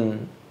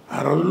 ఆ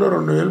రోజుల్లో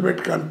 2000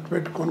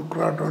 పెట్టి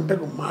కొనుక్కురావటం అంటే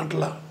ఒక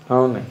మాటల.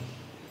 అవును.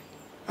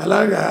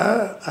 అలాగా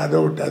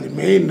అదొకటి, అది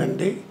మెయిన్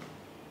అండి.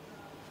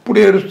 ఇప్పుడు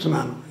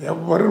ఏడుస్తున్నాను,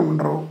 ఎవ్వరు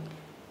ఉండరు.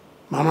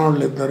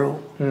 మనవాళ్ళు ఇద్దరు,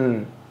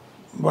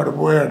 వాడు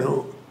పోయాడు.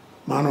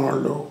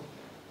 మనవాళ్ళు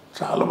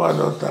చాలా బాగా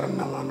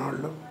చదువుతారన్న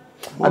మనవాళ్ళు.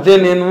 అదే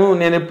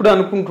నేను ఎప్పుడు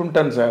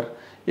అనుకుంటుంటాను సార్,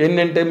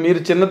 ఏంటంటే మీరు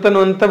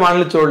చిన్నతనం అంతా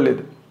వాళ్ళని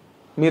చూడలేదు.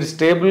 మీరు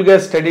స్టేబుల్గా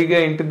స్టడీగా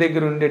ఇంటి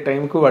దగ్గర ఉండే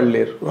టైంకు వాళ్ళు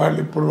లేరు.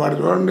 ఇప్పుడు వాడు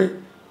చూడండి,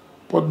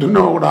 పొద్దున్న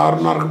ఒకడు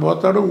 6:30కి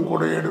పోతాడు,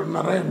 ఇంకోటి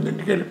 7:30,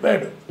 8కి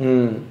వెళ్ళిపోయాడు.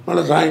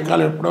 మళ్ళీ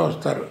సాయంకాలం ఎప్పుడో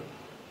వస్తారు.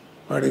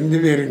 వాడు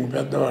ఇంజనీరింగ్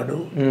పెద్దవాడు.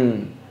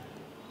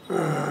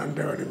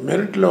 అంటే వాడి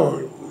మెరిట్లో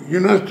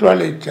యూనివర్సిటీ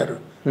వాళ్ళే ఇచ్చారు,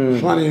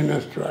 ఉస్మానియా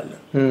యూనివర్సిటీ వాళ్ళు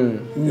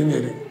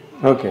ఇంజనీరింగ్.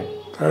 ఓకే.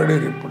 3rd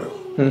ఇయర్ ఇప్పుడు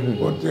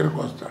 4th ఇయర్కి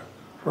వస్తాడు.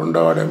 రెండో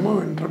వాడేమో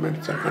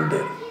ఇంటర్మీడియట్ 2nd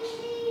ఇయర్.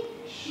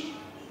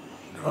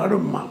 వాడు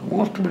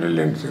మోస్ట్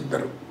బ్రిలియంట్స్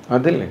ఇద్దరు.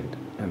 అదేలేండి.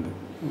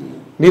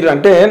 మీరు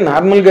అంటే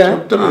నార్మల్గా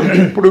చెప్తున్నాను.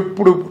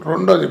 ఇప్పుడు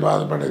రెండోది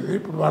బాధపడేది,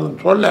 ఇప్పుడు వాళ్ళని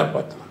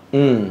చూడలేకపోతున్నా.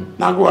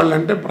 నాకు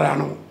వాళ్ళంటే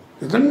ప్రాణం.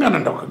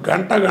 నిజంగానండి, ఒక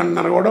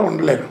గంటన్నర కూడా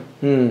ఉండలేను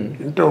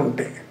ఇంట్లో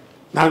ఉంటే.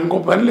 నాకు ఇంకో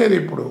పని లేదు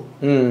ఇప్పుడు.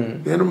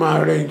 నేను మా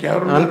ఆవిడ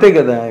ఇంకెవరు. అంతే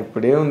కదా.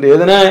 ఇప్పుడు ఏముంది,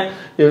 ఏదైనా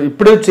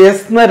ఇప్పుడు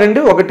చేస్తున్నారండి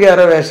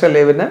 1-6 వేషాలు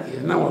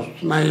ఏదైనా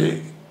వస్తున్నాయి.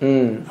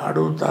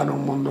 అడుగుతాను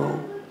ముందు,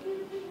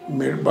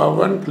 మీరు బాబు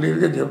అని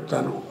క్లియర్గా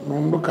చెప్తాను,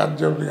 ముందు కథ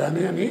చెప్పు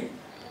కానీ అని.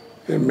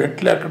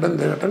 మెట్లు ఎక్కడం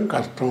దిగటం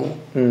కష్టం,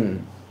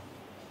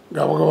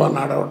 గబగబా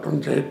నడవటం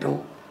చేయటం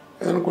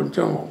ఏదైనా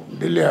కొంచెం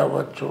డిలే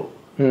అవ్వచ్చు,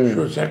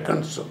 ఫ్యూ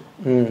సెకండ్స్.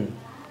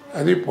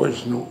 అది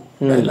పొజిషను,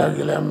 డైలాగ్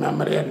ఇలా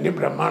మెమరీ అన్ని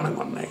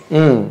బ్రహ్మాండంగా ఉన్నాయి.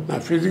 నా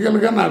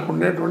ఫిజికల్గా నాకు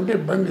ఉండేటువంటి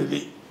ఇబ్బంది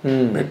ఇది.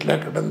 మెట్లు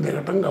ఎక్కడం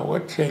దిగటం గబగబా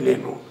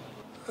చేయలేను.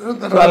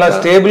 అలా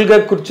స్టేబుల్గా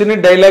కూర్చుని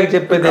డైలాగ్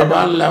చెప్పేది.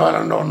 గబాలు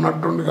లేవాలంటే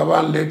ఉన్నట్టుండి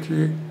గబాలు లేచి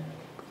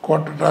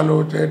కొట్టటాలు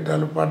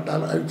చేయటాలు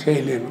పట్టాలు అవి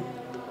చేయలేను.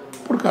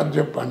 ఇప్పుడు కథ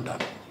చెప్పు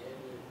అంటారు.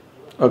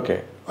 ఓకే.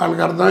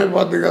 వాళ్ళకి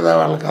అర్థమైపోద్ది కదా,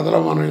 వాళ్ళ కథలో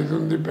మనం ఇది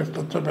ఉంది,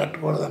 పెట్టచ్చో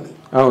పెట్టకూడదని.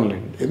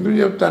 అవునండి. ఎందుకు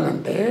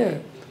చెప్తానంటే,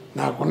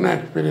 నాకున్న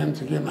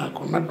ఎక్స్పీరియన్స్కి,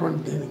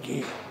 నాకున్నటువంటి దీనికి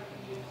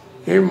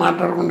ఏం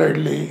మాట్లాడకుండా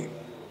వెళ్ళి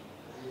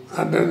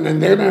అంటే నేను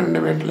దగ్గరండి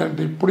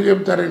ఎట్లంటే ఇప్పుడు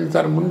చెప్తారేంటి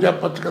సార్, ముందు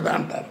చెప్పచ్చు కదా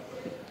అంటారు.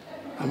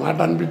 ఆ మాట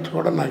అనిపించి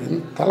కూడా నాకు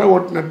ఇంత తల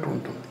కొట్టినట్టు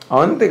ఉంటుంది.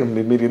 అంతే.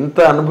 మీరు ఇంత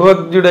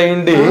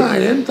అనుభవజ్ఞుడైంది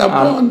ఏం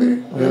తప్ప ఉంది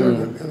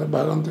ఏదో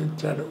భగవంతుడు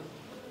ఇచ్చాడు.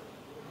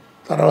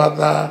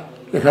 తర్వాత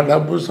ఇక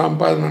డబ్బు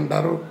సంపాదన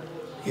అంటారు,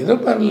 ఏదో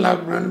పని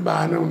లేకుండా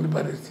బాగానే ఉంది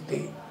పరిస్థితి.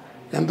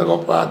 ఎంత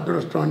గొప్ప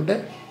అదృష్టం అంటే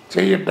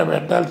చెయ్యిట్ట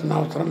పెట్టాల్సిన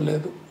అవసరం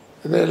లేదు.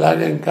 ఏదో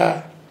ఇలాగే ఇంకా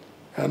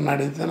ఎవరిని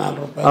అడిగితే 4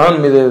 రూపాయలు. అవును,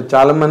 మీరు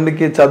చాలా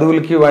మందికి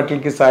చదువులకి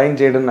వాటికి సాయం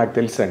చేయడం నాకు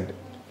తెలుసు అండి.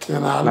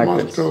 నేను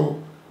ఆల్మోస్ట్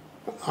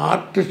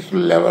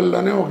ఆర్టిస్టుల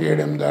లెవెల్లోనే ఒక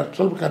 7-8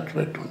 లక్షలు ఖర్చు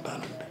పెట్టి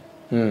ఉంటానండి.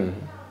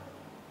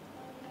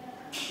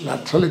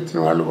 లక్షలు ఇచ్చిన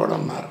వాళ్ళు కూడా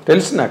ఉన్నారు.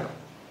 తెలుసు నాకు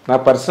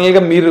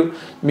పర్సనల్గా.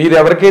 మీరు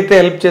ఎవరికైతే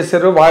హెల్ప్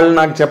చేశారో వాళ్ళు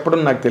నాకు చెప్పడం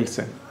నాకు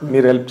తెలుసు.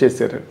 మీరు హెల్ప్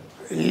చేశారు.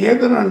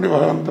 ఏదోనండి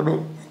భగవంతుడు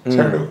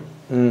ఇచ్చాడు,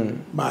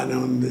 బాగానే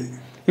ఉంది.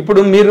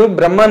 ఇప్పుడు మీరు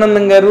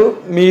బ్రహ్మానందం గారు,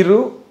 మీరు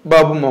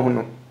బాబు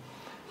మోహన్,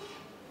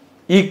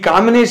 ఈ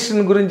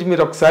కాంబినేషన్ గురించి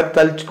మీరు ఒకసారి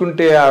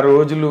తలుచుకుంటే ఆ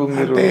రోజులు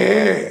మీరు. అంటే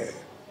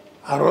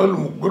ఆ రోజులు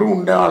ముగ్గురు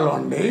ఉండేవాళ్ళం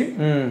అండి.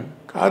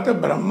 కాకపోతే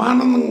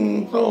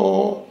బ్రహ్మానందంతో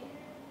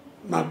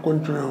నాకు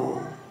కొంచెం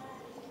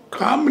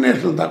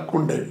కాంబినేషన్ తక్కువ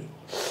ఉండేవి.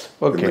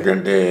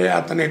 ఎందుకంటే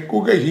అతను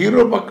ఎక్కువగా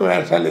హీరో పక్క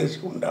వేషాలు వేసి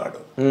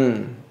ఉండేవాడు.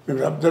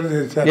 మీరు అబ్జర్వ్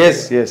చేశారు,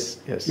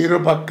 హీరో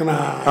పక్కన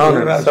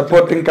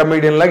సపోర్టింగ్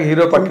కమెడియన్ లాగా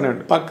హీరో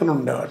పక్కన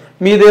ఉండేవాడు.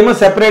 మీదేమో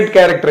సెపరేట్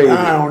క్యారెక్టర్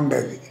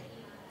ఉండేది.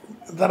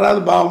 తర్వాత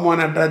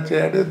బాబుమోహన్ అటాచ్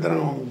అయ్యాడు,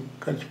 ఇద్దరం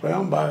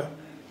కలిసిపోయాం. బాగా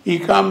ఈ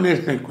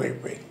కాంబినేషన్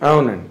ఎక్కువైపోయింది.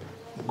 అవునండి.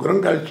 ముగ్గురం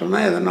కలిసి ఉన్నా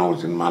ఏదైనా ఒక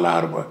సినిమాలో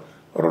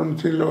 2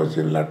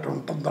 సీన్లు అట్లా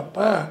ఉంటుంది తప్ప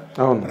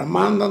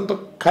బ్రహ్మానందంతో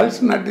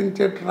కలిసి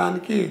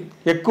నటించడానికి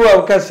ఎక్కువ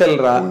అవకాశాలు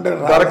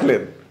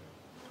దొరకలేదు.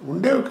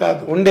 ఉండేవి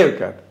కాదు.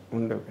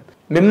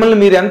 మిమ్మల్ని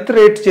మీరు ఎంత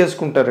రేట్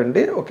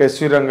చేసుకుంటారండి? ఒక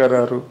ఎస్వి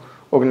రంగారావు గారు,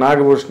 ఒక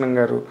నాగభూషణం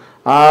గారు,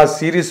 ఆ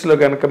సిరీస్లో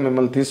కనుక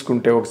మిమ్మల్ని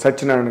తీసుకుంటే ఒక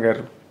సత్యనారాయణ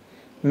గారు,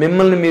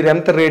 మిమ్మల్ని మీరు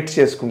ఎంత రేట్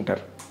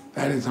చేసుకుంటారు?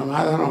 దానికి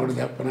సమాధానం ఒకటి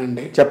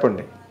చెప్పనండి.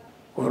 చెప్పండి.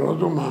 ఓ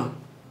రోజు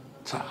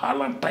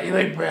చాలా టైర్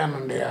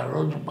అయిపోయానండి. ఆ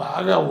రోజు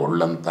బాగా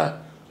ఒళ్ళంతా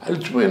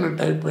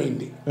అలసిపోయినట్టు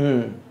అయిపోయింది.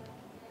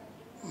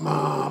 మా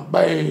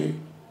అబ్బాయి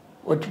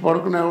వచ్చి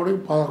పడుకునేవాడికి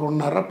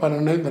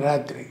 11:30-12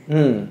 రాత్రి.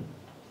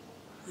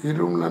 ఈ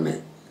రూమ్లోనే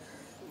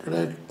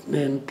ఇక్కడే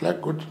నేను ఇట్లా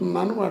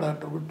కూర్చున్నాను, వాడు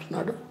అట్లా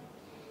కూర్చున్నాడు.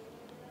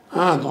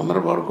 తొందర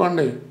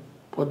పడుకోండి,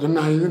 పొద్దున్న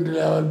 5ంటికి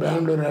లేవాలి,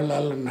 బెంగళూరు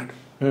వెళ్ళాలన్నాడు.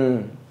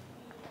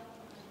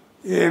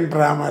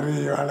 ఏంట్రా మరి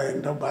ఇవాళ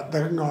ఏంటో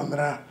బద్ధకంగా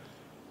ఉందిరా,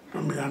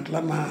 2 గంటల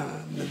నా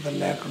నిద్ర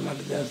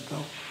లేకున్నట్టు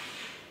చేస్తావు,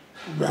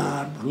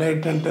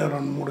 ఫ్లైట్ అంటే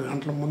 2-3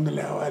 గంటల ముందు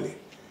లేవాలి,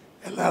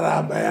 ఎలా రా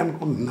అబ్బాయి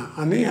అనుకుంటున్నా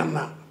అని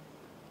అన్నా.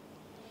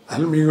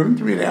 అసలు మీ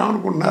గురించి మీరు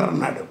ఏమనుకుంటున్నారు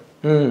అన్నాడు.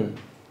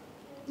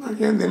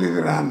 నాకేం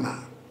తెలియదురా అన్న.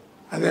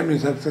 అదే మీ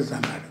సక్సెస్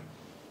అన్నాడు.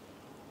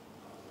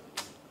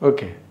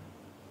 ఓకే,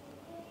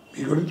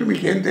 మీ గురించి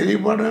మీకేం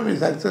తెలియకపోవడమే మీ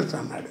సక్సెస్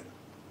అన్నాడు.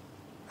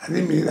 అది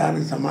మీ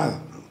దానికి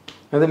సమాధానం.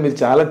 అదే మీరు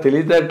చాలా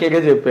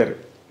తెలివితేటలుగా చెప్పారు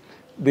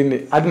దీన్ని.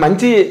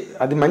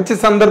 అది మంచి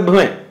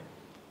సందర్భమే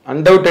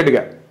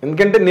అన్డౌటెడ్గా.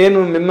 ఎందుకంటే నేను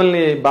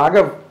మిమ్మల్ని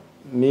బాగా,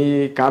 మీ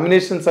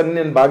కాంబినేషన్స్ అన్ని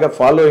నేను బాగా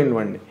ఫాలో అయిన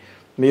వాడిని.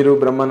 మీరు,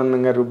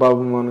 బ్రహ్మానందం గారు,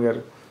 బాబు మోహన్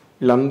గారు,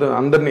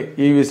 అందరినీ,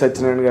 ఈవి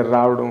సత్యనారాయణ గారు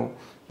రావడం,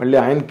 మళ్ళీ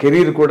ఆయన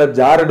కెరీర్ కూడా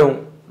జారడం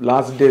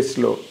లాస్ట్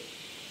డేస్లో,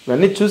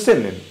 ఇవన్నీ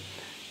చూశాను నేను.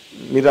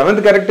 మీరు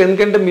అన్నది కరెక్ట్.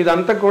 ఎందుకంటే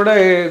మీదంతా కూడా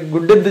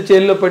గుడ్డెద్దు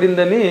చేతిలో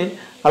పడిందని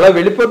అలా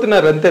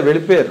వెళ్ళిపోతున్నారు, అంతే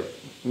వెళ్ళిపోయారు.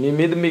 మీ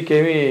మీద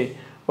మీకేమీ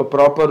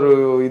ప్రాపర్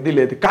ఇది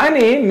లేదు.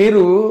 కానీ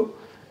మీరు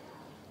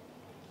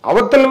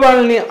అవతల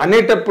వాళ్ళని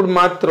అనేటప్పుడు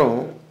మాత్రం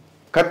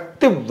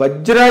కత్తి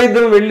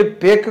వజ్రాయుధం వెళ్ళి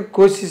పేక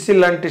కోసేసి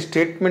లాంటి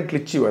స్టేట్మెంట్లు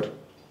ఇచ్చేవారు.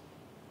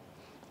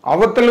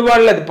 అవతల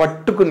వాళ్ళు అది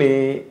పట్టుకుని,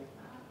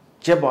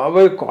 చే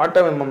బాబోయ్ కోట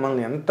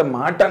మమ్మల్ని ఎంత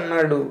మాట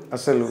అన్నాడు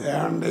అసలు.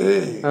 ఏమండి,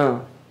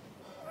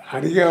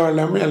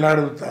 అడిగేవాళ్ళేమో ఎలా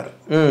అడుగుతారు,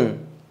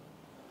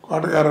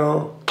 కోటగారు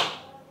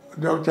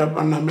జోక్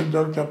చెప్పండి, అమ్మ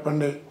జోక్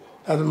చెప్పండి,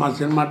 అది మా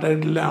సినిమా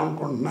టైటిల్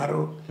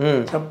ఏమనుకుంటున్నారు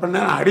చెప్పండి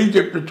అని అడిగి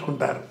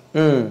చెప్పించుకుంటారు,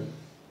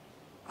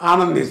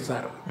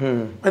 ఆనందిస్తారు.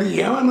 మరి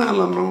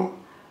ఏమనాలను?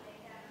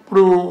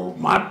 ఇప్పుడు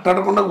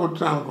మాట్లాడకుండా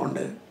కూర్చున్నాను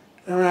అనుకోండి,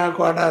 ఏమైనా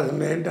కోట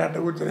అసలు ఏంటి అట్ట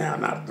కూర్చొని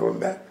ఏమైనా అర్థం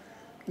ఉందా,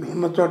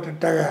 ఉన్న చోట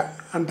ఇట్టగా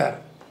అంటారు.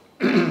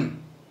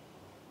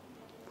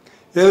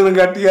 ఏదైనా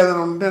గట్టిగా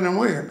ఏదైనా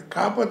ఉంటేనేమో.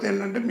 కాకపోతే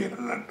ఏంటంటే మీరు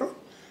అన్నట్టు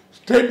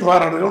స్ట్రైట్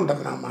ఫార్వర్డ్గా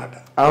ఉంటుంది నా మాట.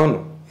 అవును,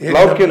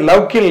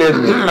 లౌక్యం లేదు.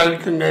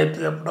 లౌక్యంగా ఎట్టు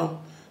చెప్పడం,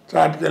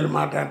 చాటుకెళ్ళి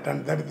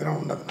మాట్లాడటానికి దరిద్రం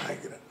ఉండదు నా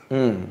దగ్గర.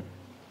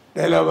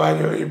 డైలాగ్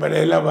బాగా, ఇప్పుడు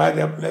డైలాగ్ బాగా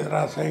చెప్పలేదు,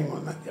 రాసాయంగా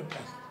ఉందని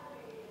చెప్పేసి.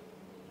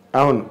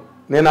 అవును,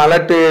 నేను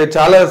అలాంటి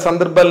చాలా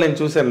సందర్భాలు నేను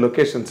చూశాను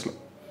లొకేషన్స్లో.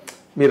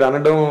 మీరు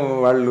అనడం,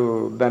 వాళ్ళు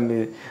దాన్ని,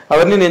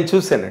 అవన్నీ నేను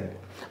చూశానండి.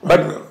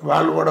 బట్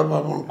వాళ్ళు కూడా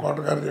పాపం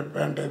కోటగారు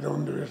చెప్పారంటే ఏదో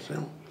ఉంది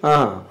విషయం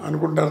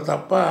అనుకుంటారు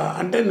తప్ప,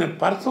 అంటే నేను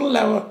పర్సనల్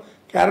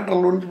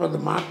క్యారెక్టర్ల గురించి పెద్ద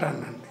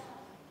మాట్లాడినండి.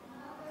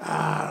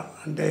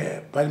 అంటే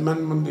 10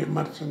 మంది ముందు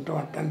విమర్శించడం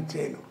అట్టని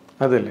చేయను.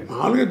 అదే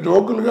మామూలుగా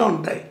జోకులుగా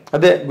ఉంటాయి.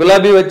 అదే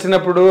గులాబీ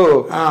వచ్చినప్పుడు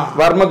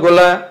వర్మ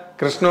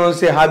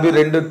కృష్ణవంశీ హాబీ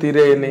రెండు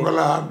తీరేయని,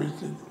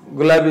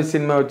 గులాబీ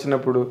సినిమా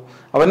వచ్చినప్పుడు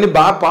అవన్నీ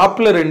బాగా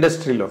పాపులర్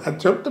ఇండస్ట్రీలో. అది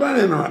చెప్తున్నా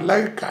నేను.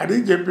 అలాగే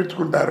అడిగి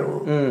చెప్పించుకుంటారు.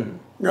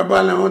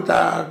 గబాలేమో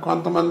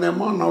కొంతమంది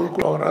ఏమో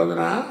నవ్వుకో. ఒక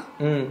రోజున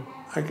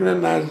అక్కినే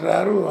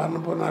నాగేశ్వరరావు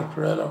అన్నపూర్ణ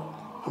స్టూడియోలో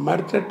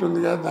మర్రి చెట్టు ఉంది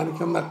కదా, దాని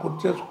కింద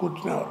కూర్చేసి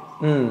కూర్చునేవారు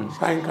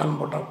సాయంకాలం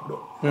పూట. అప్పుడు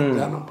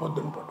మధ్యాహ్నం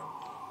పొద్దున పూట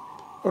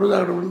రోజు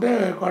అక్కడ ఉంటే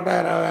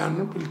కోటారావు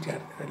అని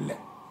పిలిచారు. వెళ్ళే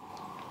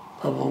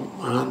పాపం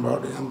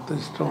మహానుభావుడు, ఎంత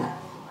ఇష్టం.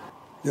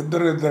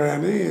 ఇద్దరు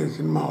అని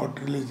సినిమా ఒకటి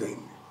రిలీజ్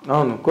అయింది.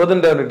 అవును,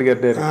 కోదండరెడ్డి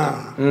గారి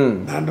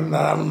దాంట్లో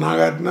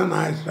నాగార్జున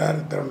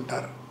నాగేశ్వరరావు ఇద్దరు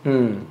ఉంటారు.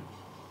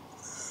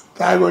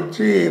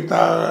 తాగొచ్చి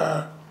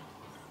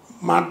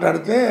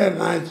మాట్లాడితే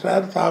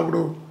నాగేశ్వరరావు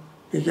తాగుడు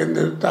నీకేం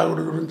తెలుసు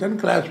తాగుడు గురించి అని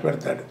క్లాస్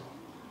పెడతాడు.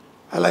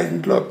 అలా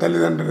ఇంట్లో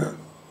తల్లిదండ్రులు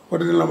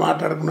ఒరిజినల్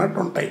మాట్లాడుకున్నట్టు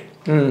ఉంటాయి.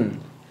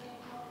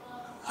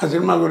 ఆ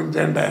సినిమా గురించి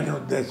ఏంటి అనే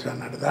ఉద్దేశం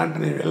అన్నాడు. దాంట్లో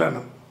నేను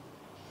వెళ్ళను.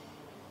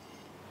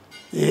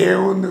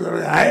 ఏముంది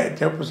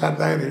చెప్పు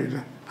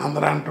సరదాగా,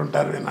 అందరూ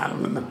అంటుంటారు వినాలి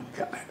ముందు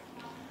అన్నాడు.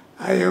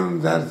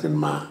 ఏముంది సార్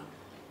సినిమా,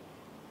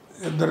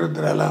 ఇద్దరు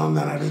ఎలా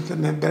ఉందని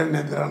అడిగితే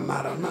నిద్ర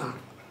అన్నారన్న.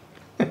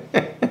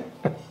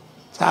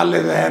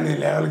 చాలేదా నీ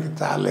లెవెల్కి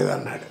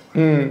చాలేదన్నాడు.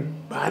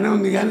 బాగానే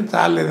ఉంది కానీ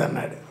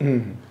చాలేదన్నాడు.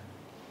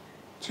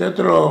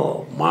 చేతిలో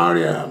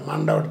మామిడి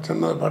మండ ఒకటి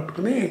చిన్నది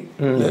పట్టుకుని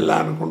ఇలా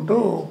అనుకుంటూ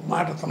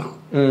మాట్లాడుతున్నాం.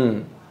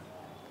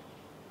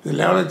 ఇది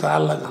లెవెల్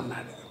చాలేదు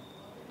అన్నాడు.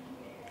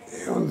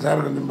 ఏముంది సార్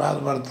కొంచెం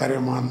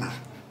బాధపడతారేమో అన్నాడు.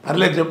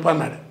 పర్లేదు చెప్పు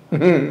అన్నాడు.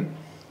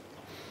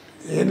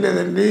 ఏం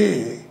లేదండి,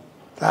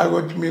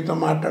 తాగొచ్చి మీతో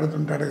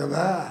మాట్లాడుతుంటాడు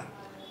కదా,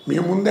 మీ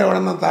ముందు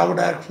ఎవడన్నా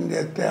తాగుడు యాక్షన్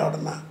చేస్తే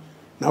ఎవడన్నా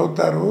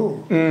నవ్వుతారు,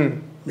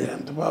 మీరు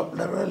ఎంత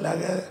పాపులర్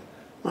ఇలాగే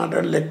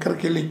మాట్లాడి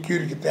లెక్కరికి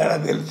లిక్యూరికి తేడా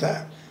తెలుసా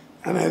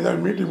అని ఏదో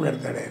మీటింగ్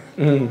పెడతాడు ఆయన.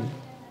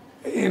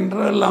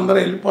 ఇంటర్వ్యూలు అందరూ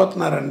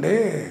వెళ్ళిపోతున్నారండి.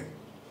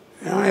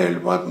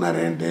 వెళ్ళిపోతున్నారు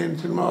ఏంటి,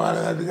 సినిమా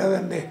వాళ్ళది అది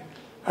కదండి,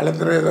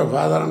 వాళ్ళిద్దరూ ఏదో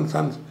father and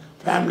Sons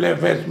family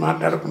affairs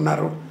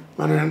మాట్లాడుకున్నారు,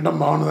 మనం వినటం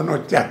బాగుండదని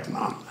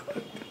వచ్చేస్తున్నాం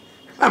అన్నారు.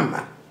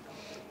 అన్నా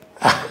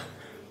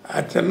ఆ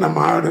చిన్న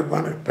మామిడి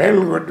మనకి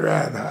పేర్లు కొట్టి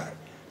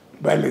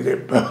బయలు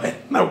చెప్పా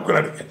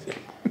నవ్వుకున్నాడు.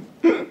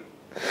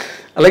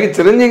 అలాగే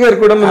చిరంజీవి గారు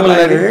కూడా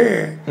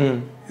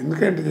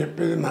ఎందుకంటే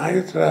చెప్పేది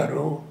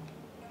నాగేశ్వరరావు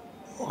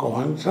ఒక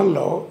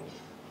ఫంక్షన్లో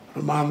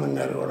బ్రహ్మానందం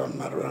గారు కూడా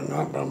ఉన్నారు.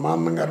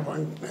 బ్రహ్మానందం గారు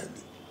ఫంక్షన్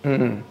అది,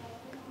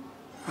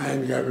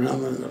 ఆయనకి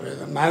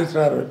అభినందన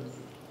నాగేశ్వరరావు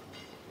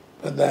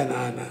పెద్ద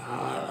ఆయన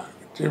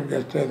చీఫ్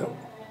గెస్ట్ ఏదో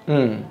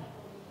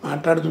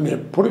మాట్లాడుతున్నా.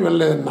 ఎప్పుడు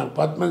వెళ్ళలేదు. నాకు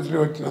పద్మశ్రీ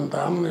వచ్చినంత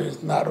ఆనందం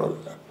వేసింది ఆ రోజు,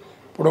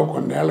 ఇప్పుడు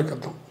కొన్నేళ్ల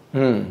క్రితం.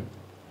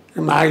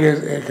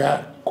 ఇక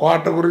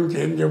కోట గురించి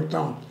ఏం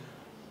చెబుతాం,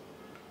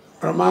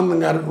 బ్రహ్మానందం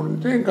గారి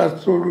గురించి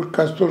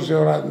కస్తూరి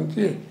శివరాజు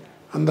నుంచి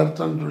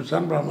అందరితో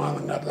చూశాను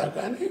బ్రహ్మానందం గారి దాకా.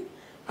 కానీ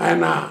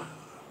ఆయన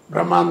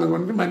బ్రహ్మాండం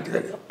గురించి మంచిగా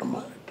చెప్పడం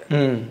మొదలెట్టాడు.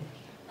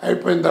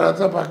 అయిపోయిన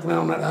తర్వాత పక్కనే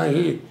ఉన్నాడు,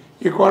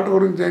 ఈ కోట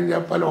గురించి ఏం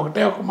చెప్పాలి,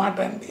 ఒకటే ఒక మాట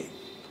అండి,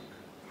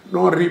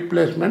 నో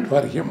రీప్లేస్మెంట్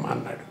ఫర్ హిమ్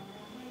అన్నాడు.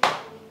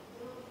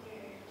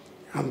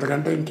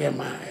 అంతకంటే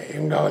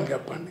ఏం కావాలి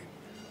చెప్పండి.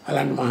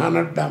 అలాంటి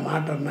మహానటుడు ఆ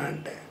మాట అన్నా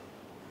అంటే,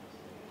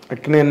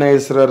 అక్కినే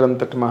నాగేశ్వరరావు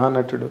అంతటి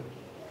మహానటుడు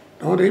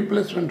నో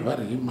రీప్లేస్మెంట్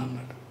ఫర్ హిమ్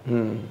అన్నాడు.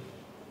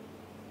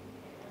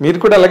 మీరు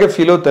కూడా అలాగే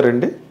ఫీల్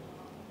అవుతారండి?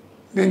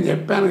 నేను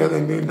చెప్పాను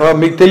కదండి,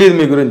 మీకు తెలియదు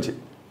మీ గురించి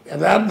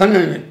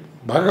యథార్థంగా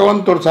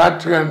భగవంతుడు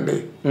సాక్షిగా అండి.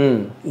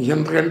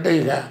 ఇంతకంటే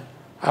ఇక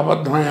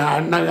అబద్ధమే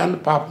ఆడినా కానీ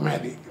పాపమే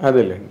అది.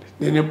 అదేలేండి.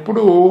 నేను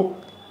ఎప్పుడు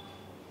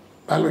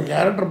వాళ్ళ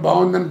క్యారెక్టర్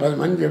బాగుందని 10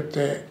 మంది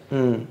చెప్తే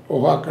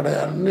ఓహో అక్కడ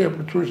అన్నీ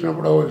ఎప్పుడు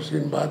చూసినప్పుడు ఓ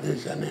సీన్ బాగా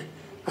చేశానే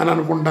అని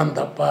అనుకుంటాను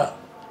తప్ప,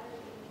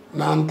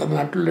 నా అంత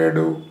నటుడు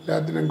లేడు,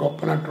 లేకపోతే నేను గొప్ప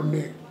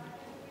నటుండి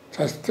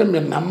చస్తే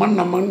మీరు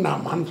నమ్మండి నా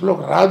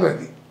మనసులోకి రాదు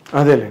అది.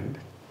 అదేలేండి.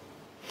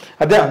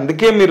 అదే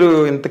అందుకే మీరు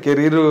ఇంత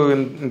కెరీర్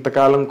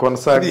ఇంతకాలం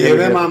కొనసాగి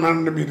ఏదైనా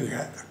అనండి మీరు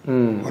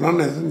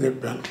నిజం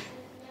చెప్పాను.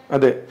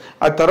 అదే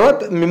ఆ తర్వాత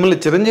మిమ్మల్ని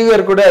చిరంజీవి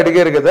గారు కూడా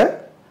అడిగారు కదా,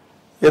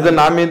 ఏదో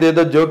నా మీద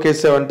ఏదో జోక్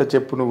వేసావంటే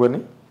చెప్పు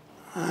నువ్వని.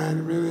 ఆయన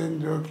మీద ఏం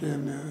జోక్?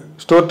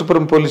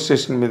 స్టోర్పురం పోలీస్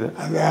స్టేషన్ మీద.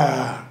 అదే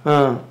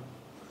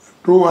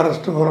 2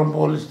 అరెస్ట్పురం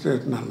పోలీస్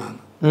స్టేషన్ అన్నాను.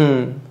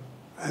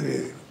 అది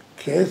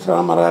కేసు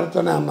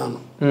రామారావుతోనే అన్నాను.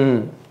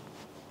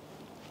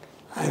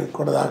 ఆయన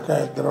కూడా దాకా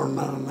ఇద్దరు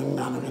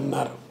ఉన్నాను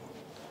విన్నారు.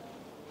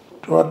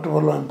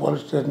 స్టోర్పురం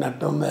పోలీస్ స్టేషన్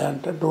ఎట్ట ఉంది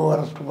అంటే 2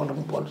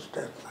 అరెస్ట్పురం పోలీస్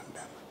స్టేషన్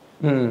అంటే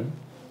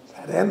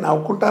సరే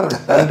నవ్వుకుంటారు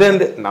కదా. అంతే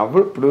అంతే నవ్వు.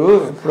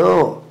 ఇప్పుడు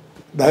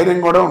ధైర్యం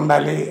కూడా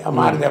ఉండాలి ఆ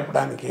మాట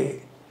చెప్పడానికి.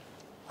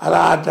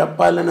 అలా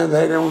చెప్పాలనే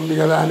ధైర్యం ఉంది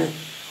కదా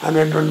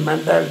అనేటువంటి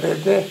మెంటాలిటీ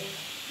అయితే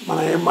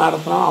మనం ఏం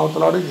మాడుతున్నాం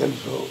అవతలవాడికి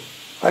తెలుసు,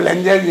 వాళ్ళు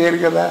ఎంజాయ్ చేయరు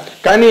కదా.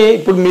 కానీ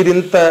ఇప్పుడు మీరు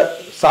ఇంత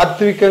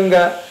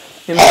సాత్వికంగా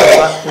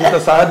ఇంత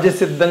సహజ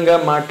సిద్ధంగా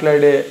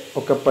మాట్లాడే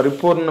ఒక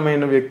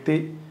పరిపూర్ణమైన వ్యక్తి,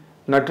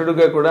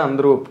 నటుడుగా కూడా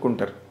అందరూ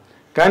ఒప్పుకుంటారు.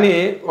 కానీ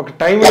ఒక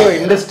టైంలో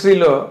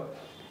ఇండస్ట్రీలో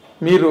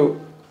మీరు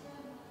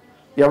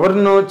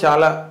ఎవరినో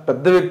చాలా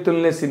పెద్ద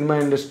వ్యక్తుల్ని సినిమా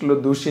ఇండస్ట్రీలో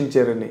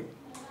దూషించారని,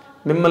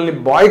 మిమ్మల్ని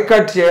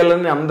బాయ్కాట్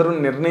చేయాలని అందరూ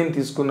నిర్ణయం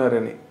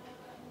తీసుకున్నారని,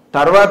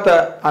 తర్వాత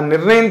ఆ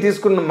నిర్ణయం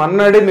తీసుకున్న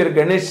మర్నాడే మీరు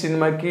గణేష్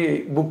సినిమాకి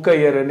బుక్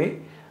అయ్యారని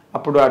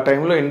అప్పుడు ఆ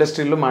టైంలో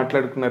ఇండస్ట్రీలో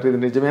మాట్లాడుకున్నారు. ఇది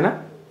నిజమేనా?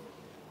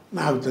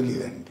 నాకు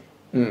తెలియదండి,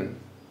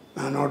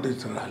 నా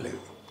నోటీసు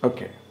రాలేదు.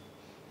 ఓకే,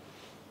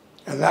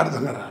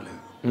 యథార్థంగా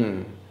రాలేదు.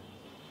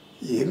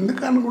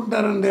 ఎందుకు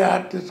అనుకుంటారండి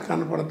ఆర్టిస్ట్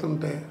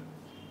కనపడుతుంటే?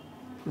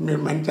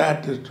 మీరు మంచి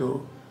ఆర్టిస్టు,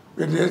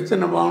 మీరు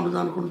చేస్తేనే బాగుంటుంది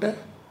అనుకుంటే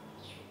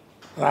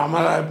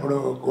రామారావు ఇప్పుడు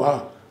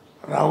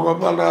రావు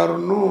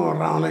గోపాలరావును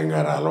రామలింగ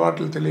గారు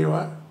అలవాట్లు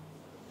తెలియవా?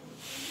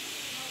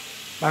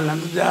 వాళ్ళు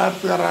ఎంత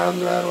జాగ్రత్తగా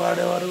రాఘవేంద్ర గారు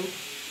వాడేవారు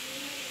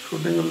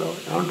షూటింగ్లో,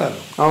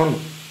 ఏమంటారు? అవును.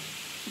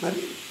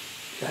 మరి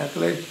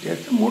శాటిలైట్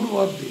చేస్తే 3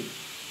 పోద్ది,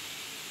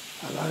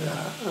 అలాగా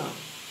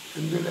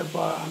ఎందులేప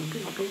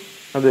అంటున్నట్టు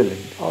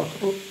అదేలేండి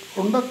అవసరం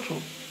ఉండొచ్చు.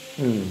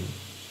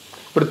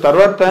 ఇప్పుడు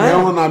తర్వాత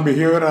ఏమో నా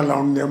బిహేవియర్ అలా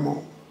ఉందేమో,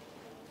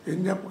 ఏం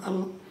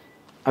చెప్పగలను.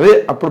 అదే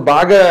అప్పుడు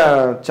బాగా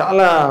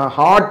చాలా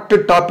హాట్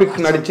టాపిక్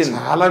నడిచింది.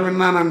 చాలా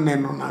విన్నానండి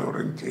నేను నా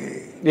గురించి.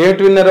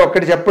 ఏమిటి విన్నారు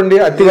ఒక్కటి చెప్పండి.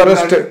 అతి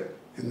వరస్ట్.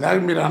 ఇందాక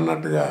మీరు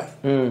అన్నట్టుగా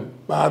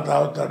బాగా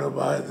తాగుతాడు,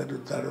 బాగా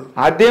తిరుగుతాడు,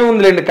 అదే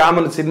ఉందిలేండి,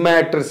 కామన్ సినిమా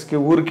యాక్టర్స్ కి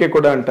ఊరికే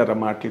కూడా అంటారు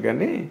మాటలు,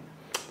 కానీ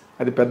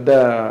అది పెద్ద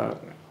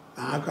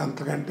నాకు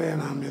అంతకంటే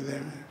నా మీద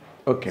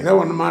ఓకే ఏదో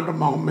ఉన్నమాట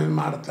మొహం మీద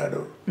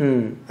మాడతాడు,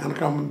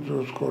 వెనక ముందు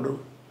చూసుకోడు,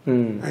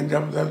 ఆయన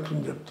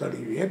చెప్పదలుచుకుని చెప్తాడు,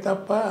 ఇవే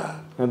తప్ప.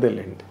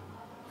 అదేలేండి.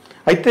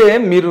 అయితే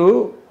మీరు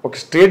ఒక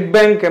స్టేట్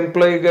బ్యాంక్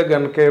ఎంప్లాయీగా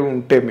కనుక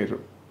ఉంటే మీరు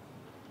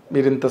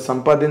ఇంత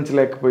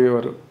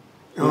సంపాదించలేకపోయేవారు,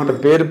 ఇంత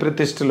పేరు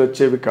ప్రతిష్టలు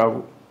వచ్చేవి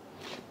కావు.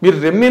 మీరు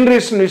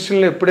రెమ్యూనరేషన్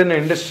విషయంలో ఎప్పుడైనా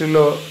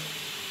ఇండస్ట్రీలో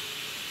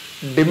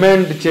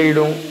డిమాండ్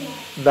చేయడం,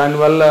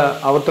 దానివల్ల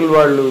అవతల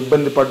వాళ్ళు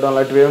ఇబ్బంది పడడం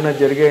అలాంటివి ఏమైనా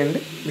జరిగాయండి?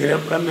 మీరు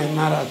ఎప్పుడన్నా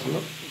విన్నారా?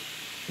 అసలు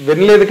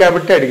వినలేదు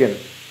కాబట్టి అడిగాను.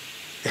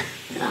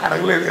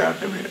 అడగలేదు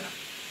కాబట్టి మీరు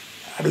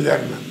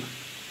అడిగారు నన్ను.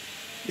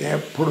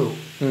 ఎప్పుడు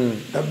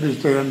డబ్బు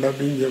ఇస్తే కానీ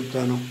డబ్బింగ్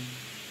చెప్తాను,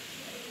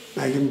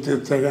 నాకు ఇంత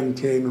ఇస్తే కానీ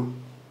చేయను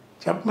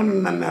చెప్పమని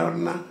నన్ను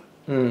ఎవరన్నా.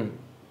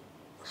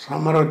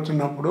 సమ్మర్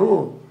వచ్చినప్పుడు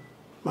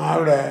మా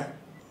ఆవిడ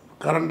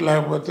కరెంట్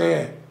లేకపోతే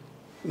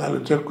 4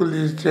 చెక్కులు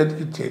తీసి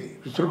చేతికి ఇచ్చేది,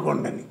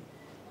 విసురుకోండి,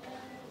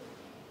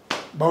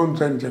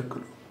 బౌన్స్ అని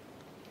చెక్కులు.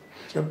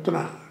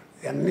 చెప్తున్నా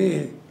ఇవన్నీ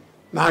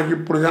నాకు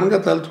ఇప్పుడు కనుక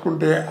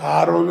తలుచుకుంటే ఆ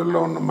రోజుల్లో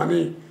ఉన్న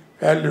మనీ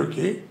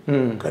వాల్యూకి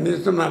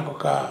కనీసం నాకు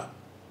ఒక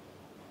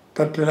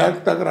 30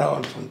 lakhs దాకా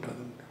రావాల్సి ఉంటుంది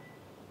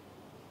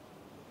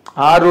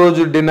ఆ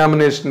రోజు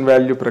డినామినేషన్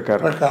వాల్యూ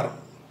ప్రకారం.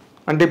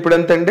 అంటే ఇప్పుడు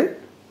ఎంత అండి?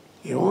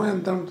 ఏమో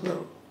ఎంత ఉంటుందో,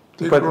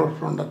 3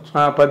 crores ఉండొచ్చు.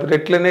 10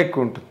 రెట్లనే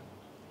ఎక్కువ ఉంటుంది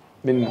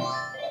మినిమం.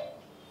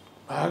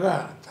 బాగా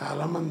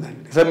చాలామంది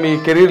అండి. సార్ మీ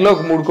కెరీర్లో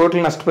ఒక 3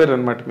 కోట్లు నష్టపోయారు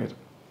అనమాట మీరు.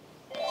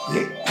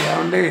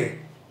 ఏమండి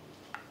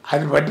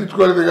అది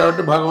పట్టించుకోలేదు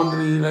కాబట్టి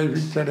భగవంతుడు ఈ లైఫ్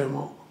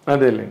ఇచ్చాడేమో.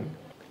 అదేలేండి.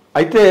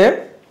 అయితే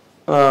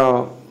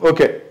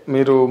ఓకే,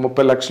 మీరు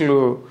 30 లక్షలు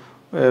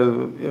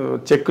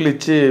చెక్కులు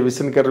ఇచ్చి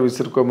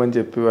విసురుకోమని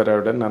చెప్పేవారు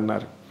ఆవిడని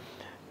అన్నారు.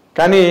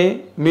 కానీ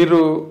మీరు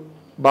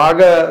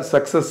బాగా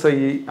సక్సెస్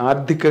అయ్యి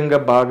ఆర్థికంగా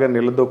బాగా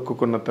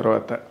నిలదొక్కున్న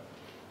తర్వాత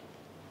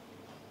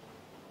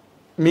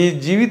మీ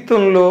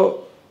జీవితంలో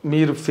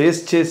మీరు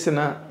ఫేస్ చేసిన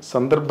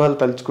సందర్భాలు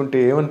తలుచుకుంటే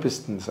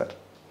ఏమనిపిస్తుంది సార్?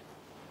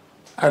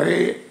 అరే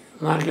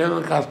నాకేదో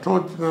కష్టం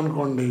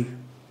వచ్చిందనుకోండి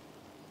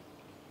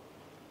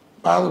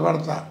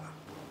బాధపడతా.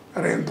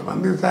 అరే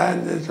ఇంతమందికి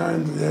సహాయం చేసాం,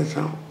 ఇంత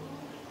చేసాం,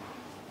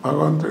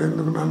 భగవంతుడు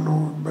ఎందుకు నన్ను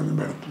ఇబ్బంది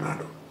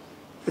పెడుతున్నాడు,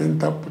 ఏం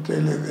తప్పు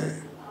చేయలేదే,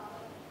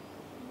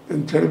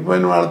 నేను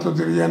చెడిపోయిన వాళ్ళతో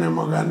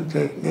తిరిగానేమో కానీ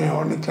నేను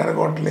ఎవరిని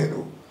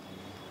చెడగొట్టలేదు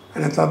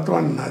అనే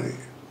తత్వం నాది.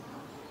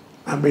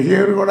 నా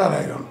బిహేవియర్ కూడా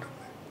అలాగే ఉంటుంది.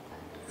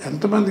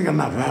 ఎంతమందికి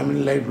నా ఫ్యామిలీ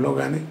లైఫ్లో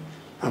కానీ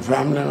నా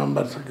ఫ్యామిలీ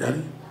మెంబర్స్కి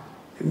కానీ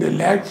ఇన్ని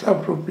ల్యాక్స్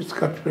ఆఫ్ రూపీస్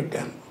ఖర్చు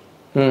పెట్టాను.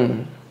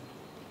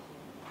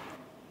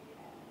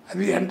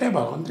 అది అంటే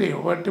భగవంతుడు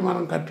ఇవ్వబట్టి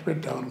మనం ఖర్చు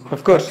పెట్టామనుకో,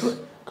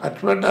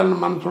 ఖర్చు పెట్టాలని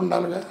మనసు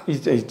ఉండాలిగా.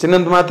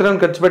 ఇచ్చినంత మాత్రం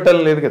ఖర్చు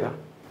పెట్టాలని లేదు కదా.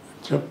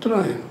 చెప్తున్నా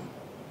నేను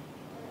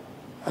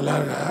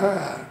అలాగా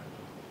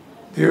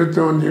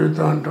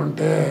జీవితం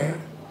అంటుంటే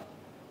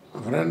మా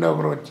ఫ్రెండ్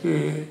ఒకరు వచ్చి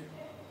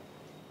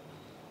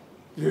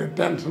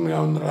టెన్షన్గా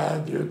ఉందిరా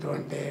జీవితం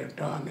అంటే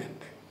ఏంటో అని,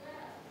 అంటే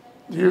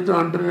జీవితం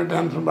అంటూనే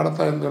టెన్షన్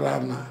పడతా ఎందుకురా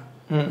అన్న.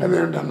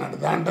 అదేంటి అన్నాడు,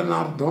 దాంట్లోనే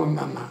అర్థం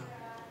ఉందన్న,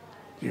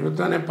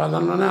 జీవితం అనే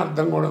పదంలోనే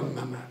అర్థం కూడా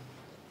ఉందన్న.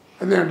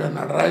 అదేంటి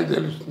అన్నాడు, రాయి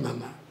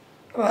తెలుస్తుందన్న.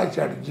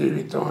 రాశాడు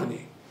జీవితం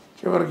అని,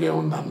 చివరికి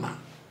ఏముందన్న,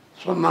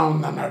 0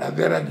 ఉందన్నాడు.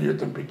 అదేరా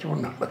జీవితం, పిచ్చి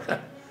ఉన్నాడు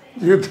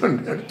జీవితం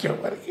ఉంటాడు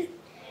చివరికి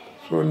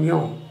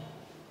శూన్యం.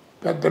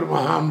 పెద్దలు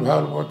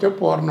మహానుభావులు పోతే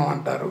పూర్ణం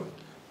అంటారు,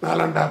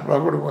 నాలంటే ఆ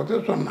ప్రభుడు పోతే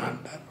 0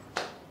 అంటారు.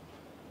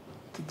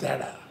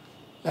 తేడా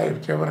లైఫ్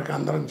చివరికి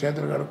అందరం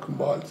చేతులు కడుక్కుని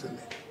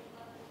పోవాల్సిందే.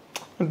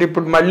 అంటే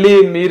ఇప్పుడు మళ్ళీ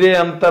మీరే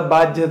అంత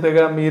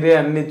బాధ్యతగా మీరే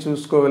అన్నీ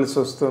చూసుకోవాల్సి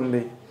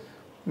వస్తుంది,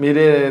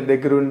 మీరే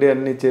దగ్గరుండి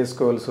అన్నీ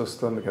చేసుకోవాల్సి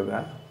వస్తుంది కదా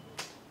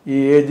ఈ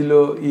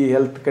ఏజ్లో, ఈ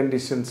హెల్త్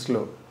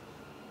కండిషన్స్లో.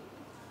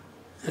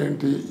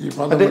 ఏంటి ఈ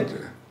పదం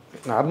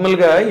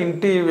నార్మల్గా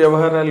ఇంటి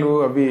వ్యవహారాలు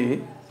అవి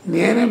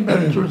నేనేం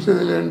పెద్ద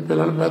చూసేది లేని,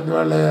 పిల్లలు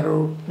పెద్దవాళ్ళు అయ్యారు,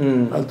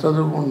 వాళ్ళు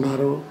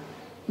చదువుకుంటున్నారు.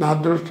 నా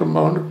అదృష్టం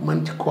బాగుండి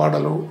మంచి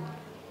కోడలు.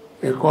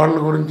 ఈ కోడల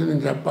గురించి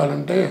నేను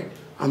చెప్పాలంటే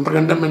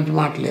అంతకంటే మంచి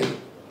మాట లేదు.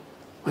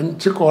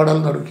 మంచి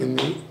కోడలు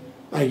దొరికింది,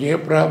 నాకు ఏ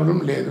ప్రాబ్లం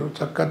లేదు,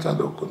 చక్కగా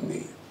చదువుకుంది,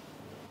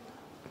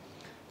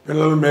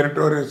 పిల్లలు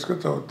మెరిటోరియస్గా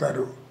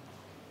చదువుతారు.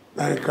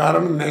 దానికి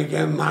కారణం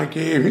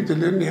నాకేమీ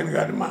తెలియదు, నేను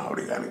కానీ మా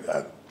ఆవిడ కానీ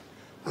కాదు,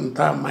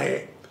 అంతా అమ్మాయే.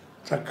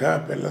 చక్కగా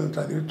పిల్లల్ని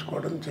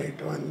చదివించుకోవడం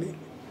చేయటం అన్నీ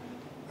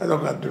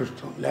అదొక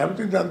అదృష్టం.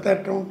 లేకపోతే ఇదంతా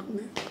ఎట్లా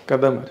ఉంటుంది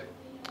కదా మరి.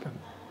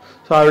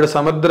 సో ఆవిడ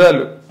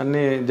సముద్రాలు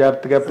అన్నీ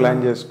జాగ్రత్తగా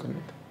ప్లాన్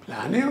చేసుకునేది.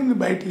 ప్లానే ఉంది,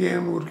 బయటికి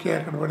ఏం ఊరికి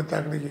ఎక్కడ పడితే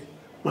అక్కడికి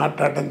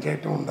మాట్లాడటం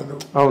చేయటం ఉండదు.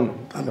 అవును,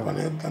 తన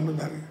పని తను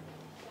దాన్ని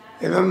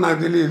ఏదన్నా నాకు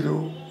తెలియదు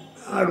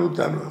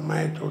అడుగుతాను,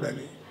 అమ్మాయి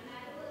చూడాలి,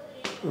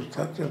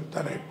 చూస్తారు,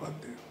 చెప్తారు,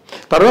 అయిపోద్ది.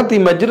 తర్వాత ఈ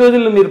మధ్య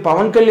రోజుల్లో మీరు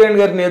పవన్ కళ్యాణ్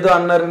గారిని ఏదో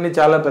అన్నారని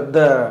చాలా పెద్ద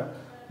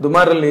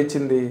దుమారం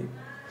లేచింది.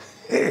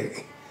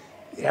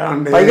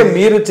 ఏమండి పైగా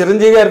మీరు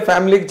చిరంజీవి గారి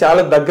ఫ్యామిలీకి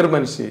చాలా దగ్గర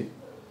మనిషి.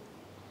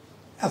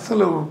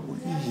 అసలు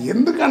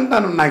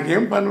ఎందుకంటాను,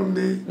 నాకేం పని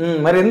ఉంది,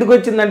 మరి ఎందుకు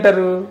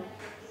వచ్చిందంటారు?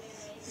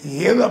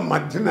 ఏదో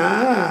మధ్యన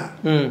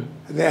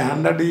అదే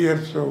 100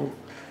 years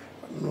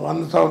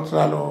 100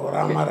 సంవత్సరాలు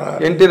రామారావు,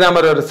 ఎన్టీ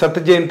రామారావు శత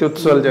జయంతి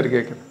ఉత్సవాలు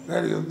జరిగాయి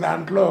కదా,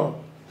 దాంట్లో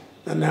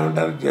దాన్ని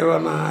ఏమంటారు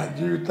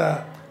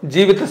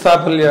జీవిత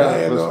సాఫల్య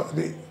ఏదో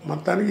అది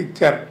మొత్తానికి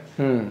ఇచ్చారు.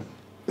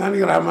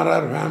 దానికి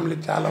రామారావు ఫ్యామిలీ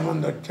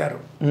చాలామంది వచ్చారు.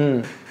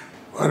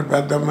 వారి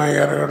పెద్దమ్మాయి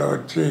గారు కూడా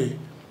వచ్చి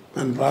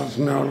నన్ను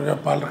పర్సనల్గా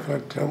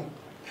పలకరించడం,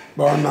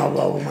 బాగున్నావు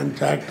బాబు,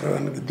 మంచి యాక్టర్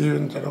అని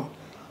దీవించడం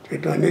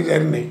చేయటం అన్నీ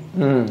జరిగినాయి.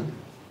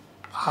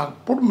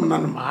 అప్పుడు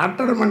నన్ను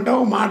మాట్లాడమంటే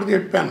ఒక మాట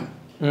చెప్పాను.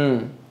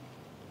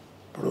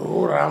 ఇప్పుడు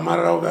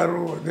రామారావు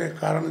గారు అదే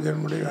కారణ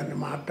జన్ముడు ఇవన్నీ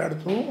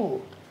మాట్లాడుతూ,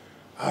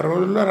 ఆ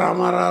రోజుల్లో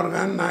రామారావు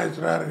కానీ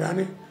నాగేశ్వరరావు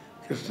కానీ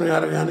కృష్ణ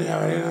గారు కానీ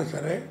ఎవరైనా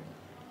సరే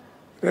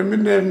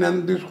రెమ్యునరేషన్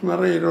ఎంత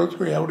తీసుకున్నారో ఈ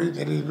రోజుకు ఎవరికి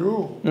తెలియదు.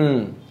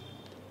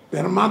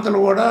 నిర్మాతలు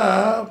కూడా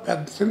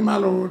పెద్ద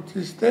సినిమాలు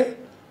తీస్తే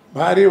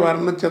భారీ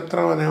వర్ణ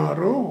చిత్రం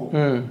అనేవారు,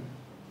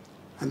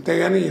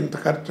 అంతేగాని ఇంత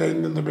ఖర్చు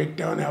అయింది ఇంత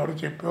పెట్టామని ఎవరు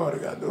చెప్పేవారు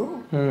కాదు.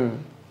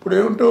 ఇప్పుడు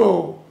ఏమిటో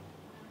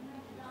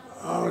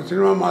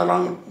సినిమా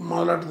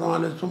మొదలెట్టడం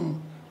అనేసి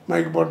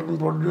మైకి పట్టుకుని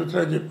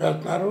ప్రొడ్యూసర్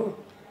చెప్పేస్తున్నారు,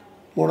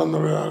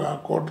 300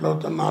 కోట్లు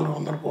అవుతుంది,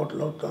 400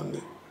 కోట్లు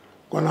అవుతుంది,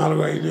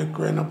 4-5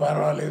 ఎక్కువైనా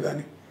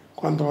పర్వాలేదని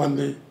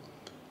కొంతమంది,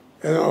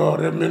 ఏదో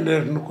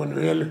రెమ్యునరేషన్ కొన్ని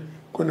వేలు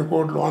కొన్ని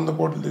కోట్లు 100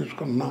 కోట్లు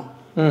తీసుకున్నాం,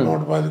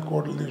 110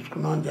 కోట్లు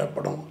తీసుకున్నాం అని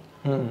చెప్పడం.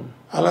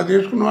 అలా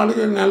తీసుకున్న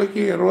వాళ్ళకి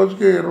నెలకి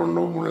రోజుకి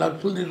 2-3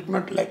 లక్షలు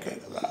తీసుకున్నట్టు లెక్కే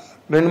కదా,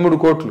 2-3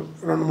 కోట్లు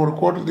 2-3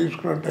 కోట్లు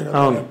తీసుకున్నట్టే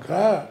కదా లెక్క.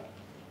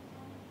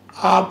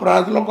 ఆ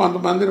ప్రాంతంలో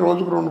కొంతమంది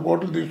రోజుకు 2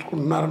 కోట్లు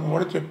తీసుకుంటున్నారని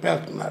కూడా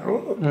చెప్పేస్తున్నారు.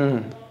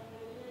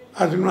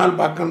 ఆ సినిమాలు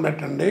పక్కన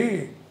పెట్టండి,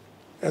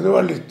 ఏదో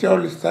వాళ్ళు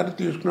ఇచ్చేవాళ్ళు ఇస్తారు,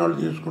 తీసుకునే వాళ్ళు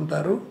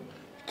తీసుకుంటారు,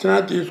 ఇచ్చినా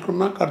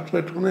తీసుకున్నా ఖర్చు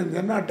పెట్టుకున్నా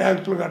ఏంటంటే ఆ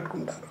ట్యాక్సులు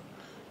కట్టుకుంటారు.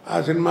 ఆ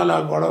సినిమాలు ఆ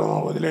గొడవ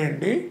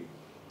వదిలేయండి.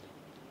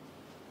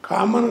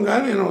 కామన్గా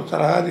నేను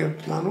సలహా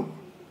చెప్తున్నాను,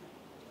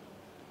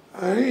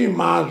 అని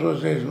మా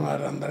అసోసియేషన్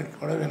వారందరికీ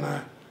కూడా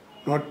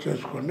నోట్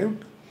చేసుకోండి.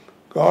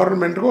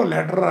 గవర్నమెంట్కు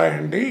లెటర్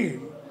రాయండి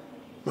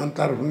మన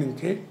తరఫు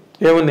నుంచి.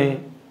 ఏమని?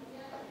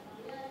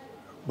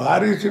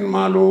 భారీ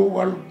సినిమాలు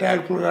వాళ్ళు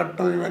ట్యాక్సులు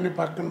కట్టడం ఇవన్నీ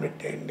పక్కన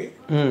పెట్టేయండి.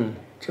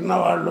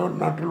 చిన్నవాళ్ళు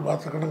నటులు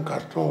బతకడం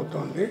కష్టం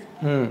అవుతుంది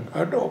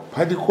కాబట్టి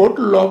 10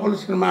 కోట్ల లోపల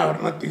సినిమా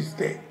ఎవరన్నా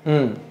తీస్తే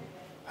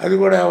అది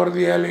కూడా ఎవరు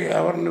తీయాలి,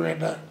 ఎవరిని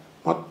వేట?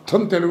 మొత్తం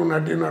తెలుగు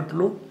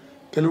నటీనటులు,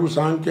 తెలుగు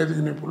సాంకేతిక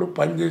నిపుణులు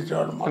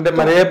పనిచేసేవాళ్ళు. అంటే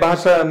మరే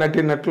భాష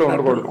నటీనట్లు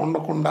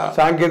ఉండకుండా,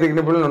 సాంకేతిక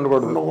నిపుణులు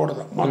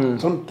ఉండకూడదు.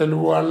 మొత్తం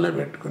తెలుగు వాళ్ళనే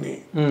పెట్టుకుని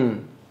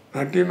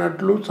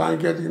నటీనటులు,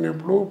 సాంకేతిక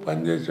నిపుణులు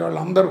పనిచేసేవాళ్ళు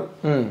అందరూ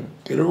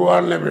తెలుగు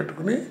వాళ్ళనే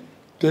పెట్టుకుని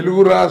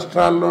తెలుగు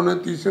రాష్ట్రాల్లోనే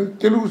తీసిన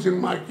తెలుగు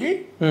సినిమాకి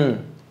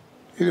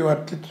ఇది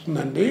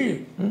వర్తిస్తుందండి.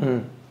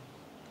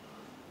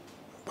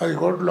 10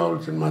 కోట్ల లోపల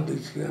సినిమా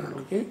తీసిన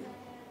వాళ్ళకి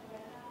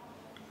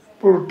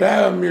ఇప్పుడు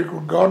మీకు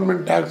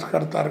గవర్నమెంట్ ట్యాక్స్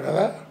కడతారు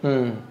కదా,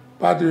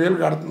 25,000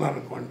 కడుతున్నారు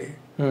అనుకోండి.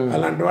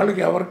 అలాంటి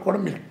వాళ్ళకి ఎవరికి కూడా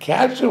మీరు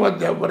క్యాష్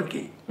ఇవ్వద్దు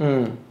ఎవరికి.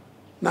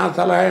 నా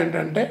సలహా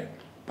ఏంటంటే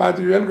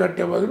 25,000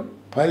 కట్టే బదులు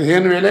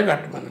 15,000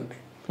 కట్టమనండి.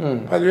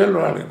 10,000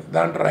 వాళ్ళకి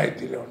దాంట్లో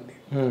రాయితీలు ఇవ్వండి.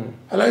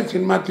 అలాగే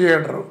సినిమా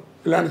థియేటరు,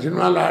 ఇలాంటి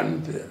సినిమాలు ఆడిన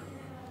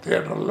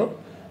థియేటర్లో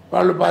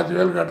వాళ్ళు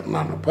 25,000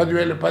 కడుతున్నారు,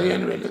 10,000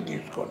 15,000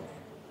 తీసుకోండి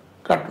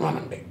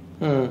కట్టమనండి.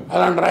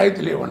 అలాంటి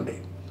రాయితీలు ఇవ్వండి.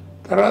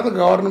 తర్వాత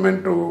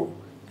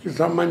గవర్నమెంట్కి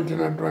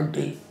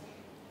సంబంధించినటువంటి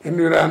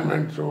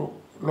ఎన్విరాన్మెంట్స్,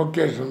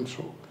 లొకేషన్స్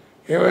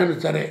ఏవైనా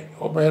సరే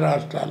ఉభయ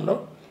రాష్ట్రాల్లో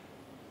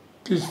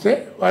తీస్తే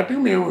వాటికి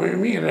మేము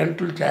ఏమి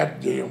రెంట్లు ఛార్జ్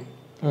చేయం,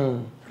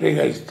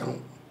 ఫ్రీగా ఇస్తాం,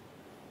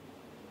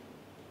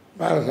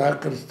 బాగా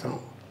సహకరిస్తాం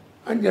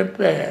అని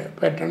చెప్పి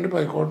పెట్టండి.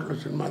 10 కోట్ల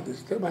సినిమా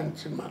తీస్తే మంచి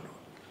సినిమాలు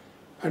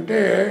అంటే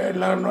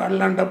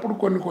అలాంటప్పుడు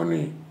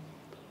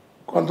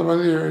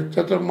కొంతమంది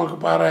చతుర్ముఖ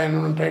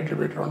పారాయణం టైటిల్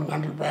పెట్టి 2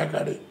 గంటలు ప్యాక్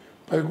ఆడి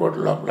 10 కోట్ల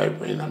లోపల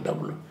అయిపోయిందని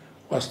డబ్బులు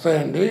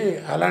వస్తాయండి.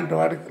 అలాంటి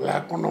వాడికి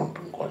లేకుండా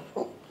ఉండటం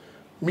కోసం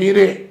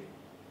మీరే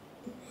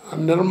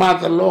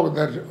నిర్మాతల్లో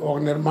ఒక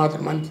నిర్మాత,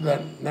 మంచి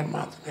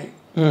నిర్మాతని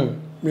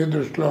మీ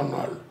దృష్టిలో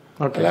ఉన్నవాళ్ళు,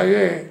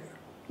 అలాగే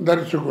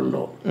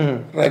దర్శకుల్లో,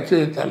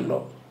 రచయితల్లో,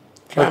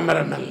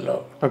 కెమెరామెన్లో,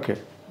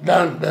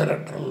 డాన్స్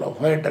డైరెక్టర్లో,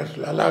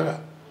 ఫైటర్స్లో అలాగా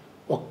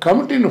ఒక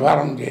కమిటీని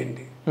ఫారం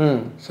చేయండి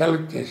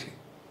సెలెక్ట్ చేసి.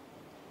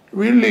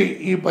 వీళ్ళు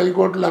ఈ 10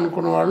 కోట్లు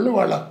అనుకున్న వాళ్ళు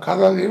వాళ్ళ కథ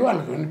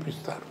వాళ్ళకి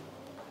వినిపిస్తారు.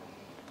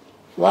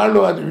 వాళ్ళు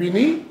అది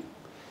విని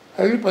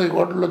అది 10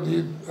 కోట్లలో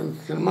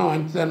సినిమా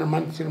మంచి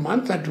సినిమా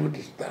అని సర్టిఫికెట్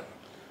ఇస్తారు.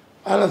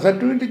 అలా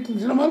సర్టిఫికెట్ ఇచ్చిన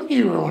సినిమాలకి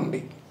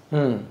ఇవ్వండి.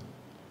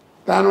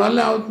 దానివల్ల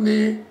ఏమవుతుంది,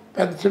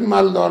 పెద్ద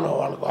సినిమాల ద్వారా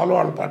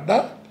వాళ్ళు పడ్డా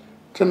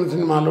చిన్న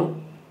సినిమాలు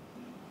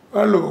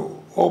వాళ్ళు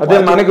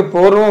మనకి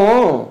పూర్వం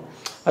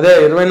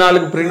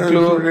 24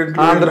 ప్రింట్లు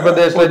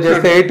ఆంధ్రప్రదేశ్లో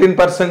చేస్తే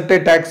 18%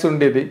 ట్యాక్స్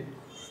ఉండేది.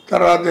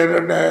 తర్వాత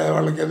ఏంటంటే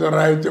వాళ్ళకి ఏదో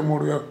రాయితీ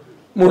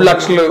 3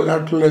 లక్షలు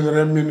ఏదో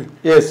రెమ్యూని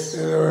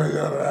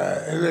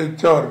ఏదో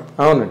ఇచ్చేవారు.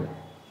 అవునండి.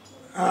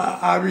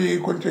 అవి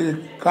కొంచెం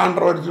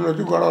కాంట్రవర్సీలు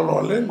వచ్చి గొడవల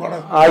వల్ల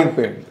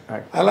ఆగిపోయింది.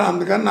 అలా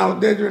అందుకని నా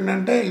ఉద్దేశం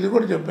ఏంటంటే ఇది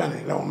కూడా చెప్పాను,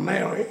 ఇలా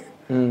ఉన్నాయి అవి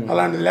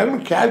అలాంటి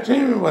లేకుండా క్యాష్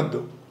ఏమి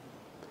ఇవ్వద్దు.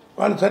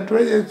 వాళ్ళు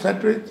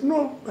సర్టిఫికేట్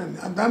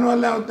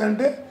దానివల్ల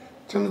ఏమవుతుందంటే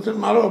చిన్న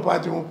సినిమాలు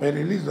 25-30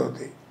 రిలీజ్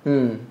అవుతాయి.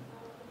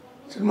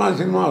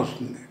 సినిమా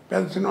వస్తుంది.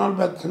 పెద్ద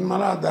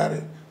సినిమాలు ఆ దారి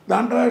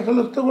దాంట్లో వేషాలు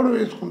వస్తే కూడా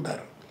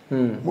వేసుకుంటారు.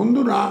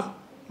 ముందున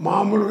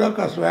మామూలుగా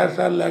కాస్త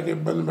వేషాలు లేక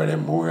ఇబ్బంది పడే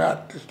మూవీ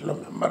ఆర్టిస్టుల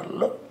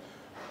మెంబర్లలో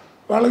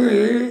వాళ్ళకి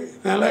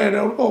నెల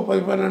అయ్యేటప్పుడు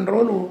 10-12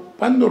 రోజులు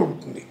పని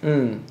దొరుకుతుంది.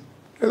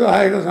 ఏదో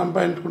హాయిగా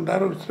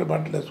సంపాదించుకుంటారు, విసిరి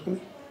బట్టలు వేసుకుని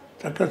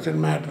చక్కగా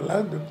సినిమా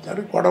యాక్టర్లాగా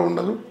దొరుకుతారు. గొడవ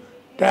ఉండదు,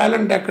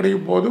 టాలెంట్ ఎక్కడికి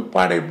పోదు,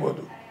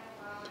 పాడైపోదు.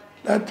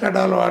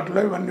 చెడాలు వాటిలో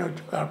ఇవన్నీ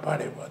వచ్చి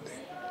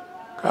పాడైపోతాయి.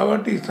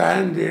 కాబట్టి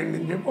సాయం చేయండి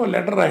అని చెప్పి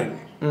లెటర్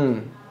రాయండి,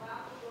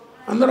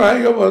 అందరూ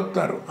హాయిగా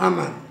బతుకుతారు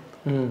అన్నాను.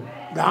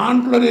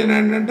 దాంట్లో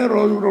నేనేంటంటే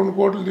రోజుకు 2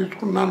 కోట్లు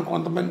తీసుకున్నాను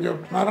కొంతమంది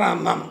చెప్తున్నారు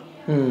అన్నాను.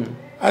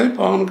 అది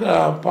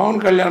పవన్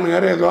కళ్యాణ్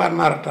గారు ఏదో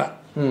అన్నారట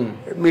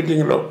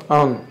మీటింగ్లో,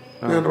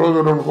 నేను రోజు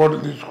 2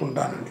 కోట్లు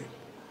తీసుకుంటానండి.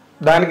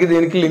 దానికి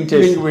దీనికి లింక్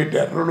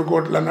పెట్టారు. 2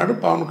 కోట్లు అన్నాడు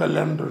పవన్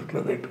కళ్యాణ్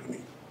దృష్టిలో పెట్టుకుని.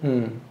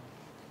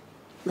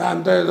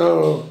 దాంతో ఏదో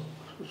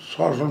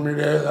సోషల్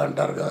మీడియా ఏదో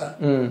అంటారు కదా,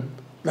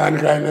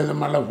 దానికి ఆయన ఏదో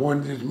మళ్ళీ ఫోన్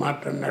చేసి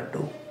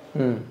మాట్లాడినట్టు,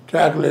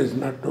 కేకలు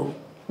వేసినట్టు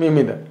మీ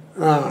మీద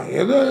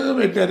ఏదో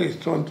పెట్టారు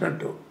ఇష్టం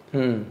వచ్చినట్టు.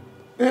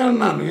 నేను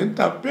అన్నాను, ఏం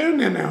తప్పే,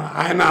 నేను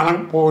ఆయన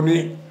అనకపోని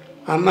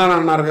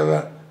అన్నారు కదా,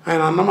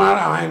 ఆయన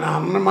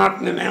అన్న మాట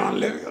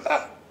నేనేమనలేదు కదా,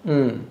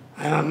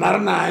 ఆయన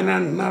అన్నారని ఆయన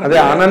అంటున్నారు. అదే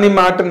అనని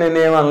మాట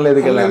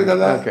నేనేమనలేదు కదా,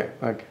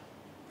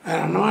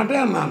 ఆయన అన్నమాటే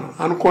అన్నాను.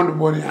 అనుకోండి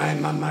పోని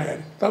ఆయన అన్నా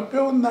కానీ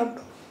తప్పే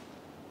ఉందంటూ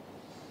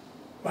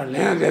వాళ్ళు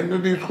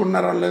ఎందుకు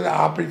తీసుకున్నారో లేదు.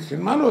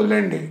 సినిమాలు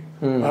వదిలేండి,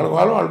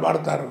 వాళ్ళు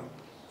పడతారు.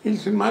 ఈ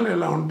సినిమాలు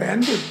ఇలా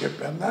ఉంటాయని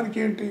చెప్పాను. దానికి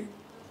ఏంటి,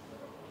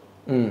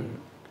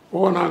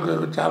 నాకు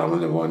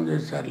చాలామంది ఫోన్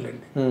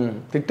చేశారులేండి.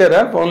 తిట్టారా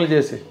ఫోన్లు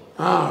చేసి?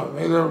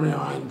 ఏదో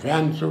మేము ఆయన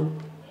ఫ్యాన్స్,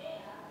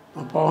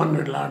 పవన్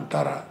ఇట్లా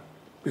అంటారా,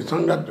 మీ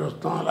సంగతి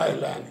చూస్తాం అలా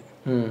ఇలా అని.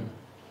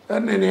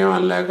 సరే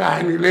నేనేమనలేక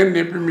ఆయనకి లేని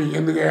చెప్పి మీకు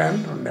ఎందుకయ్యా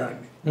అని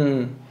ఉండేవాడిని.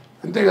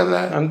 అంతే కదా.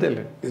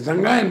 అంతేలే.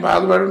 నిజంగా ఆయన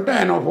బాధపడి ఉంటే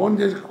ఆయన ఫోన్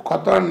చేసి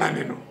కొత్త అన్నా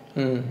నేను,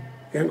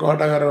 ఏం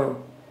కోట గారు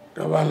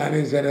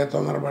కావాలని సరే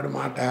తొందరపడి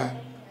మాట,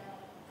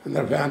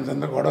 అందరు ఫ్యాన్స్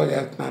అంతా గొడవ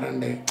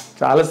చేస్తున్నారండి.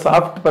 చాలా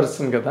సాఫ్ట్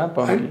పర్సన్ కదా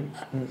పవన్.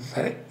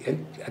 సరే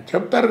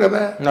చెప్తారు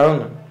కదా.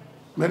 అవును.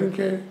 మరి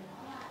ఇంకే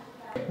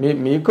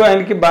మీకు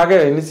ఆయనకి బాగా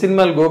ఎన్ని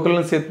సినిమాలు,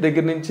 గోకులం సీత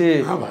దగ్గర నుంచి,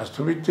 ఫస్ట్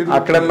పిక్చర్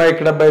అక్కడమ్మాయి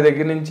ఇక్కడబ్బాయి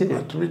దగ్గర నుంచి,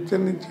 ఫస్ట్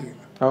పిక్చర్ నుంచి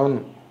అవును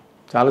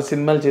చాలా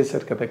సినిమాలు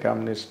చేశారు కదా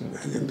కాంబినేషన్.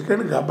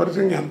 ఎందుకంటే గబ్బర్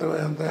సింగ్ ఎంత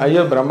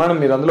అయ్యో బ్రహ్మాండం,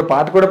 మీరు అందులో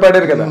పాట కూడా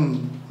పాడారు కదా.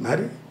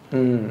 మరి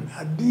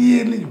అది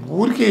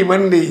ఊరికే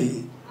ఇవ్వండి,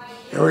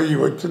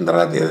 వచ్చిన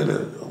తర్వాత ఏదో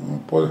లేదు.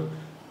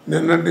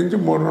 నిన్నటి నుంచి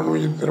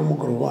 2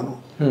 3 పోను,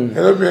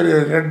 ఏదో పేరు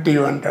రెడ్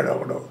టీవీ అంటాడు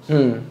ఒకడు,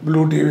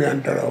 బ్లూ టీవీ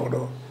అంటాడు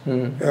ఒకడు,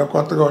 ఏదో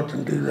కొత్తగా వచ్చిన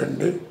టీవీ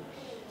అండి,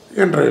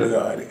 ఇంటర్వ్యూలు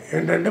కావాలి.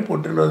 ఏంటంటే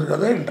పుట్టినరోజు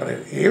కదా ఇంటర్వ్యూ.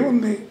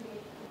 ఏముంది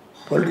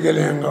పొలిటికల్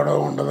ఏం కూడా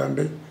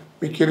ఉండదండి.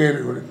 మీ కెరీర్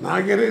గురించి, నా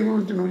కెరీర్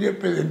గురించి నువ్వు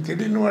చెప్పేది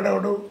తెలియని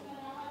వాడేవాడు,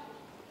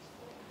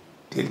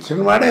 తెలిసిన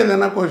వాడే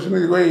ఏదైనా క్వశ్చన్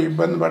ఇదిగో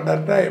ఇబ్బంది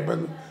పడ్డారట,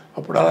 ఇబ్బంది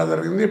అప్పుడు అలా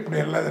జరిగింది ఇప్పుడు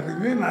ఎలా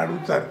జరిగింది అని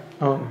అడుగుతారు.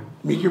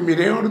 మీకు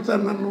మీరేం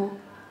అడుగుతారు నన్ను,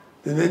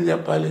 నేనేం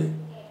చెప్పాలి?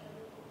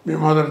 మీ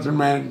మొదటి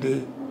సినిమా ఏంటి,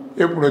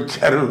 ఎప్పుడు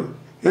వచ్చారు,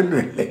 ఎన్ని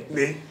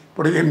వెళ్ళింది,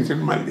 ఇప్పుడు ఎన్ని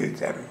సినిమాలు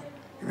చేశారు,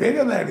 ఇవే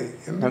కదా అది.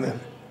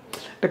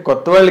 అంటే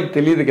కొత్త వాళ్ళకి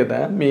తెలియదు కదా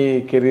మీ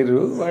కెరీర్,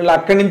 వాళ్ళు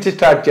అక్కడి నుంచి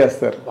స్టార్ట్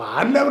చేస్తారు.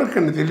 వాళ్ళు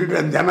ఎవరికన్నా తెలియదు,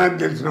 జనానికి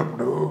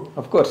తెలిసినప్పుడు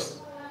అఫ్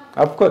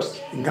కోర్స్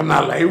ఇంకా నా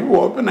లైఫ్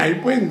ఓపెన్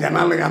అయిపోయింది,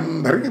 జనాలకి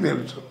అందరికీ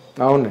తెలుసు.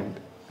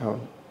 అవునండి,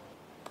 అవును.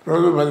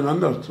 రోజు 10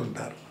 మంది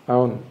వస్తుంటారు.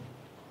 అవును.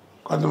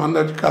 కొంతమంది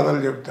వచ్చి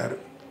కథలు చెప్తారు,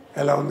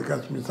 ఎలా ఉంది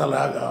కస్మిస్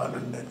అలా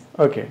కావాలండి అని.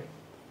 ఓకే.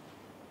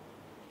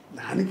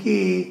 దానికి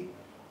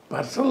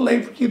పర్సనల్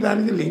లైఫ్కి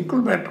దానికి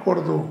లింకులు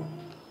పెట్టకూడదు.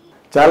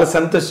 చాలా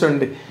సంతోషం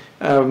అండి,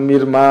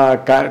 మీరు మా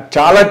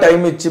చాలా టైం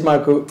ఇచ్చి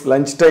మాకు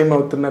లంచ్ టైం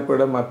అవుతున్నా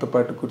కూడా మాతో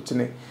పాటు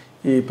కూర్చుని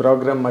ఈ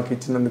ప్రోగ్రామ్ మాకు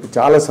ఇచ్చినందుకు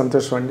చాలా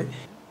సంతోషం అండి.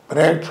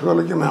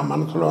 ప్రేక్షకులకి నా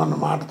మనసులో అన్న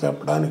మాట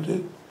చెప్పడానికి,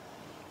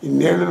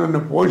 ఇన్నేళ్ళు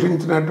నన్ను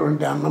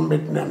పోషించినటువంటి, అన్నం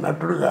పెట్టిన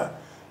నటుడుగా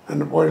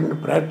నన్ను పోషించిన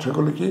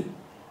ప్రేక్షకులకి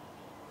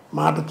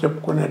మాట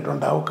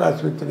చెప్పుకునేటువంటి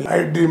అవకాశం ఇచ్చిన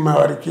iDream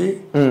వారికి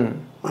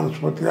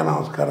మనస్ఫూర్తిగా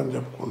నమస్కారం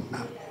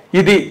చెప్పుకుంటున్నాను.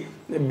 ఇది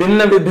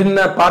విభిన్న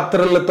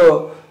పాత్రలతో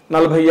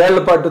 40 ఏళ్ల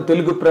పాటు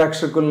తెలుగు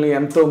ప్రేక్షకుల్ని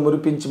ఎంతో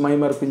మురిపించి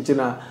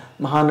మైమర్పించిన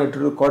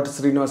మహానటుడు కోట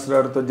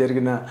శ్రీనివాసరావుతో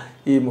జరిగిన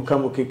ఈ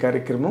ముఖాముఖి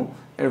కార్యక్రమం.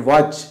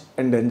 Watch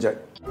and enjoy.